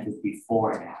implemented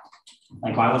before now?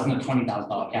 Like, why wasn't a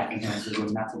 $20,000 cap implemented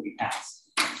when that's what we passed?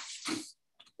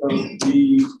 So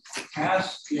the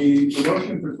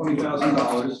motion for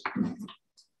 $20,000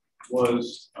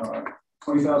 was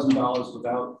 $20,000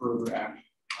 without further action.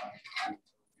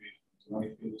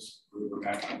 Tonight is further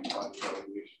action by the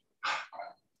delegation.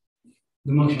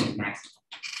 The motion was maximum.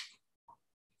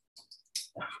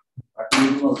 I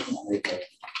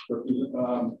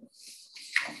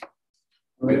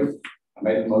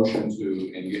made a motion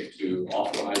to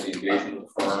authorize the engagement of the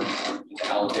firm to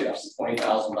allocate up to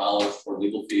 $20,000 for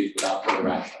legal fees without further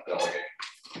action of delegation.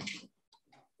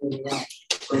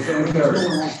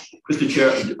 Mr.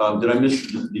 Chair, did I miss,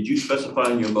 did you specify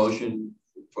in your motion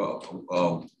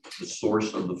the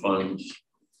source of the funds?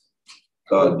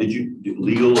 Did you do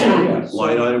legal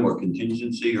line item or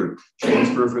contingency or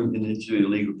transfer from contingency to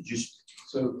legal? Did you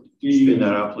spin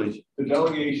that out, please? The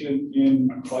delegation in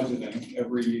budgeting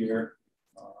every year,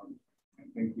 I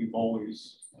think we've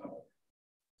always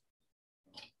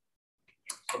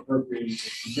appropriated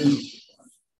the contingency fund.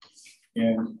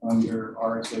 And under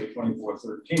RSA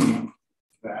 2413,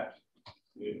 that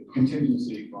the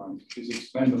contingency fund is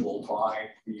expendable by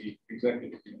the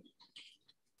executive committee.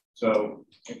 So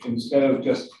instead of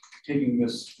just taking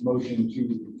this motion to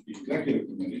the executive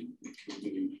committee, which would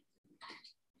be,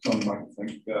 some might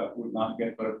think would not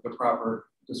get the proper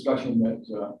discussion that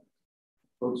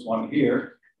folks want to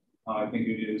hear, I think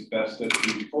it is best that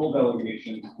the full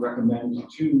delegation recommend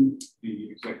to the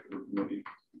executive committee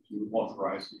to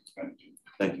authorize the expenditure.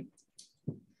 Thank you.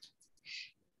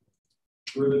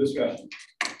 Further discussion?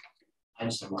 I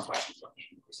just have more questions about the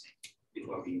invoicing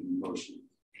before we motion to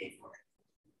pay for it.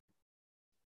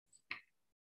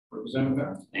 Representative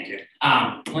Barrett. Thank you.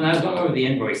 When I was going over the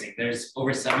invoicing, there's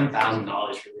over $7,000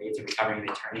 related to recovering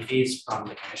the attorney fees from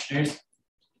the commissioners.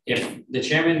 If the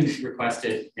chairman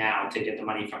requested now to get the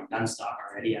money from Gunstock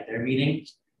already at their meeting,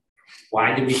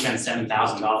 why did we spend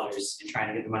 $7,000 in trying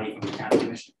to get the money from the county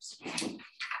commissioners?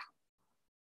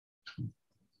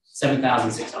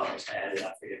 $7,006, I added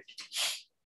up for you.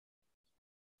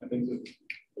 I think that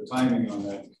the timing on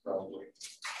that is probably.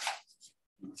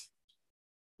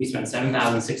 We spent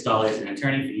 $7,006 in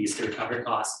attorney fees to recover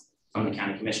costs from the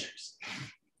county commissioners.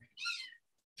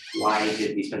 Why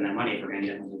did we spend that money if we're going to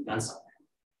get them with Gunstock?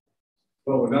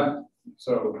 Well, we're not,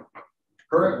 so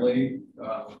currently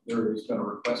there has been a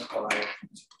request by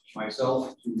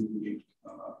myself to the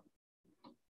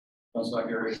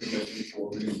Gunstock Area Commission for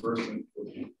reimbursement for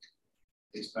the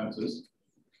expenses.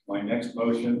 My next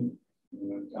motion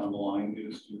down the line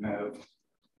is to have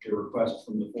a request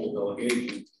from the full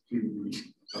delegation to the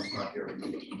Gunstock Area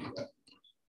Commission.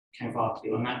 Can I follow up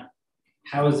you on that?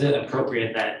 How is it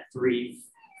appropriate that three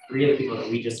of the people that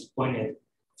we just appointed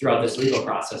throughout this legal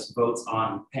process votes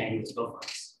on paying this bill for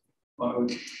us? Well, I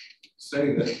would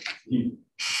say that the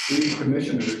 3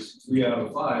 commissioners, 3 out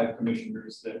of 5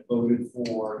 commissioners that voted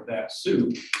for that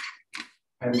suit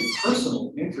had a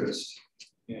personal interest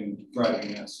in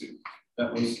driving that suit.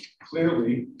 That was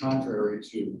clearly contrary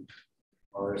to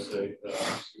RSA,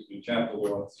 Chapter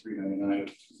Law 399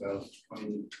 of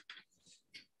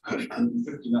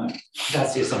 2059.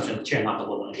 That's the assumption of the chair, not the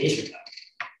whole delegation.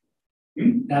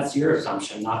 That's your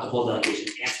assumption, not the whole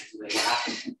delegation's answer to what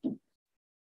happened.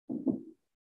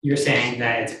 You're saying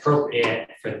that it's appropriate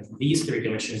for these 3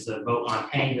 commissioners to vote on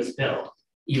paying this bill,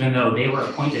 even though they were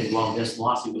appointed while this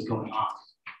lawsuit was going on.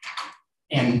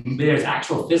 And there's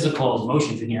actual physical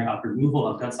motions in here of removal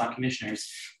of Gunstock commissioners.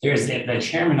 There's the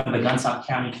chairman of the Gunstock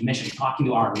County Commission talking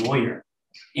to our lawyer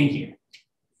in here.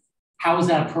 How is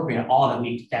that appropriate at all that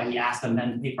we asked them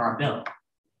then to pay for our bill?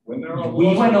 We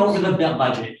went over the bill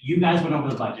budget. You guys went over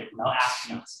the budget without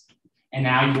asking us. And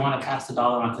now you want to pass the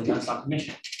dollar on to the Gunstock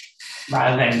Commission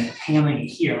rather than handling it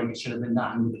here like it should have been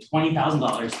done with the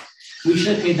 $20,000. We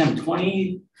should have paid them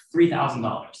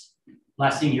 $23,000,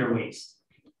 less in your waste.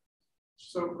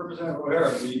 So, Representative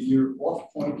O'Hara, you're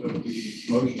off point of the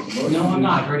motion. No, I'm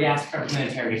not. I've already asked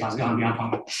Representative Terry if I was going to be on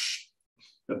point.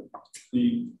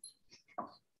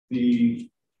 The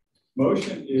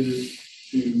motion is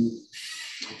to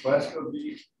request of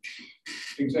the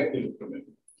executive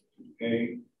committee to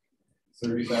pay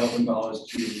 $30,000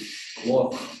 to the law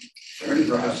firm.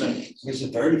 30,000. It's a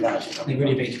 30,000. They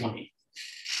already paid 20.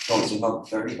 So it's about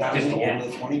 30,000 over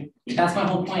the 20. That's my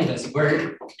whole point of this.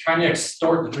 We're trying to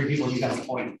extort the 3 people you guys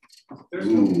appointed. There's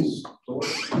no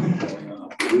extortion going on.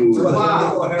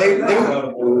 Wow. They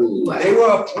were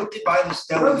appointed by the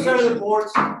delegation. Representative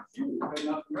Boards, you may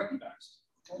not be recognized.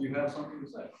 You have something to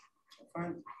say.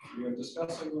 Fine. We are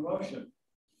discussing the motion.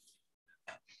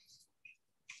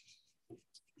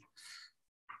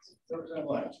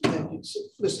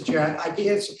 Mr. Chair, I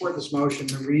can't support this motion.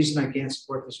 The reason I can't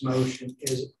support this motion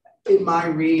is in my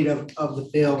read of the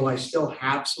bill, I still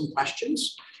have some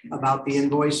questions about the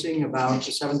invoicing, about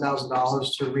the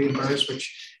 $7,000 to reimburse,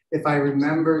 which if I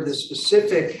remember the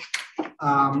specific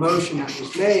motion that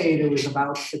was made, it was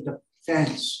about the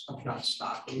defense of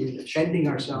Gunstock. We were defending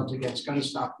ourselves against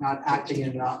Gunstock, not acting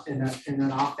in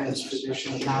an offense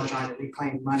position of now trying to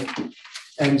reclaim money.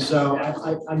 And so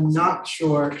I'm not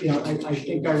sure, I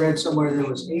think I read somewhere there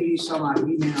was 80 some odd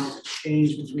emails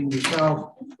exchanged between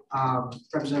yourself,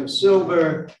 Representative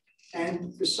Silver,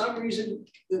 and for some reason,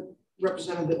 the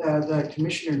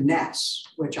Commissioner Ness,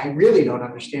 which I really don't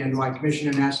understand why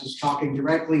Commissioner Ness is talking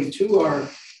directly to our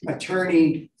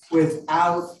attorney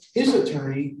without his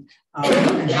attorney,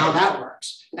 and how that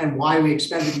works, and why we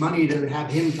expended money to have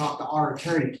him talk to our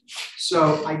attorney.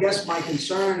 So I guess my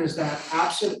concern is that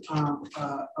absent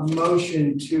a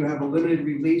motion to have a limited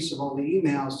release of all the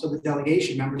emails to the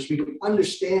delegation members, we can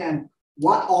understand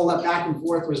what all that back and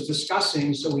forth was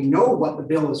discussing, so we know what the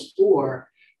bill is for.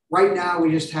 Right now,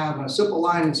 we just have a simple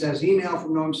line that says email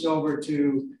from Norm Silver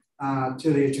to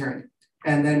the attorney.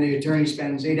 And then the attorney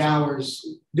spends 8 hours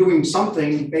doing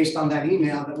something based on that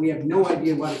email that we have no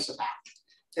idea what it's about.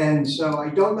 And so I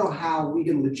don't know how we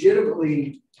can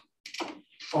legitimately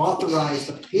authorize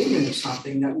the payment of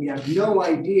something that we have no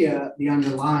idea the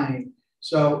underlying.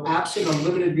 So absent a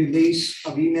limited release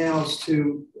of emails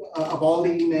to, of all the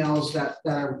emails that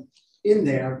are in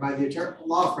there by the attorney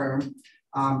law firm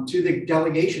to the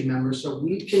delegation members, so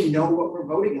we can know what we're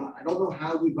voting on. I don't know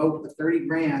how we vote for 30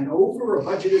 grand over a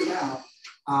budgeted amount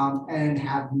and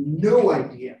have no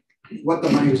idea what the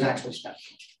money was actually spent.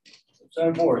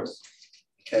 Senator Boards.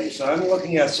 Okay, so I'm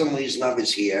looking at some of these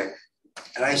numbers here,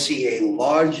 and I see a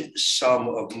large sum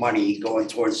of money going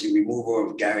towards the removal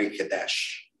of Gary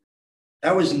Kadesh.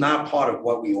 That was not part of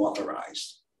what we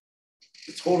authorized.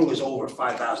 The total was over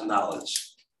 $5,000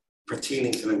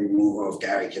 pertaining to the removal of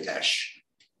Gary Kadesh.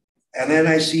 And then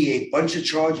I see a bunch of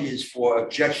charges for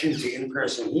objection to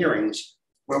in-person hearings,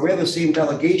 where we're the same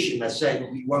delegation that said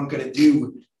we weren't going to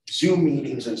do Zoom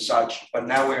meetings and such, but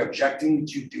now we're objecting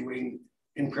to doing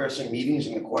in-person meetings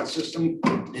in the court system.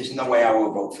 There's no way I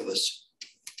will vote for this.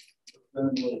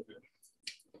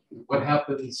 What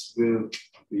happens with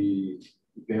the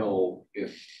bill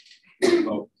if the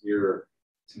vote here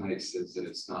tonight says that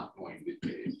it's not going to be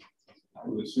paid? I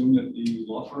would assume that the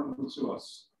law firm would sue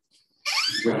us.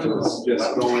 Which is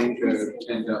just going to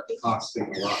end up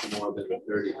costing a lot more than the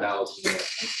 30,000 that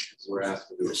we're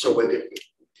asking to do. So with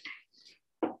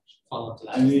Follow up to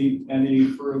that. Any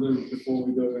further before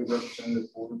we go to Representative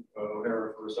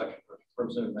O'Hara for a second,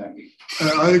 Representative Mackey?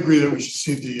 I agree that we should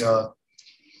see the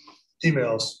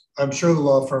emails. I'm sure the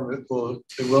law firm will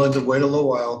be willing to wait a little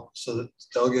while so that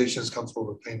the delegation is comfortable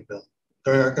with paying the bill.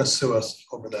 They're not going to sue us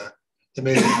over that. They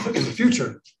may in the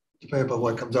future, depending upon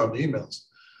what comes out in the emails.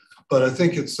 But I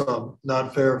think it's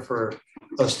not fair for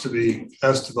us to be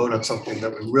asked to vote on something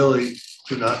that we really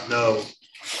do not know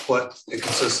what it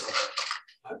consists of.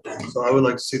 So I would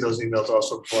like to see those emails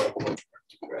also before I vote.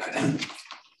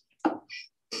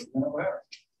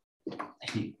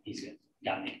 He's good.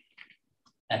 Got me.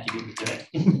 Thank you. Good.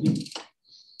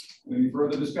 Any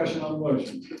further discussion on the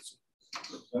motion?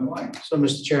 So,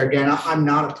 Mr. Chair, again, I'm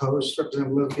not opposed to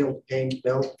Representative Littlefield paying the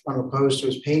bill. What I'm opposed to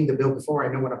is paying the bill before I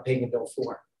know what I'm paying the bill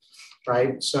for.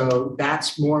 Right. So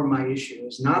that's more my issue.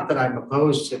 It's not that I'm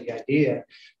opposed to the idea,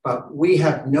 but we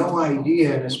have no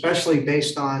idea, and especially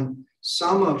based on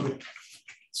some of the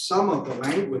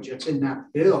language that's in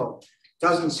that bill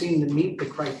doesn't seem to meet the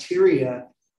criteria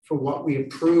for what we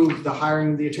approved the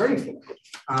hiring of the attorney for.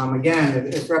 Again,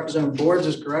 if Representative Boards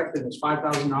is correct, and it's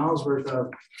 $5,000 worth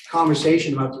of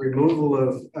conversation about the removal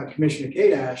of Commissioner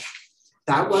Kadesh,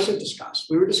 that wasn't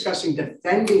discussed. We were discussing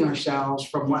defending ourselves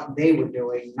from what they were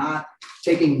doing, not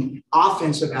taking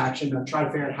offensive action to try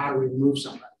to figure out how to remove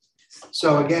somebody.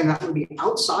 So again, that would be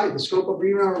outside the scope of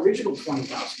even our original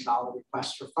 $20,000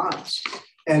 request for funds.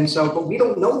 And so, but we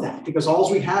don't know that because all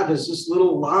we have is this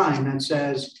little line that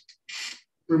says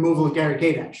removal of Gary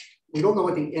Kadesh. We don't know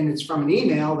what and it's from an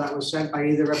email that was sent by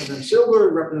either Representative Silver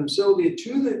or Representative Sylvia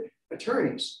to the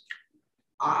attorneys.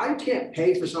 I can't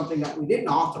pay for something that we didn't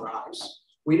authorize.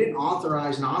 We didn't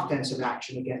authorize an offensive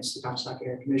action against the Comstock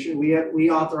Area Commission. We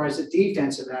authorized a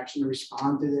defensive action to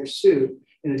respond to their suit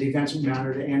in a defensive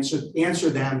manner to answer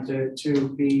them to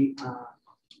be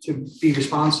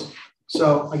responsive.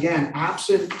 So again,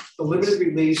 absent the limited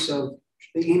release of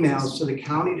the emails to the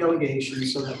county delegation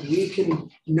so that we can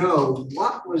know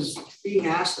what was being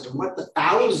asked of and what the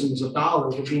thousands of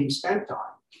dollars were being spent on.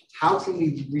 How can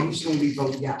we reasonably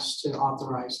vote yes to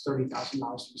authorize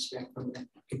 $30,000 to be spent from the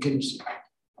contingency?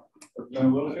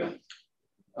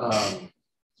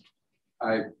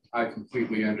 I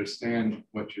completely understand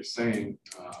what you're saying.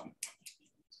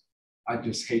 I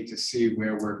just hate to see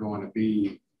where we're going to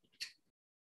be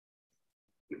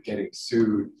getting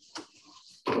sued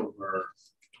over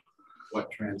what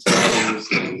transpires,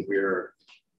 and we're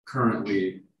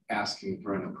currently asking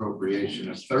for an appropriation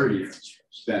of 30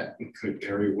 that could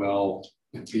very well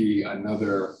be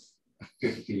another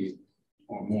 50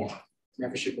 or more.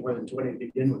 Never should go more than 20 to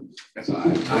begin with. So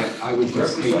I would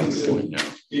just hate to see it now.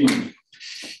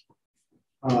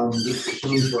 Just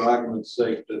assume for argument's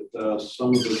sake that some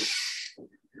of this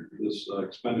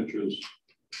expenditures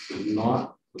is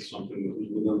not for something that was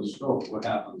within the scope. What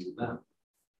happens with them?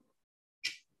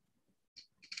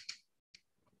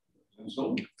 And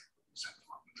so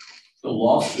the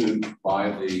lawsuit by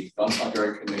the Gunstock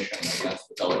Area Commission against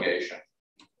the delegation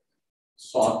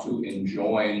sought to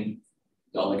enjoin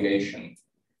delegation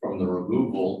from the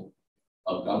removal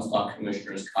of Gunstock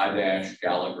Commissioners Kadesh,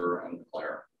 Gallagher, and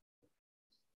Clare.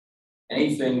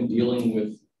 Anything dealing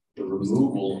with the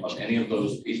removal of any of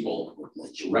those people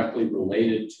directly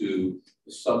related to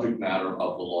the subject matter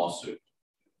of the lawsuit.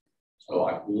 So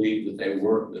I believe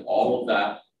that all of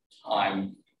that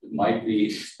time might be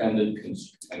expended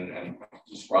and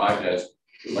described as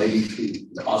relating to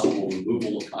the possible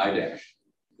removal of Kaidash,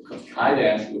 because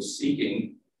Kaidash was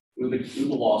seeking through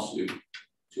the lawsuit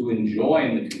to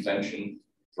enjoin the convention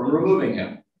from removing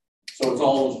him. So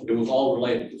it was all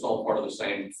related. It's all part of the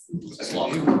same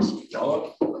lawsuit.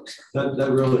 That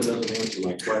really doesn't answer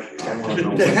my question. I want to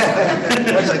know.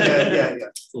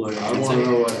 I want to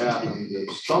know what happened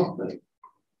if something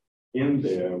in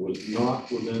there was not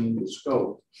within the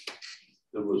scope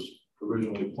that was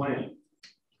originally planned.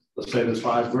 Let's say there's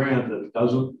 $5,000 that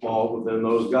doesn't fall within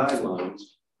those guidelines.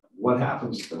 What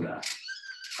happens to that?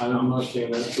 And I'm not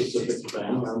saying that specific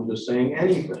thing. I'm just saying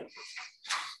anything.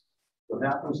 What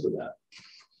happens to that?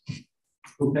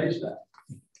 Who pays that?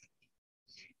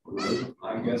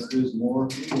 I guess there's more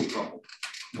legal trouble.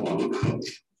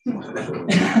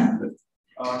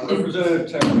 Representative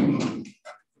Terry.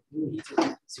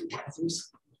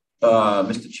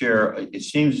 Mr. Chair, it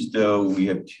seems as though we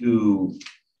have two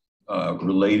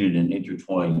related and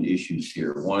intertwined issues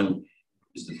here. One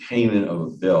is the payment of a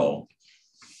bill,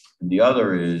 and the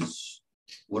other is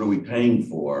what are we paying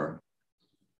for?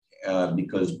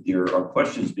 Because there are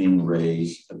questions being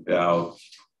raised about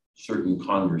certain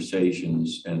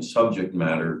conversations and subject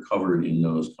matter covered in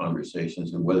those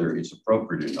conversations and whether it's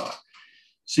appropriate or not.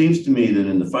 Seems to me that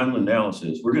in the final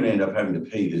analysis, we're going to end up having to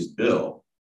pay this bill.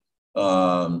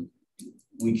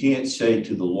 We can't say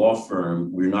to the law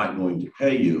firm, we're not going to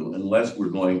pay you unless we're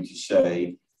going to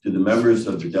say to the members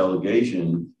of the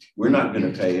delegation, we're not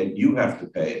going to pay it, you have to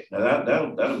pay it. Now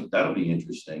that'll be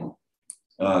interesting,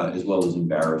 as well as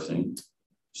embarrassing.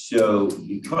 So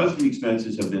because the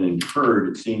expenses have been incurred,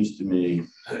 it seems to me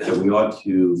that we ought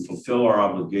to fulfill our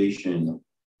obligation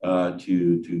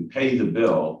to pay the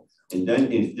bill. And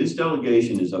then if this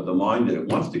delegation is of the mind that it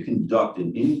wants to conduct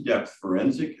an in-depth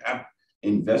forensic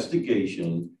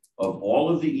investigation of all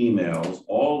of the emails,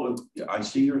 I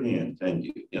see your hand, thank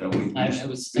you. You know, we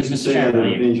used to say that at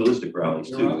evangelistic rallies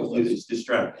too, it's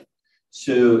distracting.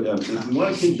 So if we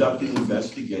want to conduct an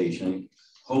investigation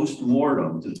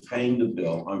post-mortem to paying the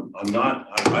bill, I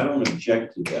don't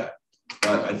object to that.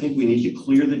 But I think we need to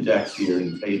clear the decks here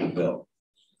and pay the bill.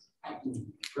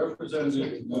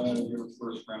 Representative, your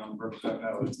first round, Representative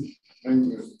Howard.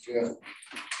 Thank you, Mr. Chair.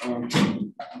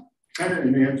 Kind of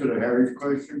in answer to Harry's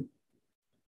question,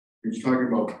 he's talking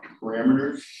about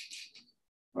parameters.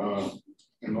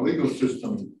 In the legal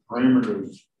system,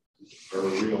 parameters are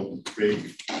a real big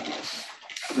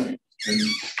thing. And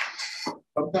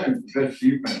sometimes the best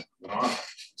defense is an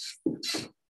offense.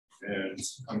 And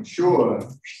I'm sure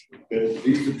that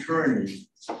these attorneys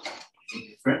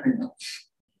defending us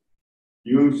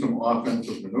use some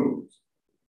offensive maneuvers.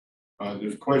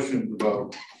 There's questions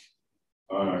about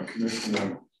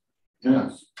Commissioner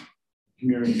Ness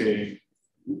communicating,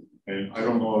 and I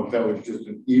don't know if that was just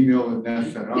an email that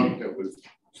Ness sent out that was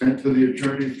sent to the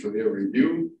attorneys for their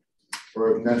review,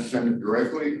 or if Ness sent it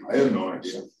directly. I have no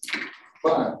idea.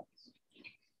 But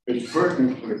it's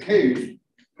pertinent to the case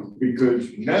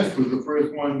because Ness was the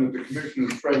first one that the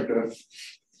commissioners tried to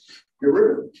get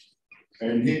rid of,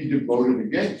 and he voted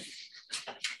against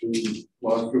the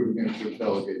lawsuit against the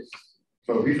delegation.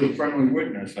 So he's a friendly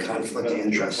witness. I guess that's what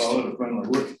you call it, a friendly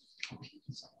witness.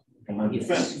 In my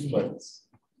defense, but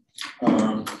I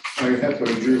have to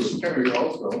agree with Terry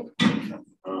also,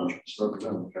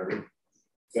 Representative Terry,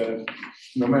 that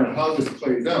no matter how this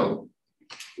plays out,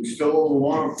 we still owe the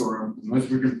law firm, unless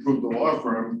we can prove the law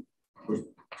firm was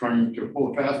trying to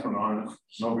pull a fast one on us,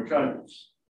 no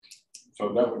charges.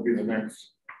 So that would be the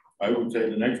next, I would say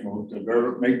the next move,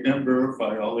 to make them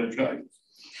verify all their charges.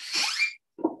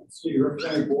 See,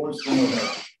 Representative Board.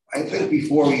 I think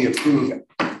before we approve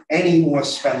any more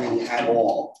spending at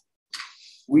all,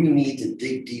 we need to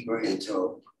dig deeper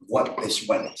into what this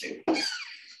went into.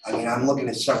 I mean, I'm looking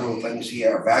at several things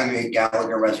here. Evaluate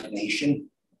Gallagher resignation.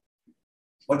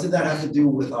 What did that have to do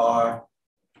with our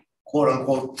quote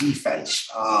unquote defense?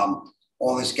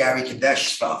 All this Gary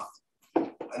Kadesh stuff.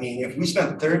 I mean, if we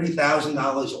spent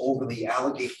 $30,000 over the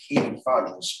allocated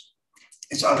funds,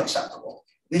 it's unacceptable.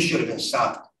 This should have been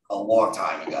stopped a long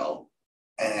time ago.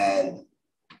 And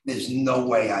there's no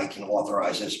way I can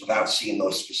authorize this without seeing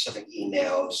those specific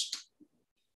emails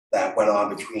that went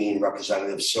on between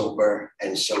Representative Silver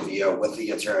and Sylvia with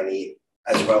the attorney,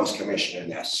 as well as Commissioner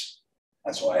Ness.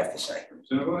 That's all I have to say.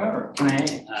 Can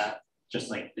I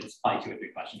just like, it's probably 2 or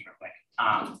 3 questions real quick.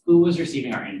 Who was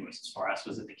receiving our invoices for us?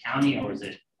 Was it the county or was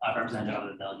it a representative of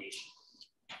the delegation?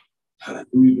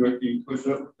 Who you directly push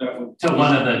up that one? To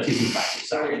one of the two supervisors,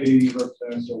 sorry. The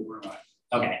representative overnight.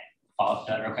 Okay, follow up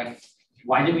that, okay.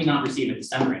 Why did we not receive a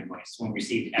December invoice when we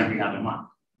received every other month?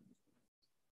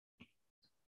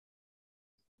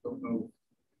 Don't know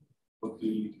what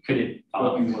the Could it,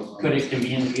 billing was on could this. it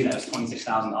conveniently be that was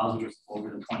 $26,000, which was over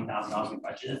the $20,000 we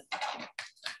budgeted?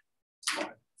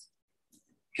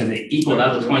 Because it equaled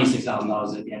out to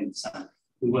 $26,000 at the end of December.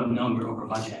 We wouldn't have known we were over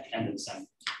budget at the end of December.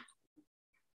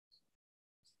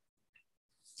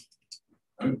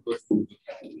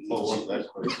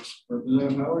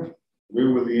 Representative Howard? Where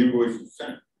were the invoices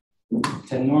sent?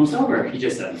 To Norm Silver, he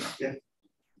just said. Yeah.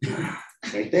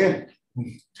 Right there.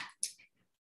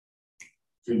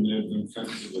 Shouldn't they have been sent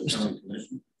to the county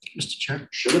commission? Mr. Chair.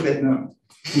 Should have been. No.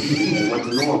 It went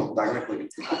to Norm directly.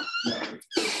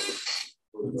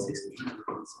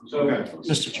 So,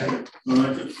 Mr. Chair. No,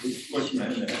 that's a question I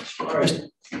had to ask. all right.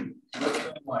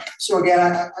 So again,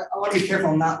 I want to be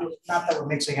careful, not that we're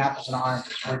mixing apples and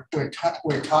oranges.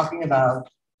 We're talking about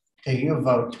taking a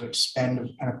vote to expend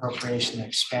an appropriation to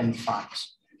expend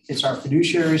funds. It's our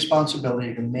fiduciary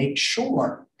responsibility to make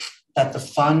sure that the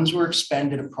funds were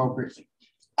expended appropriately.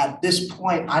 At this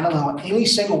point, I don't know any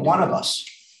single one of us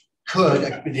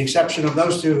could, with the exception of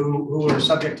those two who were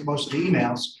subject to most of the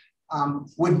emails,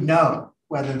 would know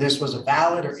whether this was a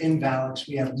valid or invalid. So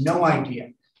we have no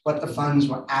idea what the funds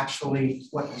were actually,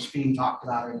 what was being talked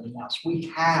about or anything else.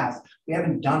 We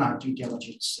haven't done our due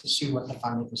diligence to see what the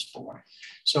funding was for.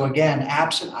 So again,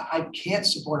 absent, I can't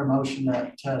support a motion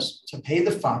to pay the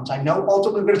funds. I know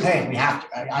ultimately we're going to pay it. We have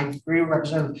to. I agree with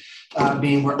Representative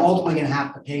Bean. We're ultimately going to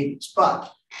have to pay this,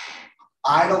 but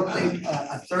I don't think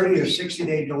a 30 or 60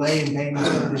 day delay in payment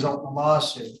is going to result in a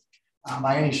lawsuit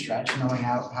by any stretch, knowing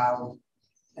how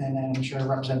and I'm sure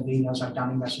Representative Bean knows our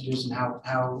Downing messages and how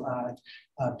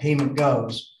payment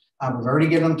goes. We've already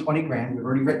given them 20 grand. We've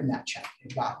already written that check.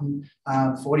 They've gotten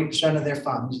 40% of their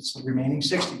funds. It's the remaining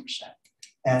 60%.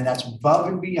 And that's above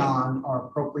and beyond our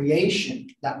appropriation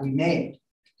that we made.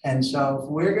 And so if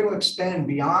we're going to expend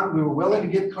beyond, we were willing to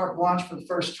give carte blanche for the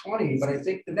first 20, but I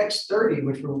think the next 30,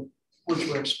 which were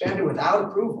expended without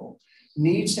approval,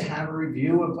 needs to have a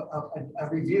review of a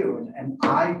review. And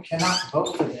I cannot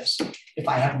vote for this if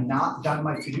I have not done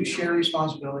my fiduciary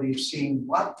responsibility of seeing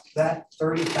what that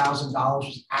 $30,000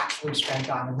 was actually spent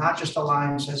on, and not just a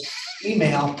line that says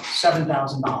email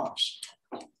 $7,000.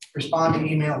 Respond to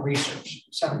email research,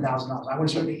 $7,000. I want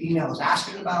to see what the email was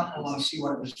asking about. I want to see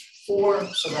what it was for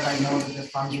so that I know that the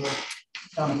funds were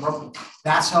done appropriately.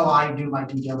 That's how I do my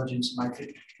due diligence and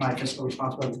my fiscal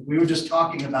responsibility. We were just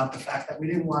talking about the fact that we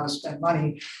didn't want to spend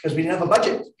money because we didn't have a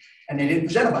budget and they didn't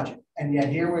present a budget. And yet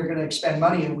here we're going to expend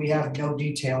money and we have no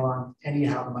detail on any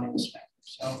how the money was spent.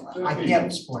 So I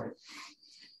can't support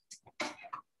it.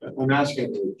 I'm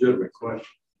asking a legitimate question.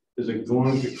 Is it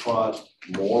going to cost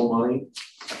more money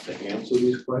to answer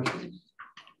these questions?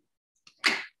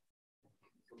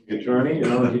 The attorney, he's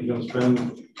going to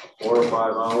spend 4 or 5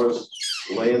 hours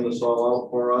laying this all out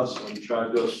for us and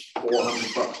charge us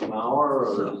 $400 an hour,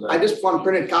 or is that... I just want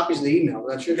printed copies of the email.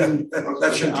 That should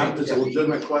It's a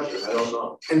legitimate question. I don't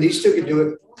know. And these two could do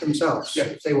it themselves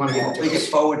if they want to get it. We can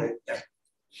forward it.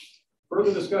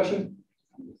 Further discussion?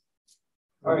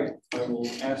 All right, I will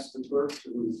ask the clerk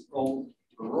to roll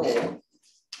the roll.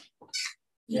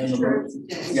 Yeah,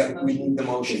 we need the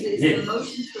motion. Is the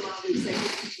motion to allow the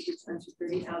executive to transfer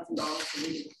 $30,000 for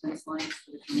legal defense lines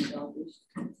for the community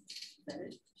delegation?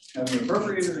 Having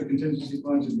appropriated the contingency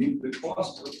fund to meet the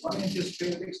cost of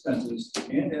unanticipated expenses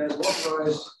and as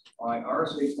authorized by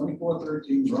RSA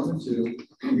 2413 Roman 2,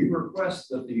 we request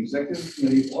that the executive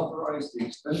committee authorize the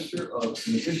expenditure of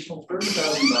an additional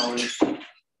 $30,000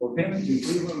 for payment to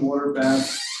Cleveland Water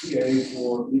Bath PA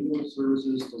for legal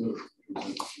services delivered.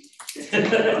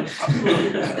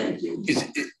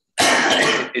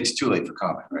 It's too late for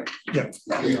comment, right? Yeah.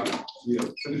 We are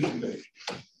finished today.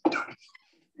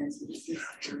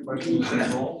 Questions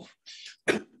and all?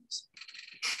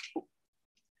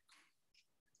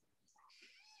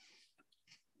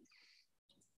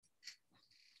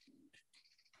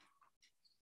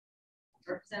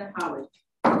 Representative Howard.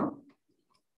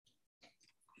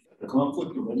 The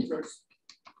conflict of interest.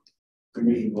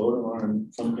 Committee voted on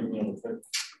something that affects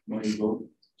my vote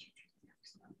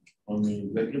on the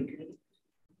executive committee.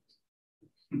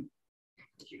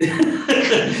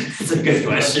 That's a good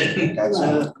question. That's I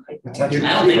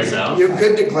don't think so. You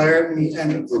could declare it and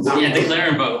Yeah, declare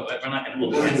and vote, but we're not going to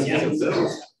hold it against you.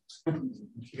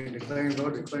 you can declare and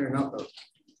vote, declare and not vote.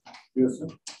 Yes, sir.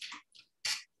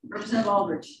 Representative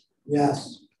Aldrich.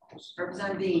 Yes.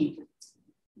 Representative Bean.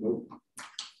 Nope.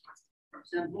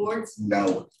 Representative Boards.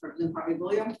 no. Representative Harvey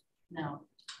Williams. No.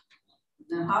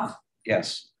 Representative Huff,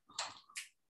 Yes.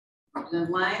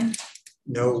 Representative Lang,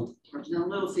 No. Representative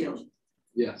Littlefield,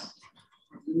 Yes.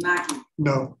 Representative Mackey,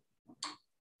 No.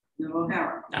 Representative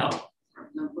O'Hara, No.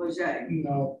 Representative Bourget,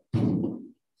 No.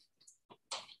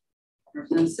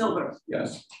 Representative Silver,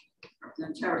 Yes.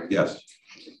 Representative Terry. Yes.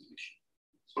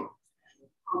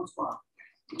 Francois,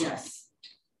 yes.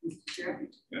 Mr. Chair,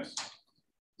 Yes.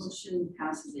 motion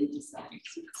passes 87.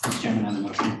 Mr. Chairman, on the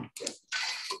motion.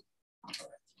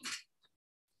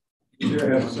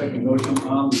 Chair has a second motion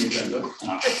on the agenda.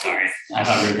 Oh, sorry, I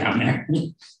thought we were down there.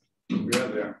 We are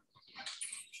there.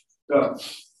 So,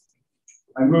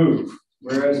 I move,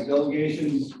 whereas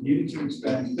delegations needed to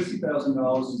expend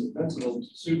 $50,000 in defensible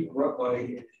suit brought by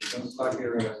the Gunstock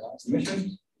Area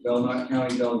Commission, Belknap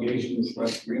County delegation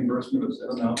requests reimbursement of said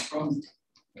amount from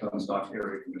the Gunstock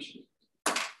Area Commission.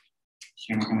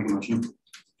 Chairman, can I make a motion?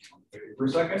 For a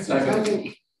second?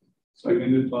 Second.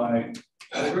 Seconded by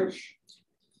Aldrich.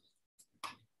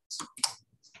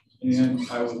 And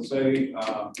I would say,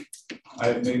 I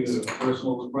have made a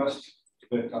personal request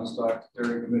that Gunstock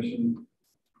Area Commission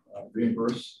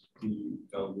reimburse the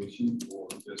delegation for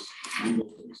this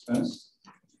legal expense.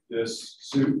 This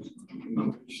suit,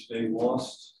 in which they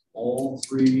lost all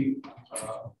three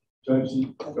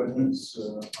judgments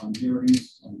on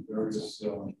hearings on various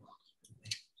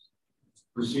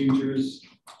procedures,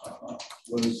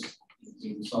 was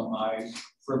in some eyes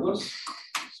frivolous,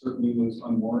 certainly was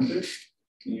unwarranted,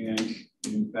 and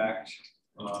in fact,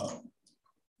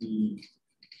 the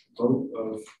vote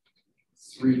of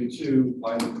 3-2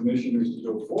 by the commissioners to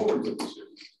go forward with the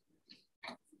suit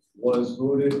was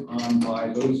voted on by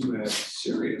those who had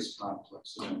serious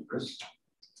conflicts of interest.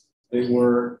 They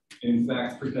were, in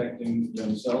fact, protecting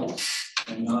themselves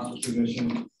and not the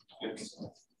commission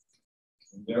itself.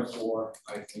 And therefore,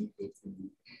 I think that the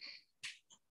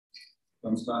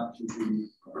Gunstock should be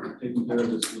taking care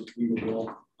of this legal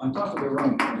bill on top of their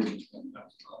own $110,000.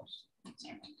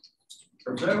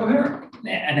 Representative O'Hara.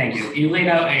 Yeah, thank you. You laid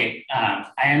out I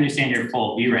understand your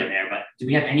full view right there, but do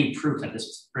we have any proof that this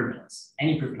was frivolous?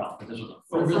 Any proof at all that this was a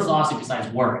frivolous lawsuit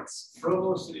besides words?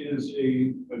 Frivolous is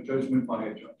a judgment by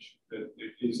a judge.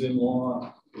 It is in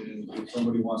law, and if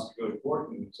somebody wants to go to court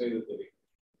and say that they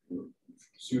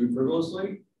sued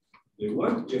frivolously, they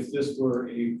would. If this were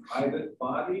a private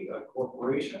body, a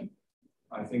corporation,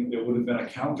 I think there would have been a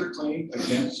counterclaim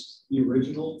against the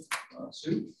original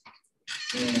suit,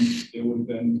 and there would have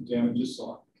been damages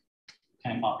sought.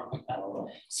 Can I follow up with that a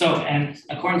little? So, and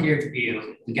according to your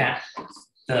view, we got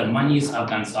the monies of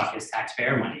Gunstock is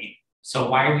taxpayer money. So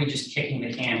why are we just kicking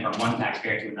the can from one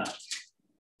taxpayer to another?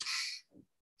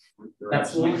 You're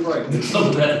absolutely right.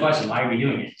 So that's the question. Why are we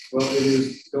doing it? Well, it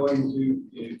is going to,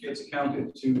 it gets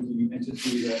accounted to the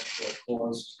entity that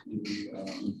caused the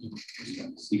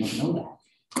expense. We don't know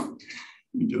that.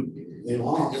 You do. They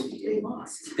lost. They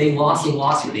lost. They lost a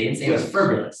lawsuit. They didn't say it was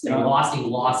frivolous. They No. lost a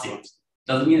lawsuit.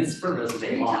 Doesn't mean it's frivolous if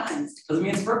they lost. Doesn't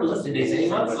mean it's frivolous if they say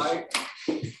it was.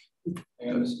 I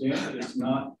understand that it's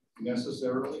not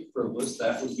necessarily frivolous.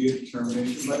 That would be a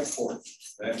determination by the court.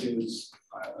 That is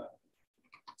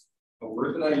a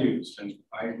word that I used, and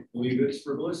I believe it's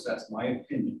frivolous. That's my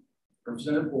opinion.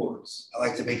 Representative Boards. I'd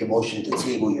like to make a motion to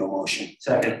table your motion.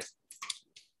 Second.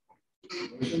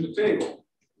 Motion to table.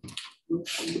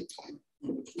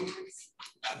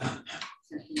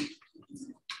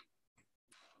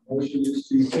 Motion is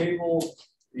to table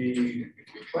the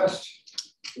request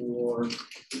for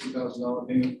 $50,000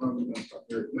 payment from the Gunstock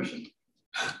Area Commission.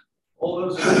 All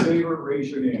those in favor,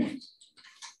 raise your hands.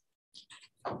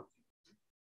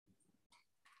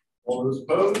 All those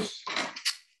opposed?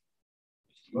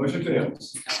 Motion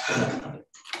fails.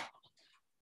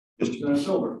 Mr.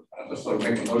 Silver. I'd just like to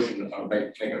make a motion,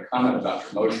 make a comment about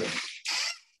your motion.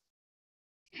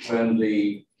 When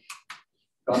the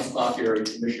Gunstock Area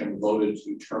Commission voted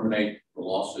to terminate the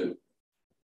lawsuit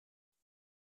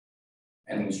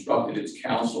and instructed its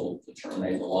counsel to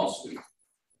terminate the lawsuit,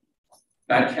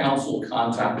 that counsel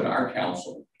contacted our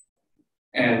counsel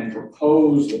and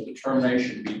proposed that the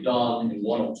termination be done in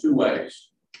one of two ways.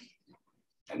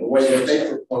 And the way that they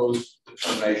proposed the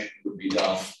termination would be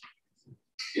done,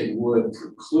 it would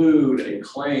preclude a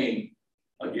claim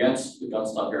against the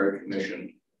Gunstock Area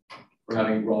Commission for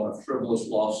having brought a frivolous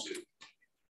lawsuit.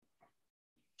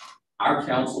 Our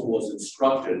counsel was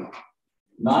instructed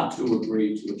not to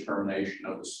agree to a termination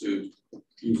of the suit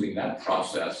using that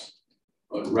process,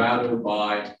 but rather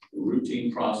by the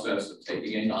routine process of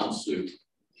taking a non-suit,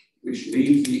 which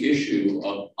leaves the issue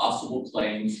of possible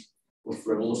claims for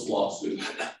frivolous lawsuit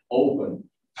open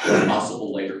to a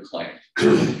possible later claim.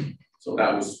 So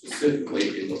that was specifically,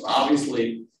 it was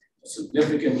obviously a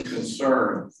significant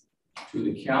concern to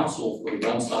the counsel for the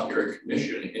Gunstock Area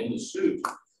Commission in the suit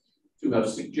to have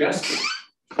suggested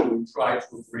to try to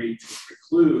agree to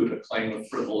preclude a claim of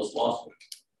frivolous lawsuit.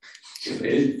 If they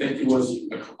didn't think it was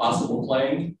a possible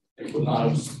claim, they would not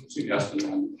have suggested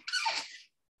that.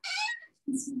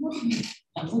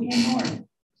 I'm looking more.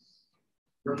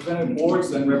 Representative Boards,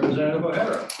 then Representative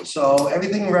O'Hara. So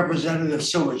everything Representative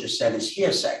Silver just said is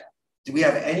hearsay. Do we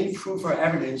have any proof or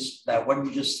evidence that what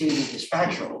you just stated is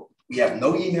factual? We have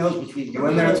no emails between you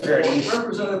and their attorney.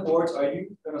 Representative Boards, are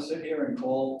you gonna sit here and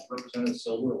call Representative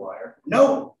Silver a liar?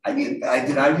 No, I did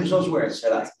not use those words.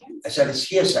 I said it's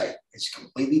hearsay. It's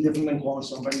completely different than calling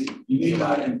somebody. You need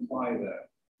not imply that.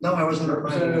 No, I wasn't.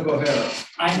 Representative O'Hara.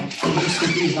 I'm just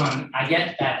confused on, I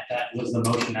get that that was the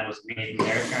motion that was made by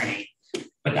their attorney,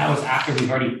 but that was after we've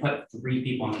already put 3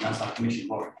 people on the Gunstock Commission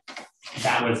board.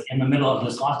 That was in the middle of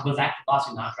this lawsuit. Was that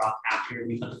lawsuit not dropped after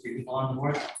we put the 3 people on the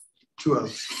board? 2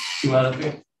 others. 2 other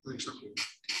people?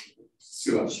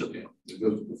 2 others, yeah. It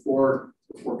was before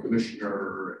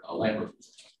Commissioner Lambert.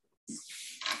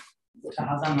 So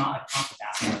how's that not a conflict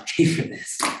asking to pay for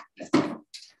this?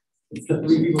 It's the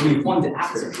 3 people we wanted to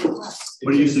ask.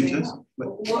 What do you suggest?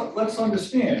 Well, let's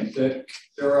understand that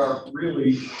there are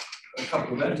really a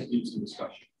couple of entities in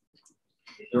discussion.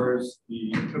 There is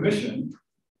the commission,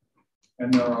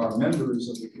 and there are members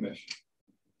of the commission.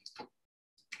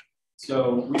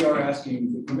 So we are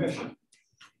asking the commission.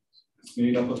 It's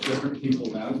made up of different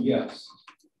people now, yes.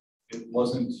 It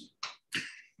wasn't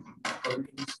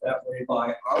that way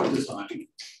by our design.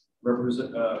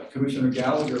 Commissioner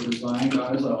Gallagher resigned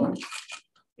on his own,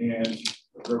 and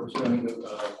Representative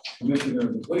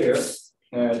Commissioner McClear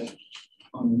had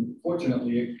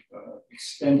unfortunately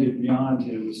extended beyond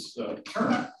his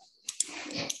term.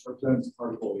 Representative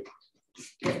Party.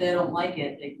 If they don't like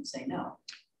it, they can say no.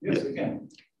 Yes, they can.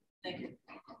 Thank you.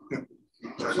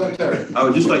 I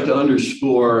would just like to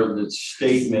underscore the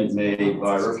statement made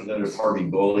by Representative Harvey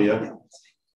Golia.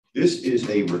 This is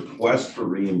a request for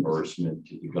reimbursement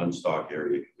to the Gunstock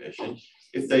Area Commission.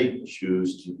 If they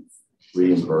choose to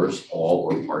reimburse all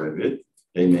or part of it,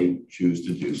 they may choose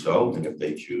to do so. And if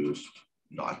they choose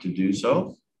not to do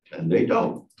so, then they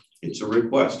don't. It's a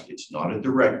request. It's not a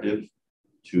directive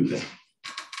to them.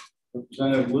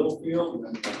 Representative Littlefield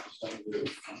and then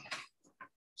Representative.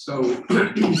 So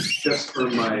just for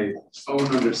my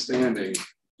own understanding,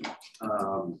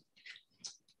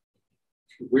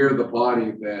 we're the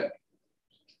body that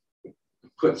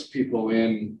puts people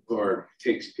in or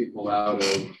takes people out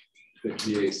of the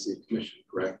GAC commission,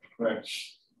 correct? Correct.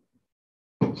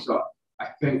 So I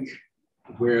think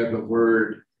where the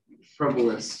word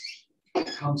frivolous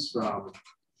comes from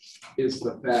is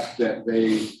the fact that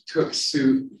they took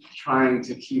suit trying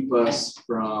to keep us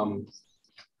from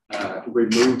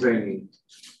removing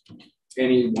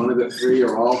any one of the 3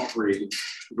 or all 3,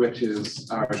 which is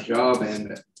our job.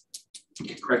 And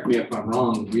correct me if I'm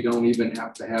wrong, we don't even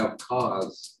have to have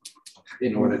cause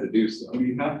in order to do so.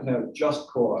 We have to have just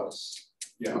cause.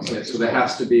 Yeah. Okay, so there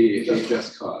has to be a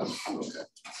just cause. Okay.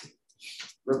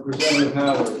 Representative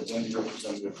Howard, then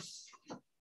Representative.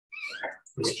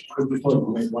 I just want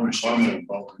to make one comment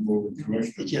about removing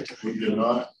commissioners. We did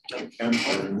not attempt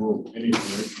to remove any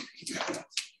commissioners.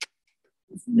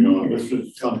 You know, this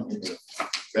is something that's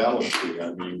fallacy.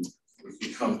 I mean, this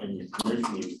is something the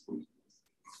commissioners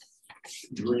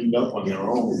dreamed up on their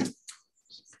own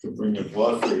to bring this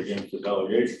lawsuit against the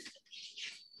delegation.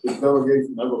 This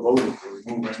delegation never voted to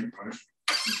remove any commissioners.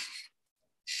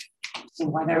 So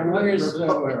why are lawyers?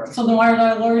 So then why are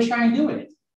our lawyers trying to do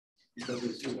it? Because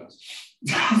they sued us.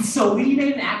 So we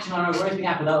made an action on our lawyers'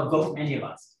 behalf without a vote from any of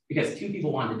us because 2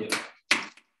 people wanted to do it.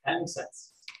 That makes sense.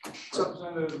 So,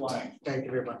 Representative Lang. thank you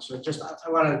very much. So just, I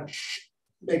want to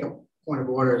make a point of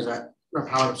order is that, Rep.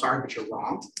 Howard, I'm sorry, but you're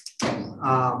wrong.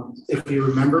 If you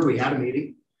remember, we had a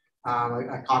meeting,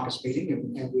 a caucus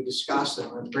meeting, and we discussed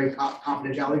it with great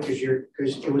confidentiality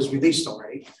because it was released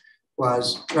already.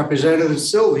 Was Representative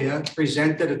Sylvia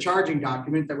presented a charging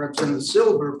document that Representative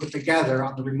Silver put together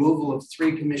on the removal of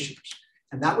 3 commissioners.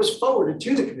 And that was forwarded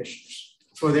to the commissioners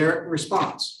for their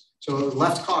response. So it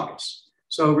left caucus.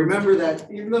 So remember that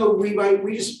even though we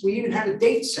even had a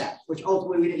date set, which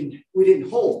ultimately we didn't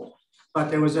hold, but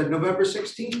there was a November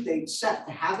 16th date set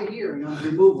to have a hearing on the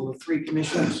removal of 3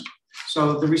 commissioners.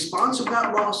 So the response of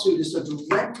that lawsuit is a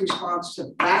direct response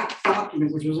to that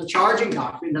document, which was a charging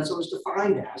document. That's what it was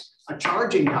defined as, a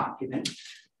charging document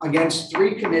against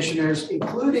 3 commissioners,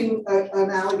 including an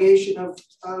allegation of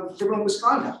criminal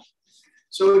misconduct.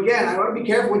 So again, I want to be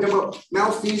careful when we talk about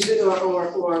malfeasance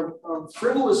or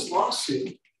frivolous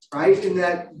lawsuit, right? In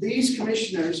that these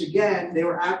commissioners, again, they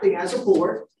were acting as a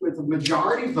board with a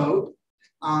majority vote.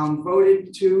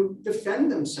 voted to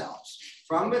defend themselves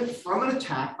from an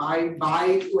attack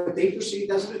by what they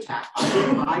perceived as an attack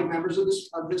by members of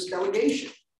this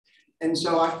delegation. And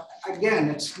so again,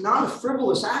 it's not a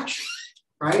frivolous action,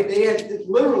 right? They had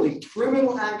literally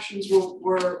criminal actions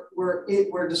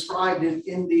were described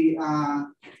in the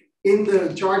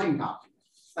charging document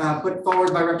put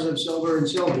forward by Representative Silver and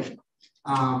Sylvia.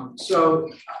 So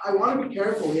I want to be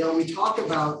careful. We talk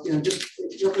about, just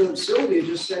Representative Sylvia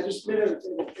just said,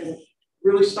 it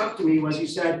really stuck to me was he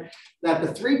said that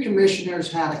the three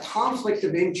commissioners had a conflict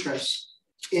of interest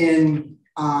in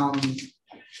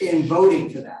voting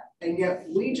for that. And yet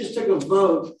we just took a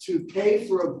vote to pay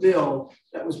for a bill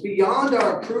that was beyond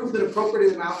our approved and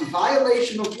appropriate amount in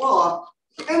violation of law.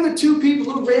 And the two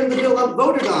people who ran the bill up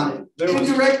voted on it. There was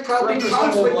indirect probably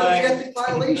conflict of Lang, ethic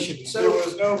violation. So there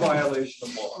was no violation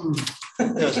of law.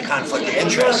 There was a conflict of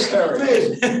interest.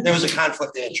 There was a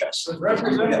conflict of interest.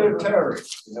 Representative Terry.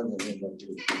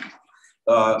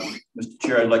 Mr.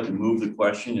 Chair, I'd like to move the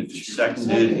question. If it's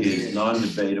seconded, it is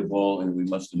non-debatable, and we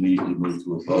must immediately move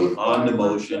to a vote on the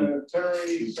motion.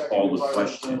 Terry, Call the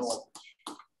question.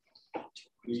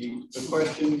 The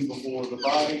question before the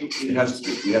body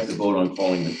is. We have to vote on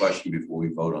calling the question before we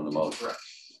vote on the motion. Correct.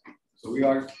 So we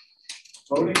are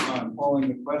voting on calling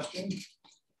the question.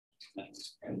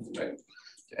 And debate.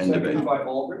 Seconded by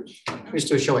Aldrich. Please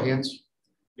do a show of hands.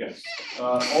 Yes.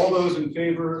 All those in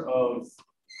favor of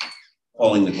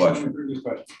Calling the question.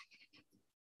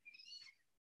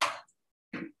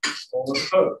 All those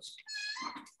opposed.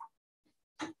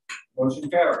 Motion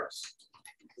carries.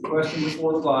 The question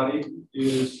before the body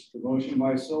is the motion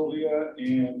by Sylvia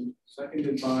and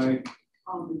seconded by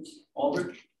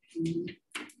Aldrich.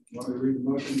 Want to read the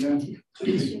motion then? I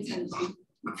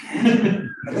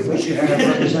think we should have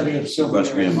Representative Silver.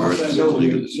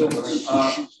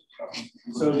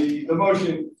 So the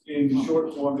motion in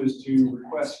short form is to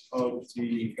request of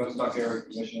the Gunstock Area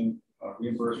Commission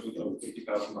reimbursement of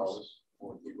 $50,000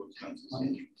 for legal expenses.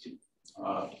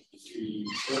 The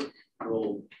clerk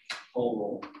will call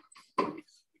roll.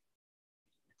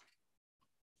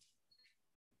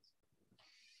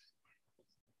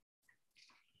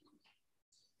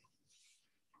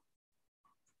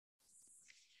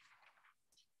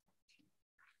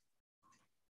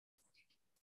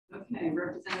 Okay,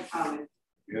 Representative Howard.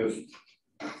 Yes.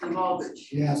 Representative Aldrich.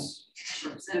 Yes.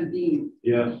 Representative Dean.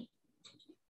 Yes.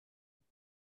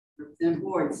 Representative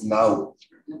Boards. No.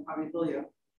 Representative Pavilion.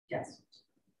 Yes.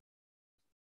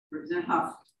 Representative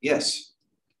Huff. Yes.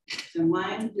 Representative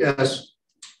Lang. Yes.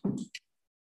 Representative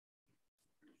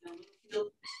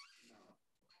Littlefield.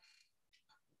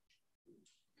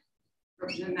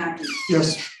 Representative Mackey.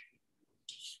 Yes.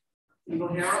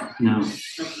 Representative O'Hara. No.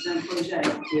 Representative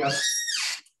Clojet. Yes.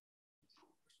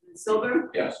 Silver.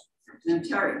 Yes.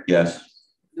 Representative Terry. Yes.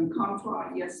 Representative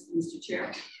Comtois. Yes, Mr.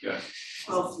 Chair. Yes.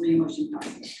 12-3 motion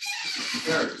passes.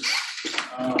 Carries.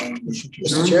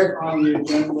 Mr. Chair. On the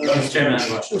agenda. Mr. Chairman, I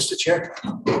have a question. Mr. Chair.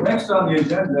 Next on the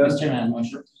agenda. Mr. Chairman, I have a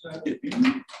motion.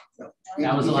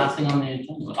 That was the last thing on the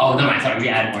agenda. Oh, no, I'm sorry, we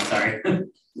added more, sorry.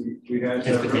 We had.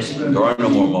 His petition. There are no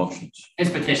more motions. His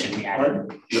petition, we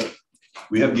added.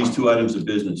 We have these two items of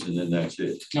business and then that's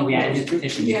it. No, we added his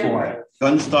petition before.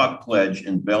 Gunstock pledge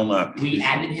and Belknap. We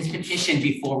added his petition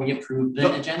before we approved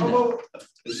the agenda.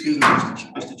 Excuse me,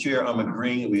 Mr. Chair, I'm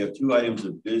agreeing that we have two items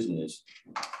of business.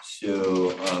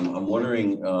 So I'm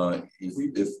wondering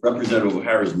if Representative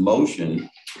O'Hara's motion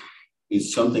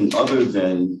is something other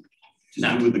than to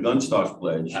do with the Gunstock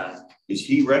pledge. Is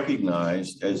he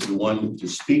recognized as the one to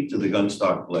speak to the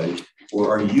Gunstock pledge, or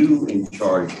are you in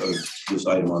charge of this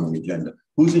item on the agenda?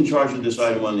 Who's in charge of this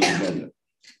item on the agenda?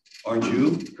 Aren't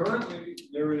you? Currently,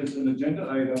 there is an agenda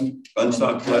item.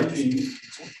 Gunstock pledge.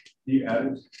 He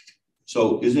added.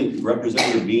 So isn't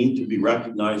Representative Bean to be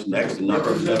recognized next and not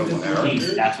Representative O'Hara?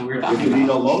 That's what we're There talking can be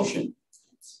about. no motion.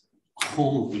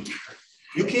 Holy.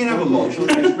 You can't have a motion.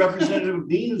 It's Representative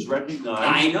Bean who's recognized.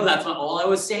 I know, that's not all I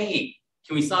was saying.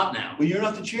 Can we stop now? Well, you're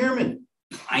not the chairman.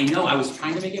 I know, I was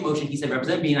trying to make a motion. He said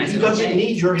Representative Bean, I He said, doesn't okay.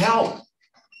 need your help.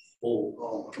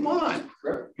 Oh. Come on.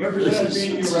 Representative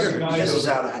Bean, you recognize. This is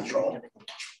out of control.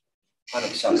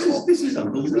 Unacceptable. This is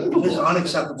unbelievable. This is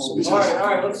unacceptable. All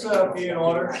right, let's be in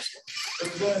order.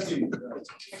 Representative.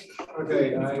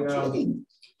 Okay,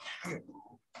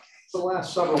 the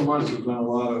last several months has been a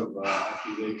lot of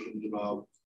accusations about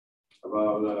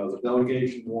the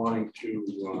delegation wanting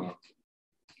to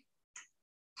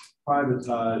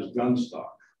privatize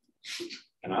Gunstock.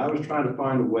 And I was trying to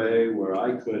find a way where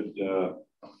I could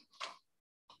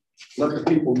let the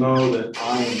people know that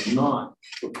I am not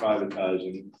for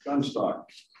privatizing Gunstock.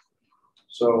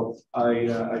 So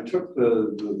I took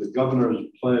the governor's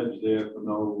pledge there for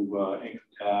no income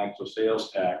tax or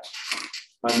sales tax.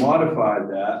 I modified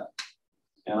that,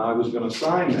 and I was going to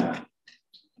sign that.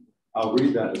 I'll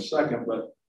read that in a second,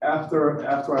 but after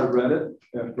I read it,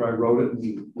 after I wrote it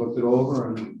and looked it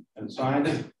over and signed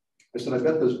it, I said, I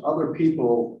bet there's other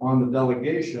people on the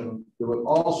delegation that would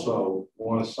also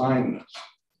want to sign this.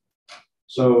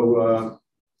 So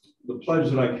the pledge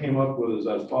that I came up with is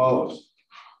as follows.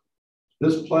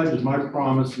 This pledge is my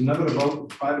promise never to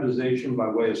vote for privatization by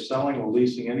way of selling or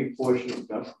leasing any portion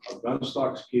of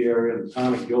Gunstock ski area in the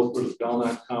town of Guilford, of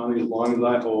Belknap County, as long as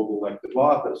I hold elective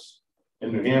office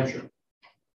in New Hampshire.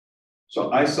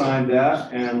 So I signed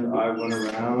that, and I went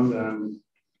around and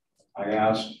I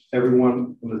asked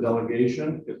everyone from the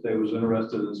delegation if they was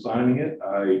interested in signing it.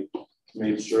 I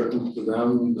made certain to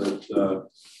them that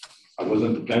I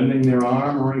wasn't bending their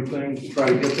arm or anything to try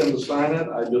to get them to sign it.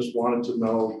 I just wanted to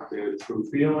know their true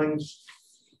feelings.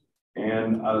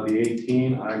 And out of the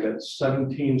 18, I got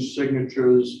 17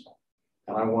 signatures.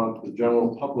 And I want the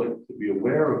general public to be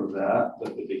aware of that,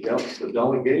 that the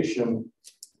delegation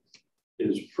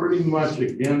is pretty much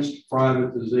against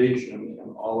privatization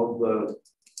and all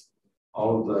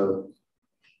of the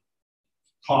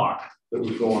talk that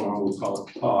was going on, we'll call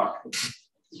it talk,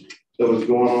 that was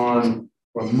going on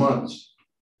for months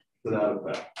to that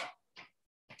effect.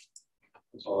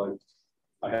 That's all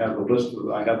I have the list of,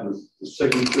 I have the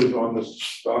signatures on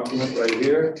this document right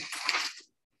here.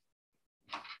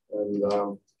 And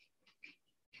I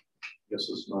guess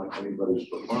it's not anybody's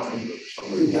but mine, but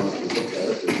somebody wants to look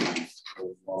at it.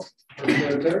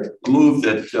 Move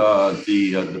that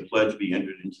the pledge be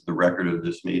entered into the record of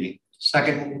this meeting.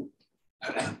 Second.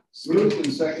 Moved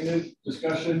and seconded.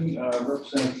 Discussion.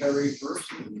 Representative Terry first.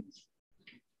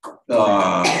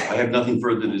 I have nothing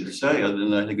further to say other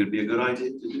than I think it'd be a good idea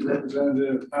to do that.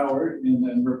 Representative Howard and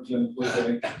then Representative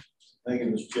Blake. Thank you,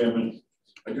 Mr. Chairman.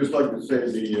 I'd just like to say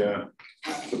the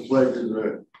pledge is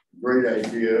a great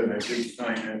idea, and I did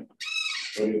sign it,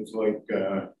 but it's like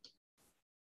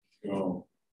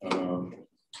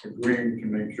agreeing to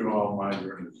make sure all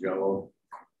margarine is yellow.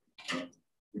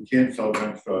 We can't sell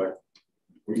Gunstock.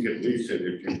 We could lease it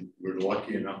if we're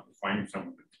lucky enough to find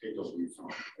someone to take a lease on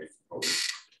it, I suppose.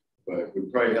 But we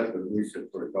probably have to lease it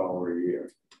for $1 a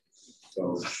year.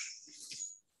 So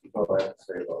that's all I have to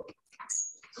say about it.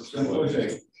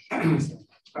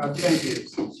 Thank you.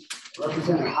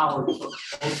 Representative Howard took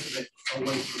most of it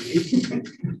away from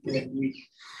me. And we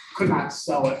could not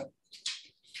sell it.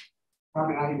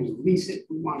 Probably not even lease it.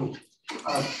 We wanted.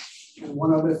 And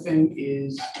one other thing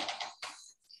is,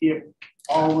 if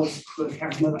all of us could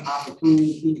have another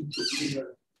opportunity to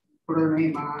either put our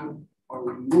name on or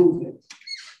remove it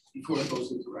before it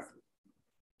goes into record.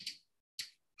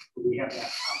 We have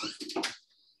that opportunity.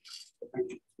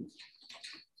 Thank you.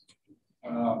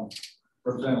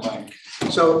 Representative Lang.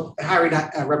 So Harry,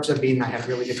 Representative Bean and I had a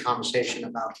really good conversation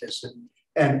about this,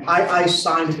 and I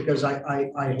signed it because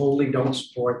I wholly don't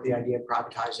support the idea of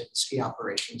privatizing ski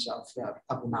operations of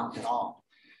the mountain at all.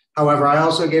 However, I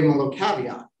also gave him a little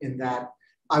caveat in that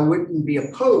I wouldn't be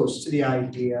opposed to the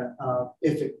idea of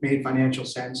if it made financial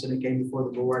sense and it came before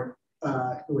the board,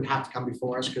 it would have to come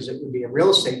before us because it would be a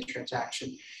real estate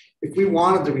transaction. If we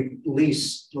wanted to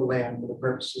lease the land for the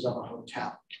purposes of a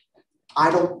hotel, I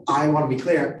want to be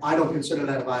clear, I don't consider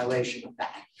that a violation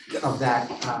of that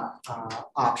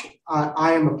option.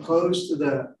 I am opposed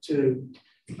to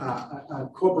a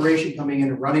corporation coming in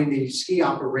and running the ski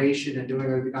operation and doing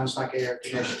it with Gunstock air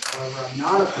conditioning. However, I'm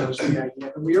not opposed to the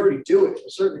idea, and we already do it to a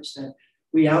certain extent.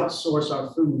 We outsource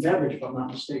our food and beverage, if I'm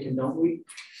not mistaken, don't we?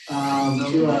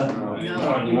 Not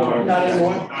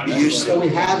anymore. So we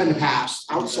have in the past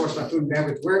outsourced our food and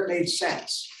beverage where it made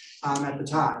sense at the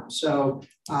time. So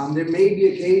there may be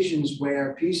occasions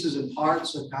where pieces and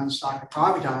parts of Gunstock are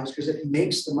privatized because it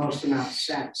makes the most amount of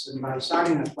sense. And by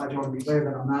signing that pledge, I want to be clear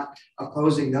that I'm not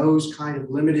opposing those kind of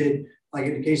limited, like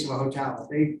in the case of a hotel. If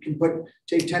they can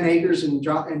take 10 acres and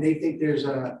drop, and they think there's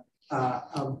a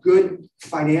good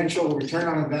financial return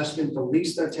on investment to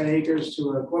lease that 10 acres to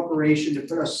a corporation to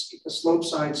put a slope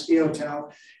side ski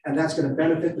hotel, and that's going to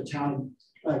benefit the town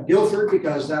of Guilford,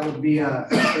 because that would be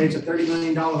it's a $30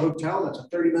 million hotel. That's a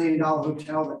 $30 million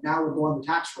hotel that now would go on the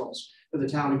tax rolls for the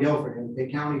town of Guilford and pay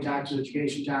county taxes,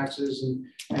 education taxes,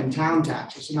 and town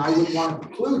taxes. And I wouldn't want to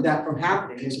preclude that from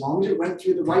happening as long as it went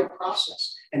through the right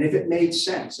process and if it made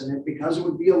sense. And if, because it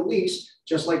would be a lease,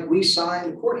 just like we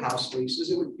signed the courthouse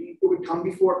leases, it would come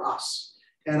before us.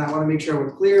 And I want to make sure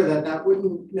we're clear that that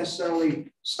wouldn't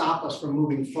necessarily stop us from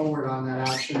moving forward on that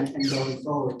action and going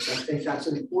forward. So I think that's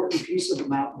an important piece of the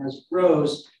mountain as it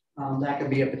grows. That could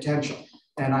be a potential.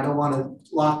 And I don't want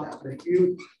to lock that, but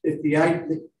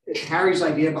if Harry's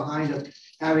idea behind it,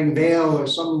 having Vail or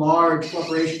some large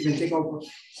corporation can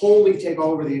wholly take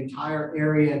over the entire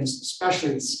area, and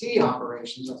especially the ski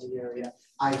operations of the area,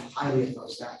 I highly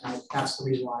oppose that. That's the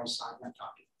reason why I signed that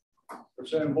document.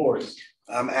 Representative Boyce.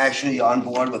 I'm actually on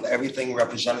board with everything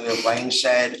Representative Lang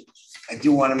said. I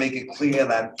do want to make it clear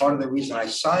that part of the reason I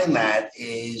signed that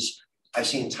is I've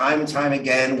seen time and time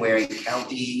again where a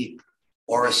county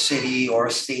or a city or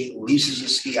a state leases a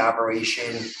ski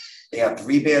operation. They have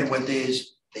 3 bad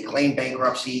winters, they claim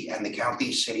bankruptcy, and the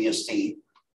county, city, or state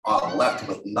are left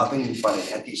with nothing but an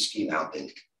empty ski mountain.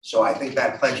 So I think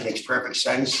that pledge makes perfect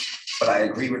sense, but I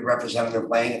agree with Representative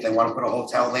Lang. If they want to put a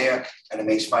hotel there and it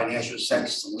makes financial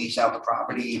sense to lease out the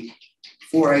property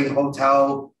for a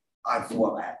hotel, I'm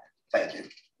for that. Thank you.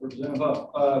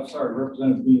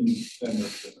 Representative Bean, then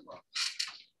Representative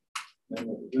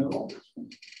Walters.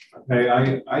 Okay,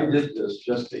 I did this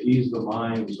just to ease the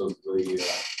minds of the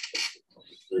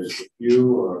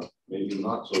few or maybe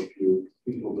not so few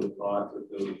people that thought that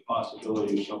there was a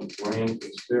possibility of some grand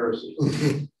conspiracy.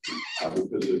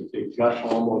 Because it got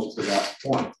almost to that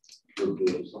point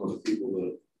with some of the people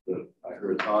that I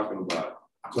heard talking about it.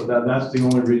 So that's the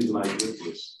only reason I did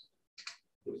this.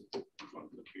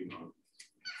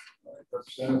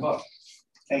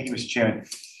 Thank you, Mr. Chairman.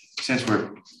 Since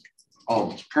we're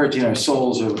all purging our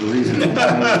souls of the reason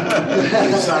I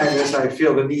decided this, I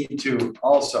feel the need to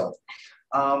also.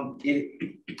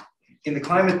 In the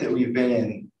climate that we've been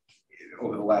in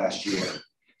over the last year,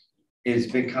 it's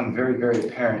become very, very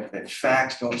apparent that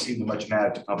facts don't seem to much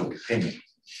matter to public opinion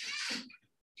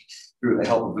through the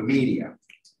help of the media.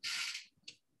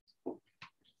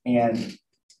 And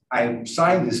I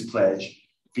signed this pledge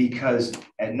because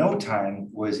at no time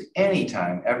was any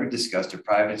time ever discussed a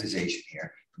privatization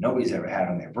here. Nobody's ever had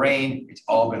on their brain. It's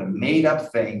all been a made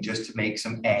up thing just to make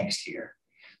some angst here.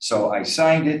 So I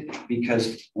signed it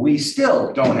because we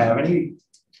still don't have any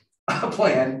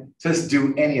plan to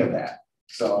do any of that.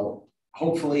 So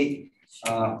hopefully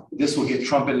this will get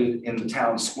trumpeted in the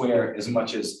town square as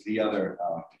much as the other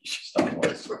stuff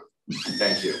was.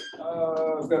 Thank you.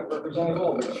 Representative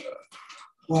Walters.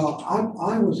 Well,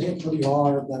 I was hit pretty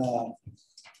hard.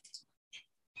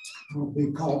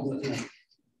 They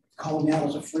called me out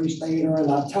as a free stater,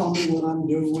 and I tell me what I'm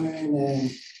doing.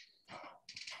 And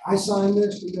I signed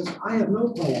this because I have no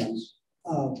plans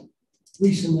of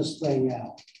leasing this thing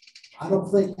out. I don't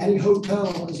think any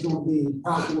hotel is going to be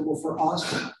profitable for us.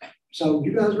 So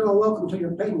you guys are all welcome to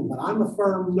your opinion, but I'm a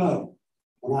firm no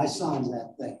when I signed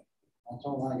that thing. That's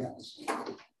all I got to say.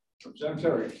 Representative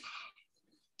Terry.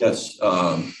 Yes,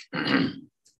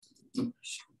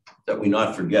 that we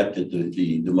not forget that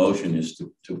the motion is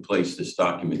to place this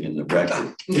document in the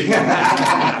record.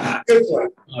 Good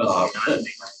point.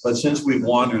 But since we've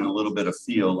wandered a little bit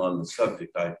afield on the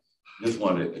subject, I just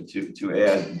wanted to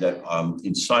add that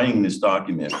in signing this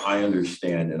document, I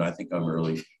understand, and I think I'm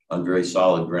really on very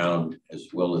solid ground,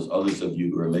 as well as others of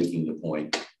you who are making the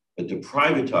point, that to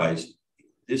privatize,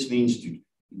 this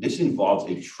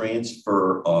involves a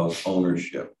transfer of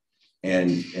ownership.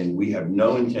 And we have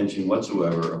no intention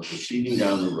whatsoever of proceeding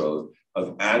down the road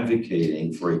of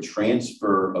advocating for a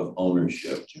transfer of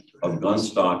ownership of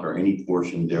Gunstock or any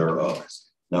portion thereof.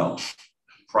 Now,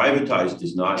 privatize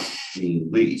does not mean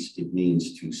lease, it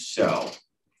means to sell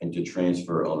and to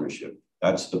transfer ownership.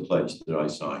 That's the pledge that I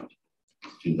signed.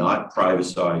 Do not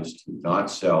privatize, do not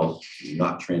sell, do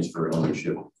not transfer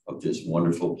ownership of this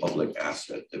wonderful public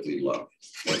asset that we love.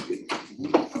 Thank you.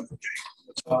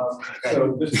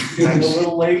 So this is getting a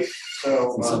little late,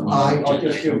 so I'll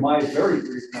just give my very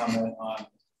brief comment on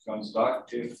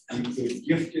Gunstock. If you could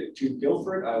gift it to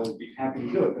Guilford, I would be happy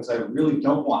to do it because I really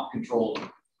don't want control of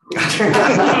it.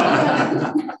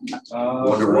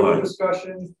 Further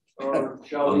discussion or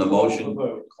shall on we the motion?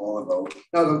 vote? Call a vote.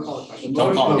 No, don't call it question.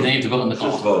 Don't call, you need to vote on the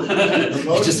call. Just vote. The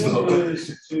motion Just vote.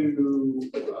 is to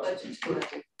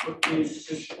put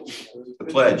The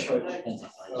pledge.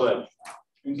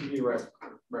 Into the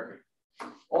record.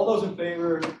 All those in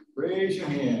favor, raise your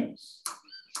hands.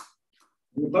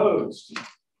 Any opposed?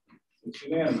 It's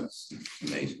unanimous.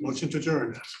 Amazing. Motion to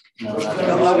adjourn. No,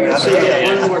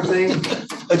 One more thing.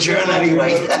 Adjourn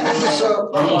anyway. So,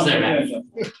 almost there, man.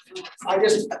 I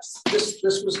just,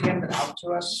 this was handed out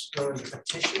to us, there was a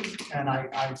petition, and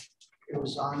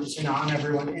it's on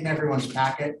everyone's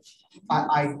packet.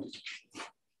 I have an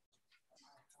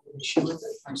issue with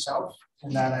it myself,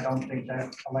 and that I don't think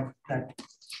that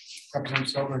Representative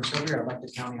Silver and Sylvia are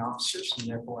elected county officers, and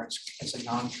therefore it's a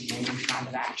non-germane kind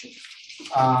of action.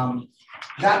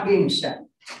 That being said,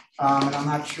 and I'm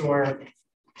not sure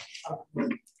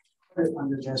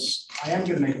Under this, I am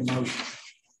gonna make a motion.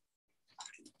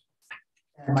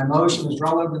 And my motion is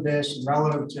relative to this and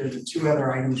relative to the two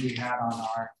other items we had on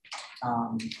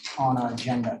our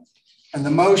agenda. And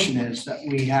the motion is that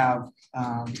we have,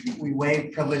 we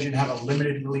waive privilege and have a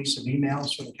limited release of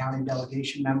emails for the county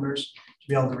delegation members to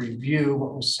be able to review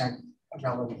what was sent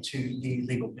relative to the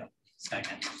legal bill.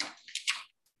 Second.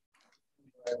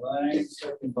 By Lang,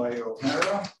 second by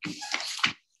O'Hara.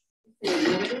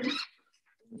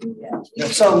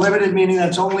 So limited meaning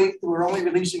that's we're only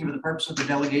releasing for the purpose of the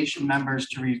delegation members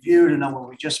to review to know what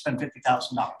we just spent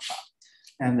 $50,000 on.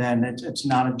 And then it's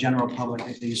not a general public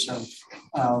release of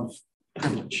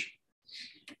privilege.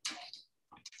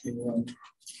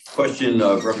 Question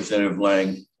of Representative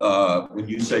Lang. When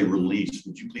you say release,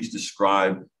 would you please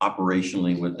describe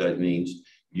operationally what that means?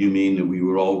 Do you mean that we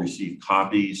would all receive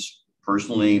copies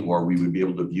personally, or we would be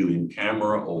able to view in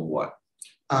camera, or what?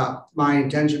 My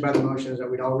intention by the motion is that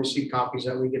we'd all receive copies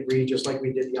that we could read just like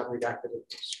we did the unredacted.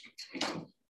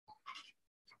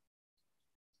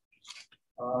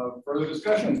 Further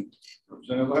discussion?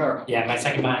 Representative O'Hara. Yeah, my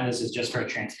second behind this is just for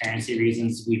transparency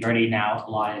reasons. We've already now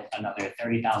allotted another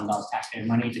 $30,000 taxpayer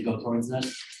money to go towards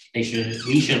this. We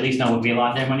should at least know what we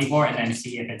allot their money for, and then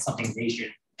see if it's something they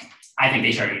should. I think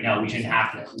they should already know. We shouldn't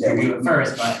have to review it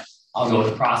first, but I'll go with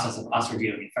the process of us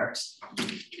reviewing it first.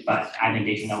 But I think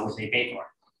they should know what they pay for.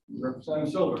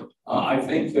 Representative Silver. I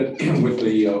think that with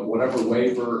the whatever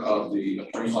waiver of the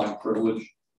attorney-client privilege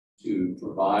to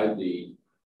provide the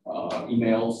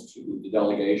emails to the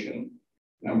delegation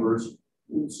members,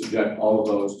 would subject all of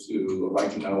those to a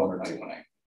right to know under 91A.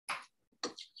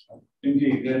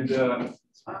 Indeed, and oh,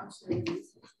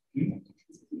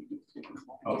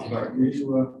 sorry.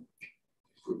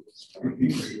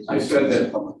 I said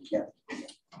that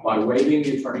by waiving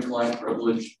the attorney-client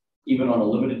privilege, even on a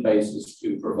limited basis,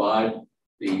 to provide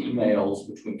the emails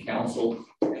between counsel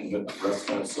and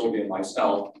Representative Sylvia and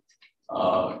myself,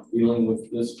 dealing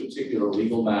with this particular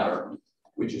legal matter,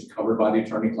 which is covered by the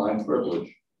attorney-client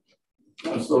privilege.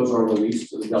 Once those are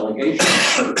released to the delegation,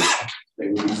 they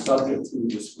will be subject to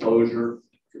disclosure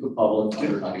to the public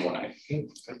under 91A.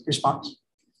 Response.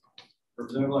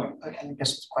 Representative Lang. I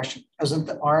guess it's a question.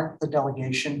 Aren't the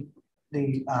delegation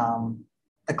the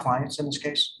clients in this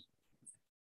case?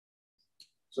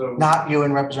 So not you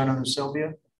and Representative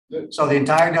Sylvia. So the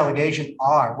entire delegation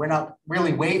we're not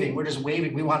really waiving, we're just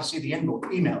waiving, we want to see the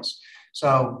emails.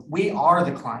 So we are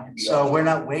the client. So we're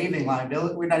not waiving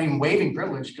liability, we're not even waiving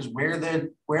privilege because we're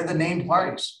the named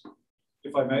parties.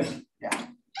 If I may? Yeah.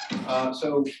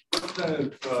 So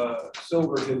Representative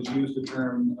Silver has used the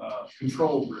term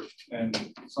control group,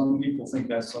 and some people think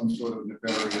that's some sort of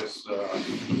nefarious,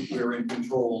 we're in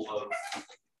control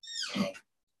of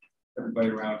everybody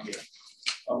around here.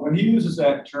 When he uses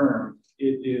that term,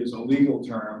 it is a legal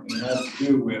term and it has to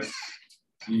do with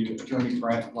the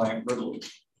attorney-client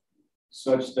privilege,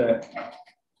 such that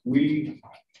we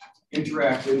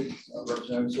interacted,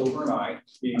 Representative Silver and I,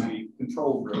 being the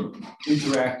control group,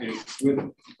 interacted with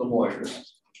the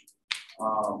lawyers.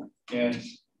 And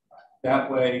that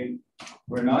way,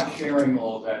 we're not sharing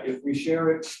all of that. If we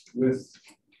share it with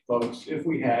folks, if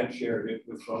we had shared it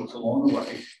with folks along the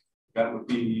way, that would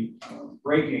be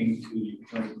breaking the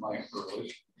attorney-client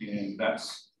privilege, and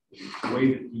that's the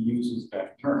way that he uses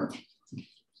that term.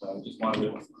 So I just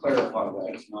wanted to clarify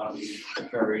that it's not a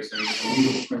nefarious, it's a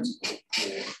legal principle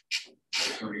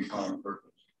for attorney-client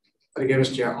privilege. But again,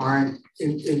 Mr. Chair,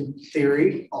 in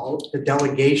theory, all the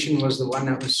delegation was the one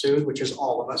that was sued, which is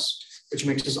all of us, which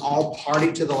makes us all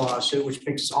party to the lawsuit, which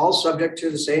makes us all subject to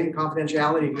the same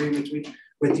confidentiality agreements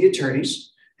with the attorneys.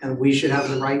 And we should have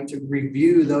the right to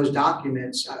review those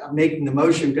documents. I'm making the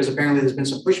motion because apparently there's been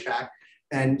some pushback.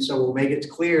 And so we'll make it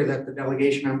clear that the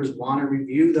delegation members want to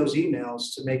review those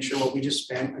emails to make sure what we just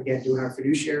spent, again, doing our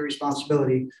fiduciary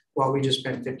responsibility, what we just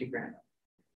spent 50 grand on.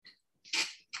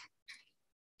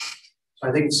 So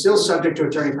I think it's still subject to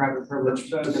attorney-private privilege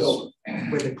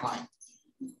with the client.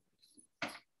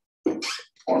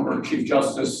 Former Chief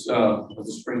Justice of the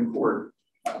Supreme Court,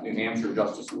 New Hampshire,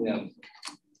 Justice Lynn,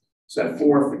 set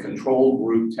forth the control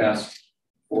group test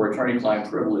for attorney-client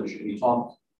privilege, and he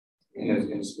talked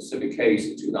in a specific case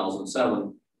in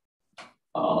 2007.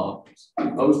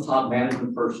 Those top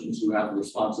management persons who have the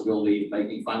responsibility of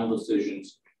making final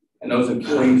decisions, and those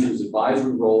employees whose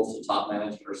advisory roles to top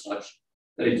management are such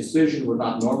that a decision would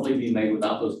not normally be made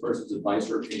without those persons' advice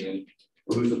or opinion,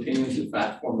 or whose opinions in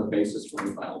fact form the basis for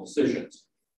any final decisions.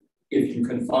 If you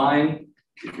confine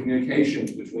the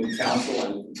communications between counsel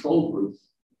and the control group,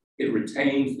 it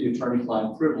retains the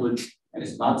attorney-client privilege and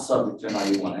is not subject to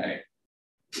 91A.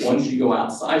 Once you go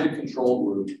outside the control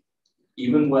group,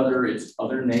 even whether it's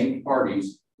other named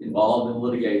parties involved in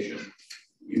litigation,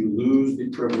 you lose the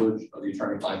privilege of the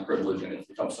attorney-client privilege and it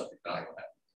becomes subject matter.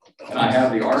 And I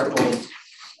have the article,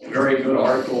 a very good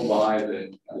article by a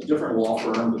different law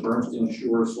firm, the Bernstein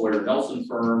Shore Sawyer Nelson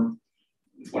firm,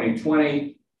 in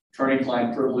 2020,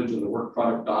 attorney-client privilege and the work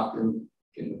product doctrine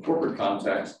in the corporate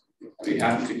context. I'd be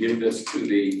happy to give this to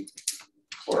the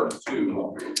clerk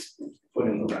to put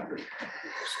in the record.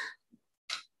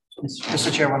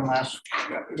 Mr. Chair, one last,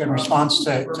 again, response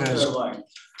to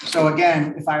so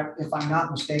again, if I'm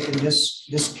not mistaken,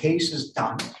 this case is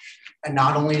done. And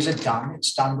not only is it done,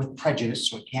 it's done with prejudice,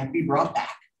 so it can't be brought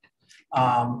back.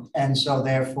 And so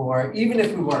therefore, even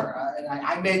if we were, and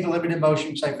I made the limited motion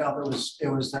because I felt it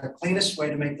was the cleanest way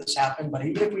to make this happen, but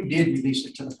even if we did release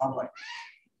it to the public,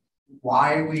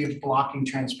 why are we blocking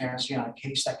transparency on a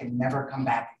case that can never come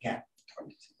back again?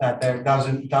 That there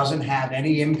doesn't have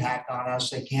any impact on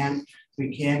us.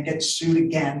 We can't get sued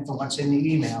again for what's in the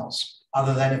emails,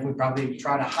 other than if we probably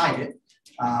try to hide it.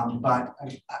 But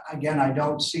again, I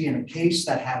don't see in a case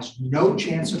that has no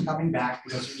chance of coming back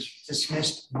because it was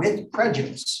dismissed with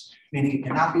prejudice, meaning it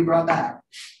cannot be brought back,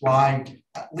 why,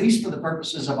 at least for the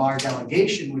purposes of our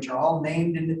delegation, which are all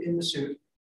named in the suit,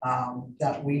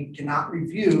 that we cannot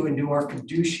review and do our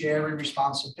fiduciary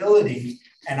responsibility.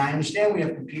 And I understand we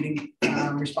have competing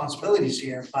responsibilities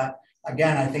here, but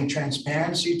again, I think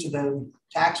transparency to the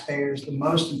taxpayer is the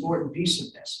most important piece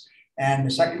of this. And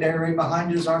the secondary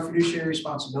behind it is our fiduciary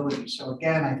responsibility. So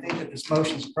again, I think that this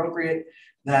motion is appropriate,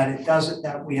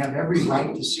 that we have every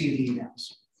right to see the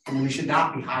emails. And we should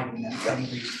not be hiding them for any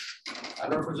reason.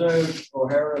 Representative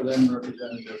O'Hara, then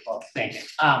Representative Paul. Thank you.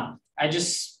 I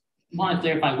just want to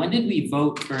clarify, when did we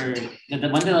vote for, when did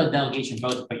the delegation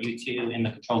vote to put you two in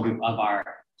the control group of our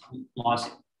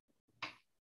lawsuit?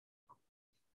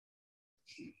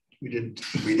 We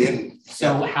didn't.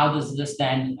 So how does this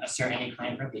then assert any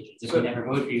client privileges if we never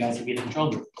voted for you guys to be the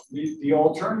control group? The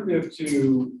alternative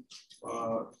to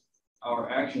our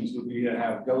actions would be to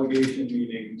have delegation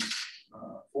meetings,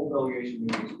 full delegation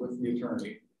meetings with the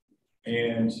attorney,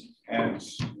 and at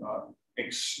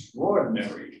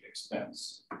extraordinary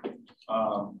expense.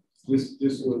 This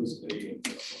was a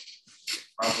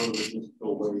proper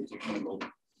logistical way to handle.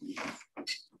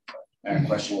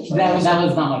 Question was that was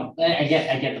not my, I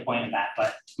get the point of that,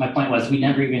 but my point was we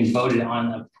never even voted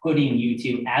on putting you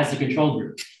two as the control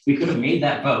group. We could have made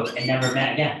that vote and never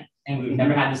met again, and we've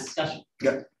never had this discussion.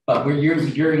 Yeah. But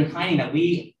you're inclining that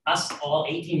us all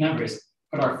 18 members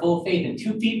put our full faith in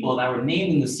two people that were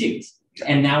named in the suit,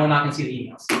 and now we're not going to see the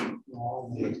emails.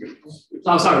 So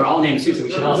I'm sorry, we're all named in the suit, so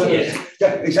we should all see it.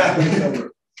 Yeah, exactly.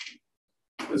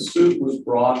 The suit was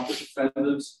brought, the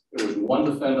defendants, there was one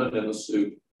defendant in the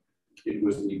suit. It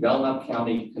was the Belknap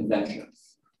County Convention.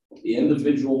 The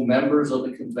individual members of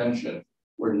the convention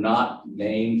were not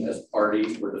named as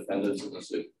parties or defendants in the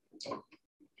suit.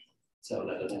 So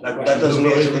that doesn't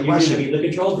answer the question. You to be the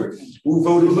control group. Who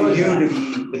voted for you to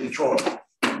be the controller?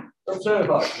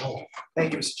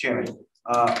 Thank you, Mr. Chairman.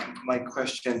 My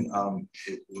question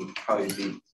it would probably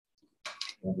be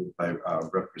by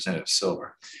Representative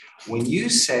Silver. When you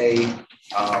say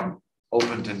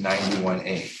open to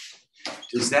 91A,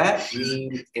 does that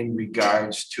mean in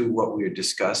regards to what we're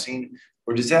discussing,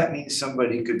 or does that mean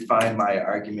somebody could find my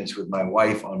arguments with my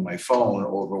wife on my phone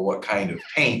over what kind of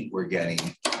paint we're getting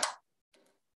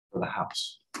for the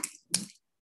house?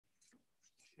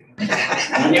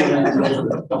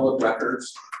 Public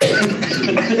records.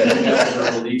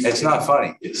 It's not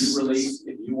funny. If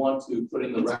you want to put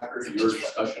in the record your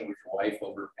discussion with your wife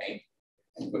over paint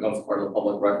and it becomes part of the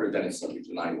public record, then it's subject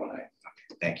to 91A.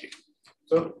 Thank you.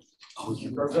 So,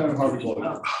 Representative Harvey.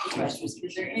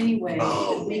 Is there any way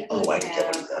that we could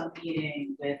have a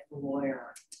meeting with the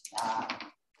lawyer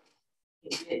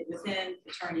within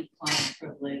attorney-client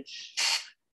privilege?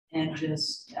 And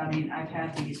just, I mean, I've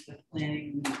had these with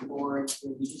planning boards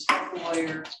where we just have the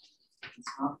lawyer,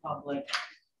 it's not public.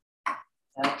 Is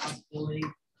that a possibility?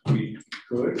 We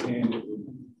could, and it would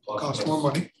Cost more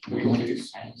money.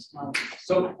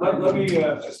 So let me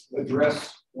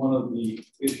address one of the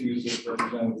issues that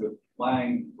Representative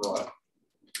Lang brought.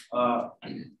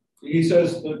 He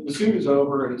says that the suit is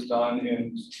over and it's done,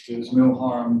 and there's no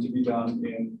harm to be done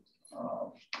in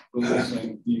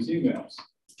releasing these emails.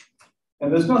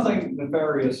 And there's nothing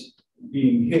nefarious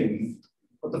being hidden,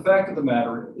 but the fact of the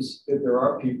matter is that there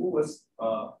are people with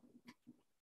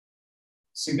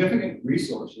significant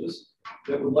resources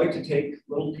that would like to take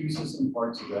little pieces and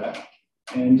parts of that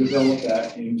and develop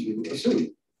that into a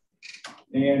suit.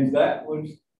 And that would,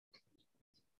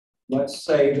 let's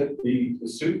say that the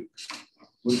suit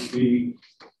would be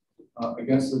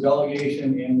against the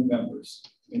delegation and the members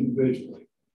individually.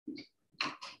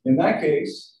 In that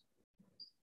case,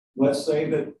 let's say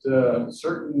that a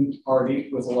certain party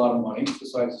with a lot of money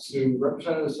decides to sue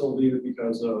Representative Sylvia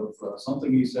because of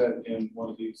something he said in one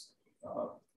of these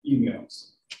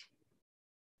emails.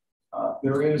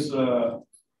 There is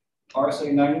RSA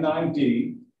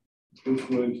 99D, which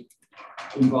would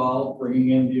involve bringing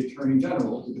in the Attorney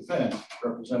General to defend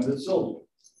Representative Sylvia.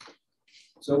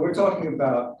 So we're talking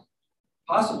about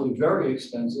possibly very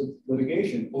expensive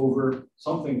litigation over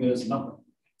something that is nothing.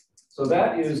 So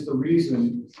that is the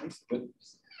reason that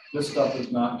this stuff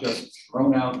is not just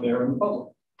thrown out there in the public.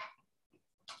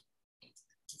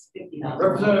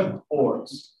 Representative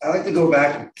Orts. I'd like to go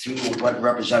back to what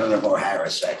Representative O'Hara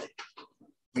said.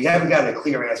 We haven't gotten a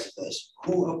clear answer to this.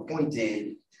 Who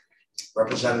appointed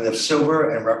Representative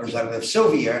Silver and Representative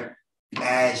Sylvia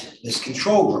as this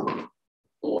control group?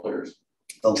 The lawyers.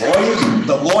 The lawyers?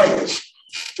 The lawyers.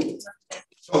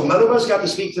 So none of us got to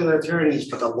speak to the attorneys,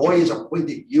 but the lawyers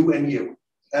appointed you and you.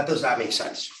 That does not make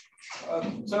sense.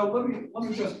 So let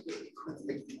me just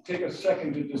take a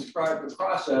second to describe the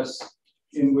process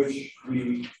in which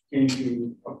we came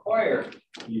to acquire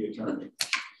the attorney.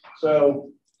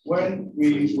 So when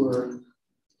we were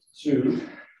sued,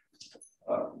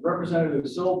 Representative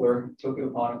Silver took it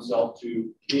upon himself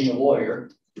to, being a lawyer,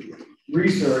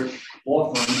 research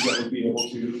law firms that would be able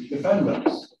to defend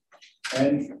us.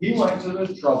 And he went to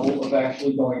the trouble of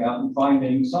actually going out and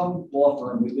finding some law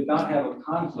firm that did not have a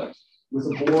conflict with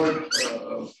a board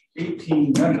of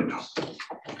 18 members.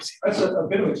 That's a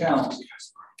bit of a challenge,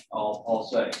 I'll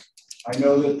say. I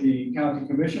know that the county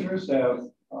commissioners have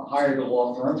hired a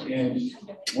law firm, and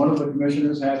one of the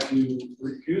commissioners had to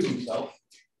recuse himself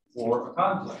for a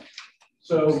conflict.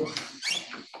 So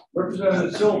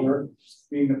Representative Silver,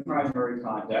 being the primary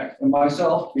contact, and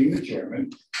myself being the chairman,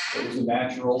 it was a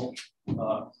natural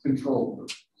control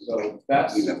group. So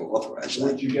that's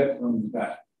what you get from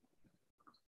that.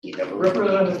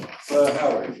 Representative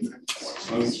Howard.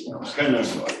 I kind of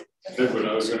said what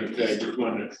I was going to say. I just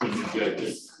wanted to interject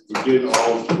that we did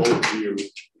all vote for you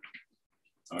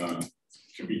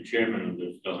to be chairman of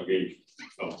this delegation.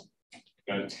 So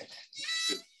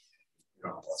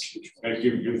that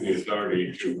gives you the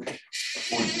authority to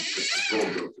appoint the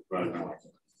control group to president.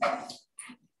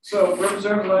 So,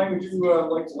 Representative Lang, would you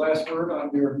like the last word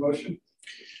on your motion?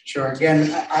 Sure. Again,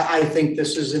 I think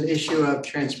this is an issue of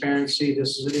transparency.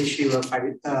 This is an issue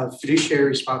of fiduciary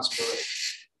responsibility.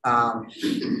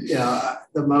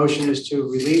 The motion is to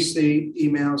release the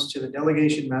emails to the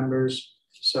delegation members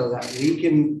so that we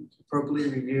can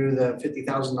appropriately review the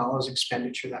 $50,000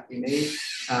 expenditure that we made,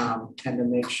 and to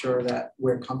make sure that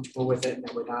we're comfortable with it and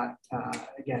that we're not,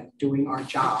 again, doing our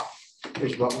job.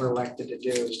 Is what we're elected to do,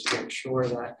 is to make sure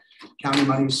that county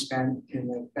money is spent in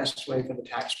the best way for the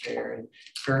taxpayer. And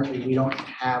currently, we don't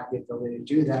have the ability to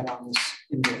do that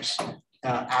in this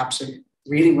absent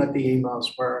reading what the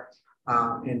emails were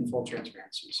in full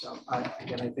transparency. So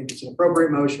again, I think it's an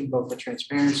appropriate motion, both for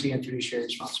transparency and fiduciary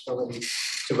responsibility,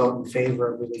 to vote in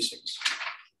favor of releasing.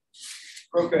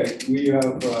 Okay, we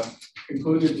have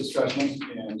concluded discussion,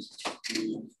 and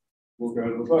we will go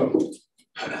to the vote.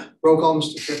 Roll call,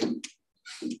 Mr. Chairman.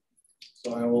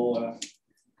 So I will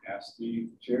ask the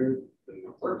chair,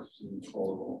 the clerk, to call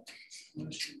the roll.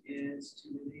 Motion is to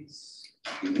release.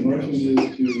 The motion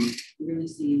is to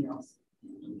Release the emails.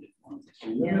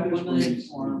 It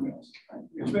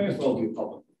may as well be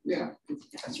public. Yeah,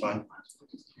 that's fine.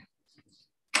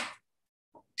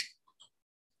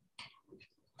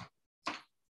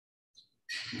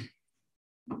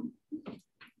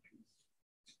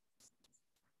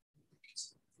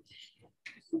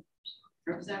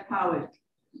 Representative Howard.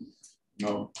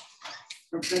 No.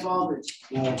 Representative Aldridge.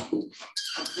 No.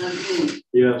 Representative Boone.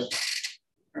 Yes.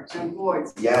 Representative Ward.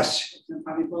 Yes.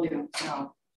 Representative Bobby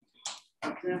no.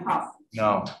 Representative Huff.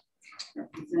 No.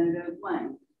 Representative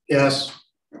Lang. Yes.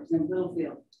 Representative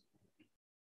Littlefield.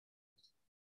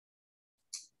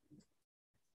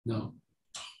 No.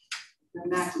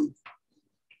 Representative Mackey.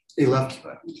 He left.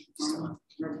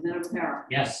 Representative O'Hara.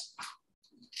 Yes.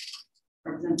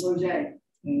 Representative Bourget.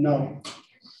 No.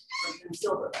 Representative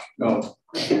Silver. No.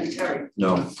 Representative Terry.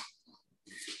 No. No.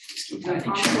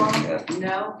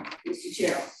 Mr.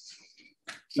 Chair.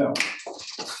 No.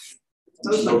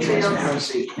 Motion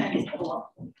fails.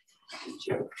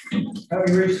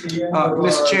 Having reached the end of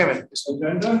Mr. our Chairman.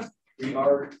 agenda, we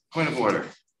are. Point of order.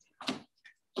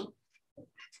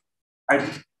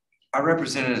 Our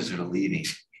representatives that are leaving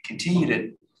continue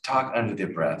to talk under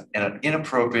their breath and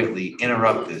inappropriately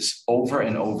interrupt this over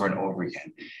and over and over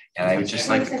again. And I would just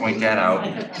like to point that out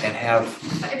and have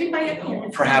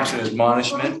perhaps an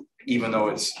admonishment even though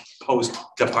it's post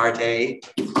de parte?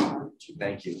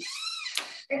 Thank you.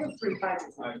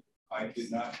 I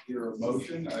did not hear a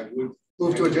motion. I would.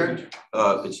 Move to adjourn.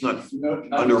 It's not No,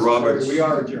 not under necessary. Robert's. We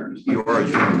are adjourned. You are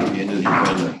adjourned at the end of the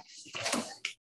agenda.